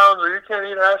hash browns or you can't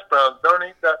eat hash browns, don't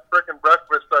eat that frickin'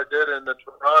 breakfast I did in the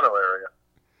Toronto area.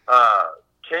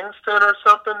 Kingston or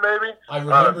something, maybe? I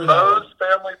remember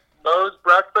that. Moe's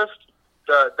breakfast.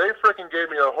 They frickin' gave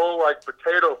me a whole,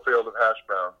 potato field of hash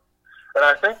browns. And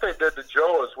I think they did to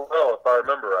Joe as well, if I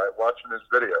remember right, watching his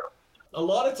video. A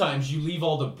lot of times you leave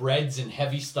all the breads and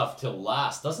heavy stuff till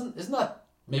last. Doesn't that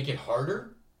make it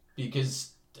harder?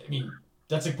 Because, I mean,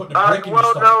 that's like putting a brick in your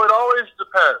stomach. Well, no, it always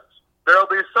depends. There'll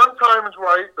be some times where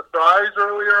I eat the fries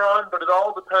earlier on, but it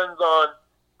all depends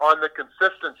on the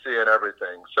consistency and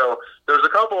everything. So there's a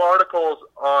couple articles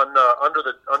on under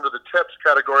the tips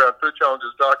category on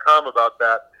foodchallenges.com about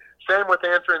that. Same with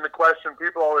answering the question.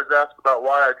 People always ask about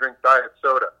why I drink diet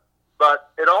soda. But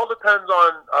it all depends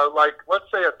on, let's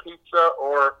say a pizza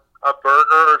or a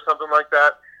burger or something like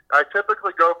that. I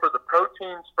typically go for the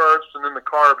proteins first and then the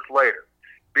carbs later.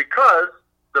 Because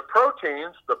the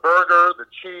proteins, the burger, the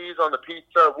cheese on the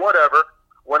pizza, whatever,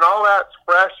 when all that's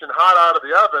fresh and hot out of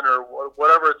the oven or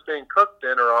whatever it's being cooked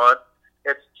in or on,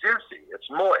 it's juicy, it's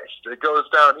moist, it goes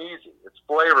down easy, it's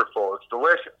flavorful, it's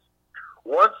delicious.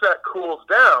 Once that cools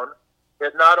down,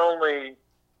 it not only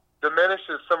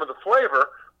diminishes some of the flavor,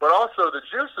 but also the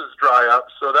juices dry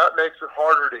up, so that makes it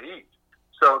harder to eat.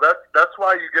 So that's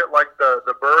why you get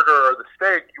the burger or the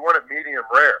steak, you want it medium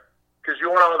rare, because you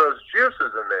want all those juices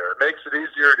in there. It makes it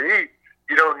easier to eat.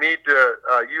 You don't need to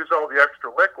use all the extra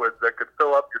liquids that could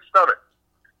fill up your stomach.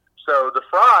 So the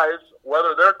fries,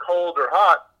 whether they're cold or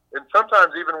hot, and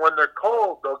sometimes even when they're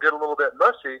cold, they'll get a little bit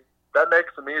mushy. That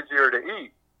makes them easier to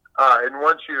eat. And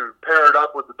once you pair it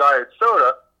up with the diet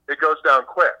soda, it goes down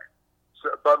quick. So,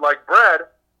 but like bread,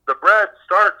 the bread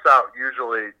starts out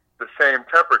usually the same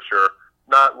temperature,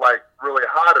 not really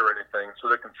hot or anything. So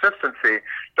the consistency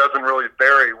doesn't really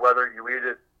vary whether you eat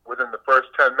it within the first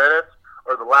 10 minutes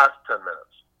or the last 10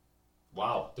 minutes.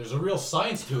 Wow, there's a real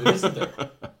science to it, isn't there?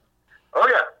 Oh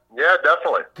yeah, yeah,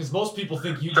 definitely. Because most people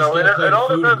think you just so get a plate it all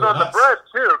of food depends and go on the nuts. bread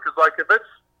too. Because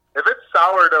if it's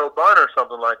sourdough bun or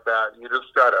something like that, you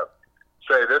just gotta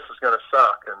say this is gonna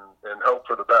suck and hope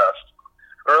for the best.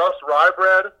 Or else rye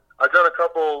bread. I've done a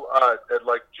couple at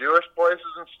Jewish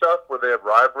places and stuff where they have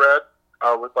rye bread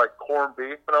with corned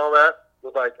beef and all that.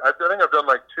 With I think I've done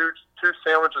two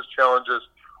sandwiches challenges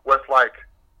with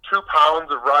 2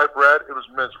 pounds of rye bread. It was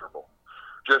miserable.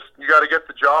 Just you got to get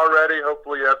the jaw ready.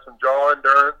 Hopefully you have some jaw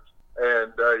endurance,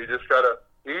 and you just got to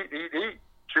eat,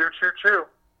 chew.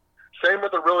 Same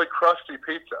with a really crusty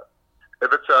pizza.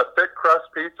 If it's a thick crust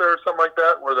pizza or something like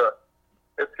that, where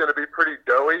it's going to be pretty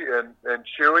doughy and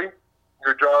chewy,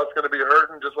 your jaw is going to be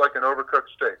hurting just like an overcooked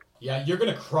steak. Yeah, you're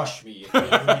going to crush me if we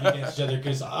ever eat against each other,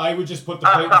 because I would just put the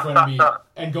plate in front of me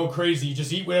and go crazy,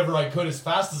 just eat whatever I could as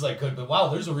fast as I could. But wow,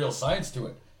 there's a real science to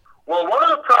it. Well, one of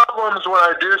the problems when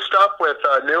I do stuff with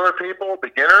newer people,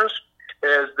 beginners,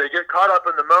 is they get caught up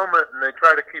in the moment and they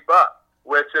try to keep up,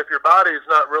 which if your body's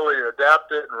not really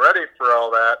adapted and ready for all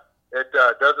that, it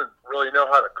doesn't really know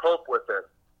how to cope with it.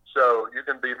 So you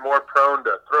can be more prone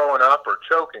to throwing up or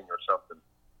choking or something.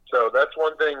 So that's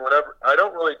one thing. Whenever I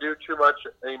don't really do too much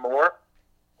anymore,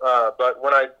 but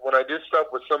when I do stuff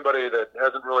with somebody that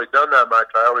hasn't really done that much,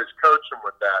 I always coach them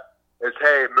with that. Is,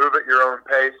 hey, move at your own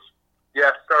pace.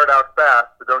 Yeah, start out fast,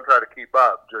 but don't try to keep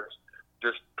up.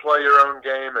 Just play your own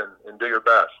game and do your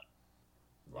best.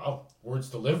 Wow, words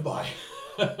to live by.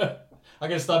 I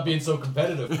gotta stop being so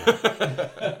competitive.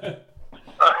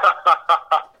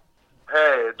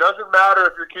 Hey, it doesn't matter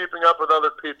if you're keeping up with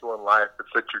other people in life. It's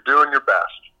that you're doing your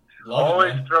best.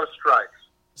 Always throw strikes.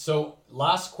 So,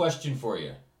 last question for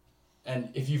you. And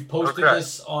if you've posted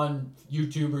this on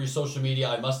YouTube or your social media,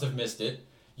 I must have missed it.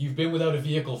 You've been without a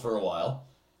vehicle for a while.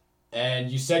 And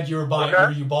you said you were buying,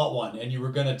 or you bought one, and you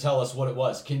were going to tell us what it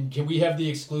was. Can we have the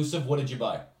exclusive? What did you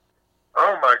buy?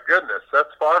 Oh, my goodness.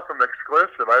 That's far from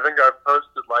exclusive. I think I've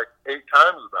posted like 8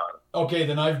 times about it. Okay,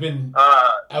 then I've been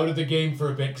out of the game for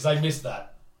a bit because I missed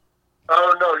that.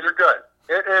 Oh, no, you're good.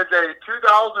 It is a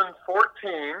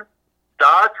 2014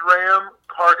 Dodge Ram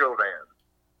cargo van.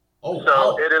 Oh,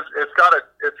 so wow. it's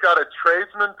got a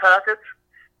tradesman package.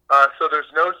 So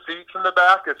there's no seats in the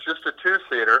back. It's just a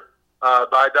 2-seater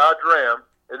by Dodge Ram.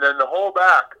 And then the whole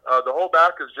back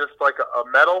is just like a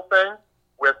metal thing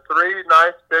with 3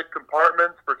 nice big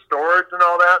compartments for storage and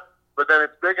all that. But then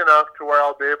it's big enough to where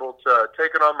I'll be able to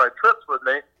take it on my trips with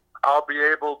me. I'll be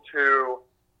able to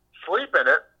sleep in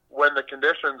it when the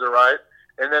conditions are right.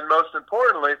 And then most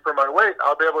importantly, for my weight,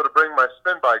 I'll be able to bring my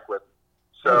spin bike with me.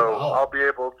 So I'll be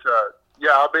able to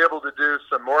do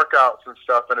some workouts and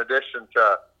stuff in addition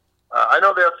to, I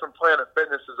know they have some Planet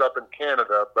Fitnesses up in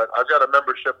Canada, but I've got a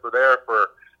membership for there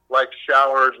for like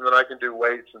showers, and then I can do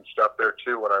weights and stuff there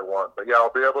too when I want. But yeah,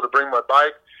 I'll be able to bring my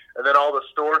bike and then all the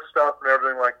store stuff and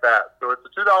everything like that. So it's a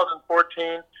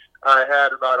 2014. I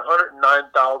had about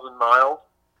 109,000 miles.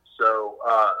 So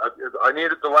I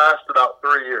need it to last about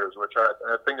 3 years, which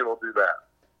I think it will do that.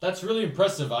 That's really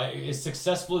impressive. As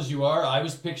successful as you are, I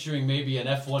was picturing maybe an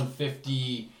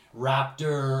F-150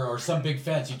 Raptor or some big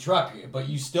fancy truck, but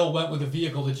you still went with a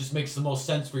vehicle that just makes the most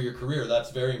sense for your career.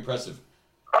 That's very impressive.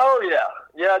 Oh yeah.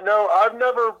 No, I've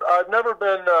never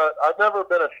been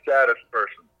a status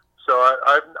person. So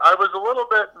I was a little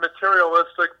bit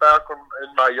materialistic back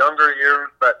in my younger years,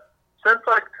 but since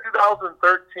like 2013,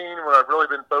 when I've really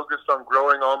been focused on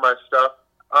growing all my stuff,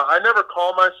 I never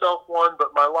call myself one,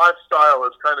 but my lifestyle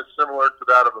is kind of similar to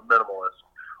that of a minimalist.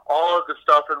 All of the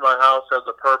stuff in my house has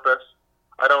a purpose.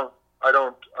 I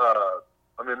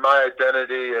mean, my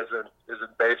identity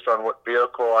isn't based on what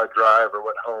vehicle I drive or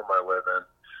what home I live in.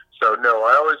 So no,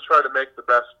 I always try to make the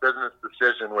best business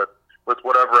decision with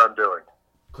whatever I'm doing.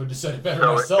 Couldn't have said it better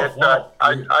myself. Wow.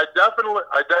 I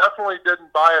definitely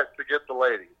didn't buy it to get the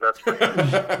ladies. That's for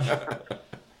sure.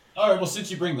 All right. Well, since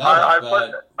you bring that up,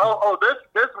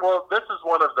 this is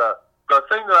one of the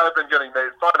thing that I've been getting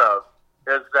made fun of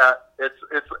is that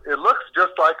it looks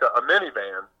just like a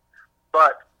minivan,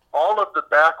 but all of the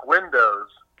back windows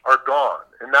are gone,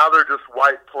 and now they're just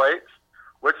white plates,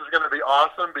 which is going to be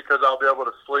awesome because I'll be able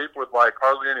to sleep with like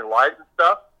hardly any light and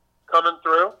stuff coming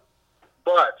through.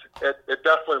 But it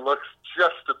definitely looks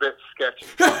just a bit sketchy.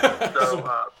 So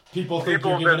people think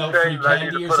you're have giving been out saying free that I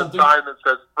need candy to or put something? a sign that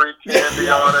says free candy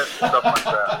on it and stuff like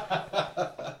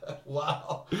that.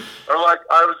 Wow. Or like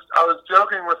I was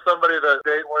joking with somebody that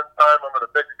date one time. I'm going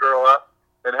to pick a girl up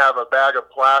and have a bag of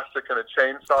plastic and a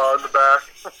chainsaw in the back.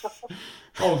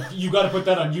 Oh, you got to put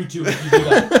that on YouTube if you do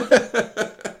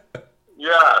that.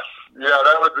 Yes. Yeah,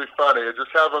 that would be funny. Just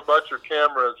have a bunch of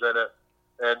cameras in it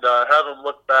and have them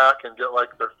look back and get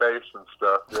like their face and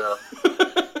stuff. Yeah.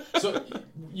 So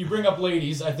you bring up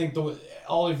ladies. I think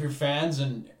all of your fans,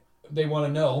 and they want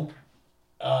to know,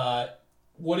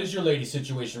 what is your lady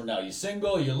situation right now? You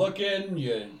single? You looking?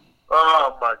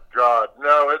 Oh my God,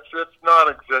 no! It's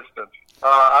non-existent.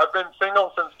 I've been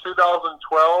single since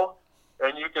 2012,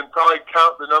 and you can probably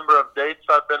count the number of dates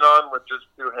I've been on with just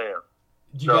 2 hands.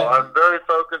 So I'm very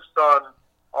focused on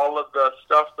all of the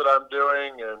stuff that I'm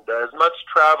doing, and as much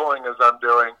traveling as I'm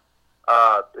doing,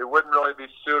 it wouldn't really be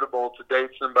suitable to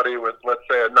date somebody with, let's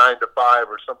say, a 9 to 5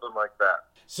 or something like that.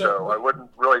 So I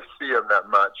wouldn't really see them that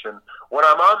much. And when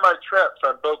I'm on my trips,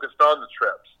 I'm focused on the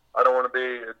trips. I don't want to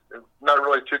be, it's not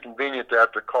really too convenient to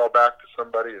have to call back to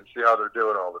somebody and see how they're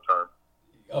doing all the time.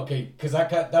 Okay, because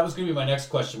that was going to be my next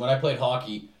question. When I played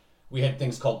hockey, we had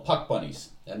things called puck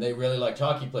bunnies, and they really liked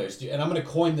hockey players. And I'm going to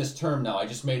coin this term now. I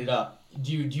just made it up.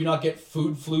 Do you not get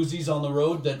food floozies on the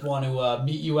road that want to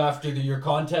meet you after your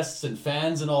contests and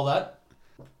fans and all that?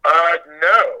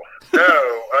 No.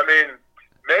 I mean,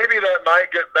 maybe that might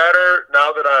get better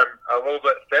now that I'm a little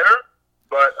bit thinner.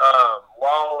 But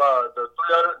while the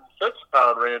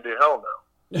 350-pound Randy, hell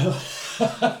no.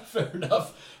 Fair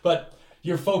enough. But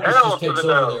your focus Hell just to takes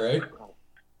the over no. there, right?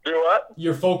 Do what?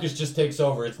 Your focus just takes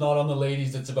over. It's not on the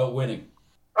ladies, it's about winning.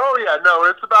 Oh, yeah, no,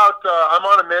 it's about, I'm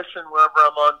on a mission whenever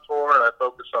I'm on tour, and I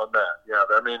focus on that. Yeah,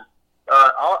 I mean,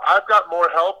 I've got more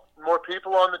help, more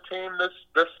people on the team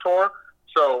this tour,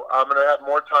 so I'm going to have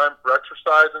more time for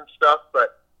exercise and stuff,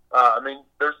 but, I mean,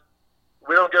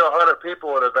 we don't get 100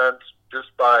 people at events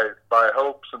just by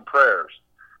hopes and prayers.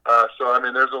 So, I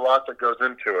mean, there's a lot that goes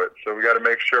into it, so we got to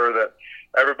make sure that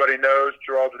everybody knows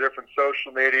through all the different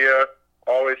social media,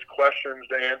 always questions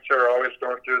to answer, always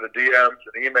going through the DMs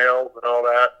and emails and all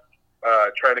that,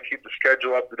 trying to keep the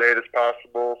schedule up to date as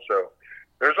possible. So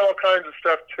there's all kinds of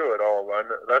stuff to it all,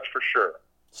 that's for sure.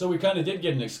 So we kind of did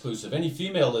get an exclusive. Any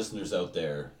female listeners out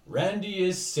there, Randy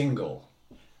is single.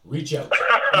 Reach out.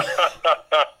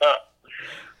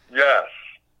 Yes.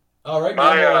 All right,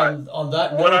 man, on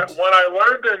that note. What I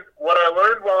learned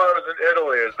while I was in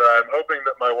Italy is that I'm hoping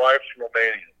that my wife's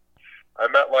Romanian. I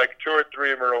met like 2 or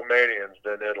 3 Romanians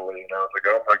in Italy, and I was like,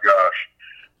 oh my gosh.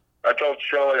 I told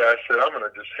Shelly, I said, I'm going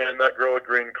to just hand that girl a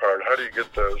green card. How do you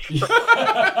get those?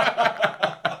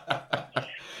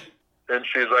 And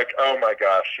she's like, oh my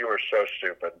gosh, you are so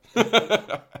stupid.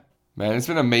 Man, it's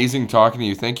been amazing talking to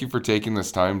you. Thank you for taking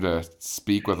this time to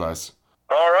speak with us.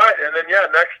 All right, and then,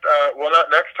 not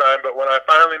next time, but when I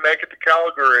finally make it to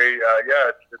Calgary,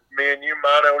 it's me and you,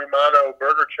 mano y mano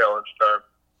burger challenge time.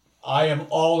 I am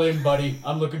all in, buddy.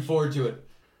 I'm looking forward to it.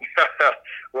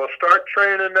 Well, start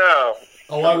training now.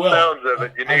 Oh, I will. Sounds of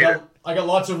it. You need it. I got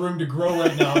lots of room to grow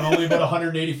right now. I'm only about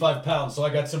 185 pounds, so I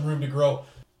got some room to grow.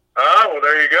 Ah, well,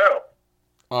 there you go.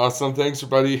 Awesome. Thanks,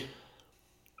 buddy.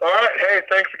 All right. Hey,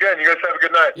 thanks again. You guys have a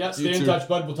good night. Yeah, stay in touch,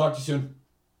 bud. We'll talk to you soon.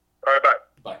 All right, bye.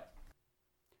 Bye.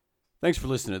 Thanks for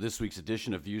listening to this week's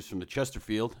edition of Views from the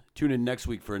Chesterfield. Tune in next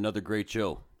week for another great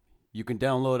show. You can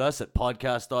download us at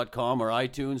podcast.com or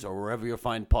iTunes or wherever you'll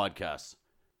find podcasts.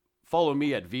 Follow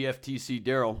me at VFTC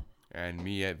Daryl. And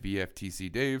me at VFTC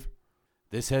Dave.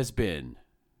 This has been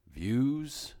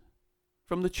Views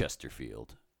from the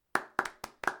Chesterfield.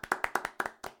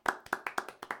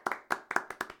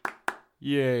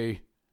 Yay.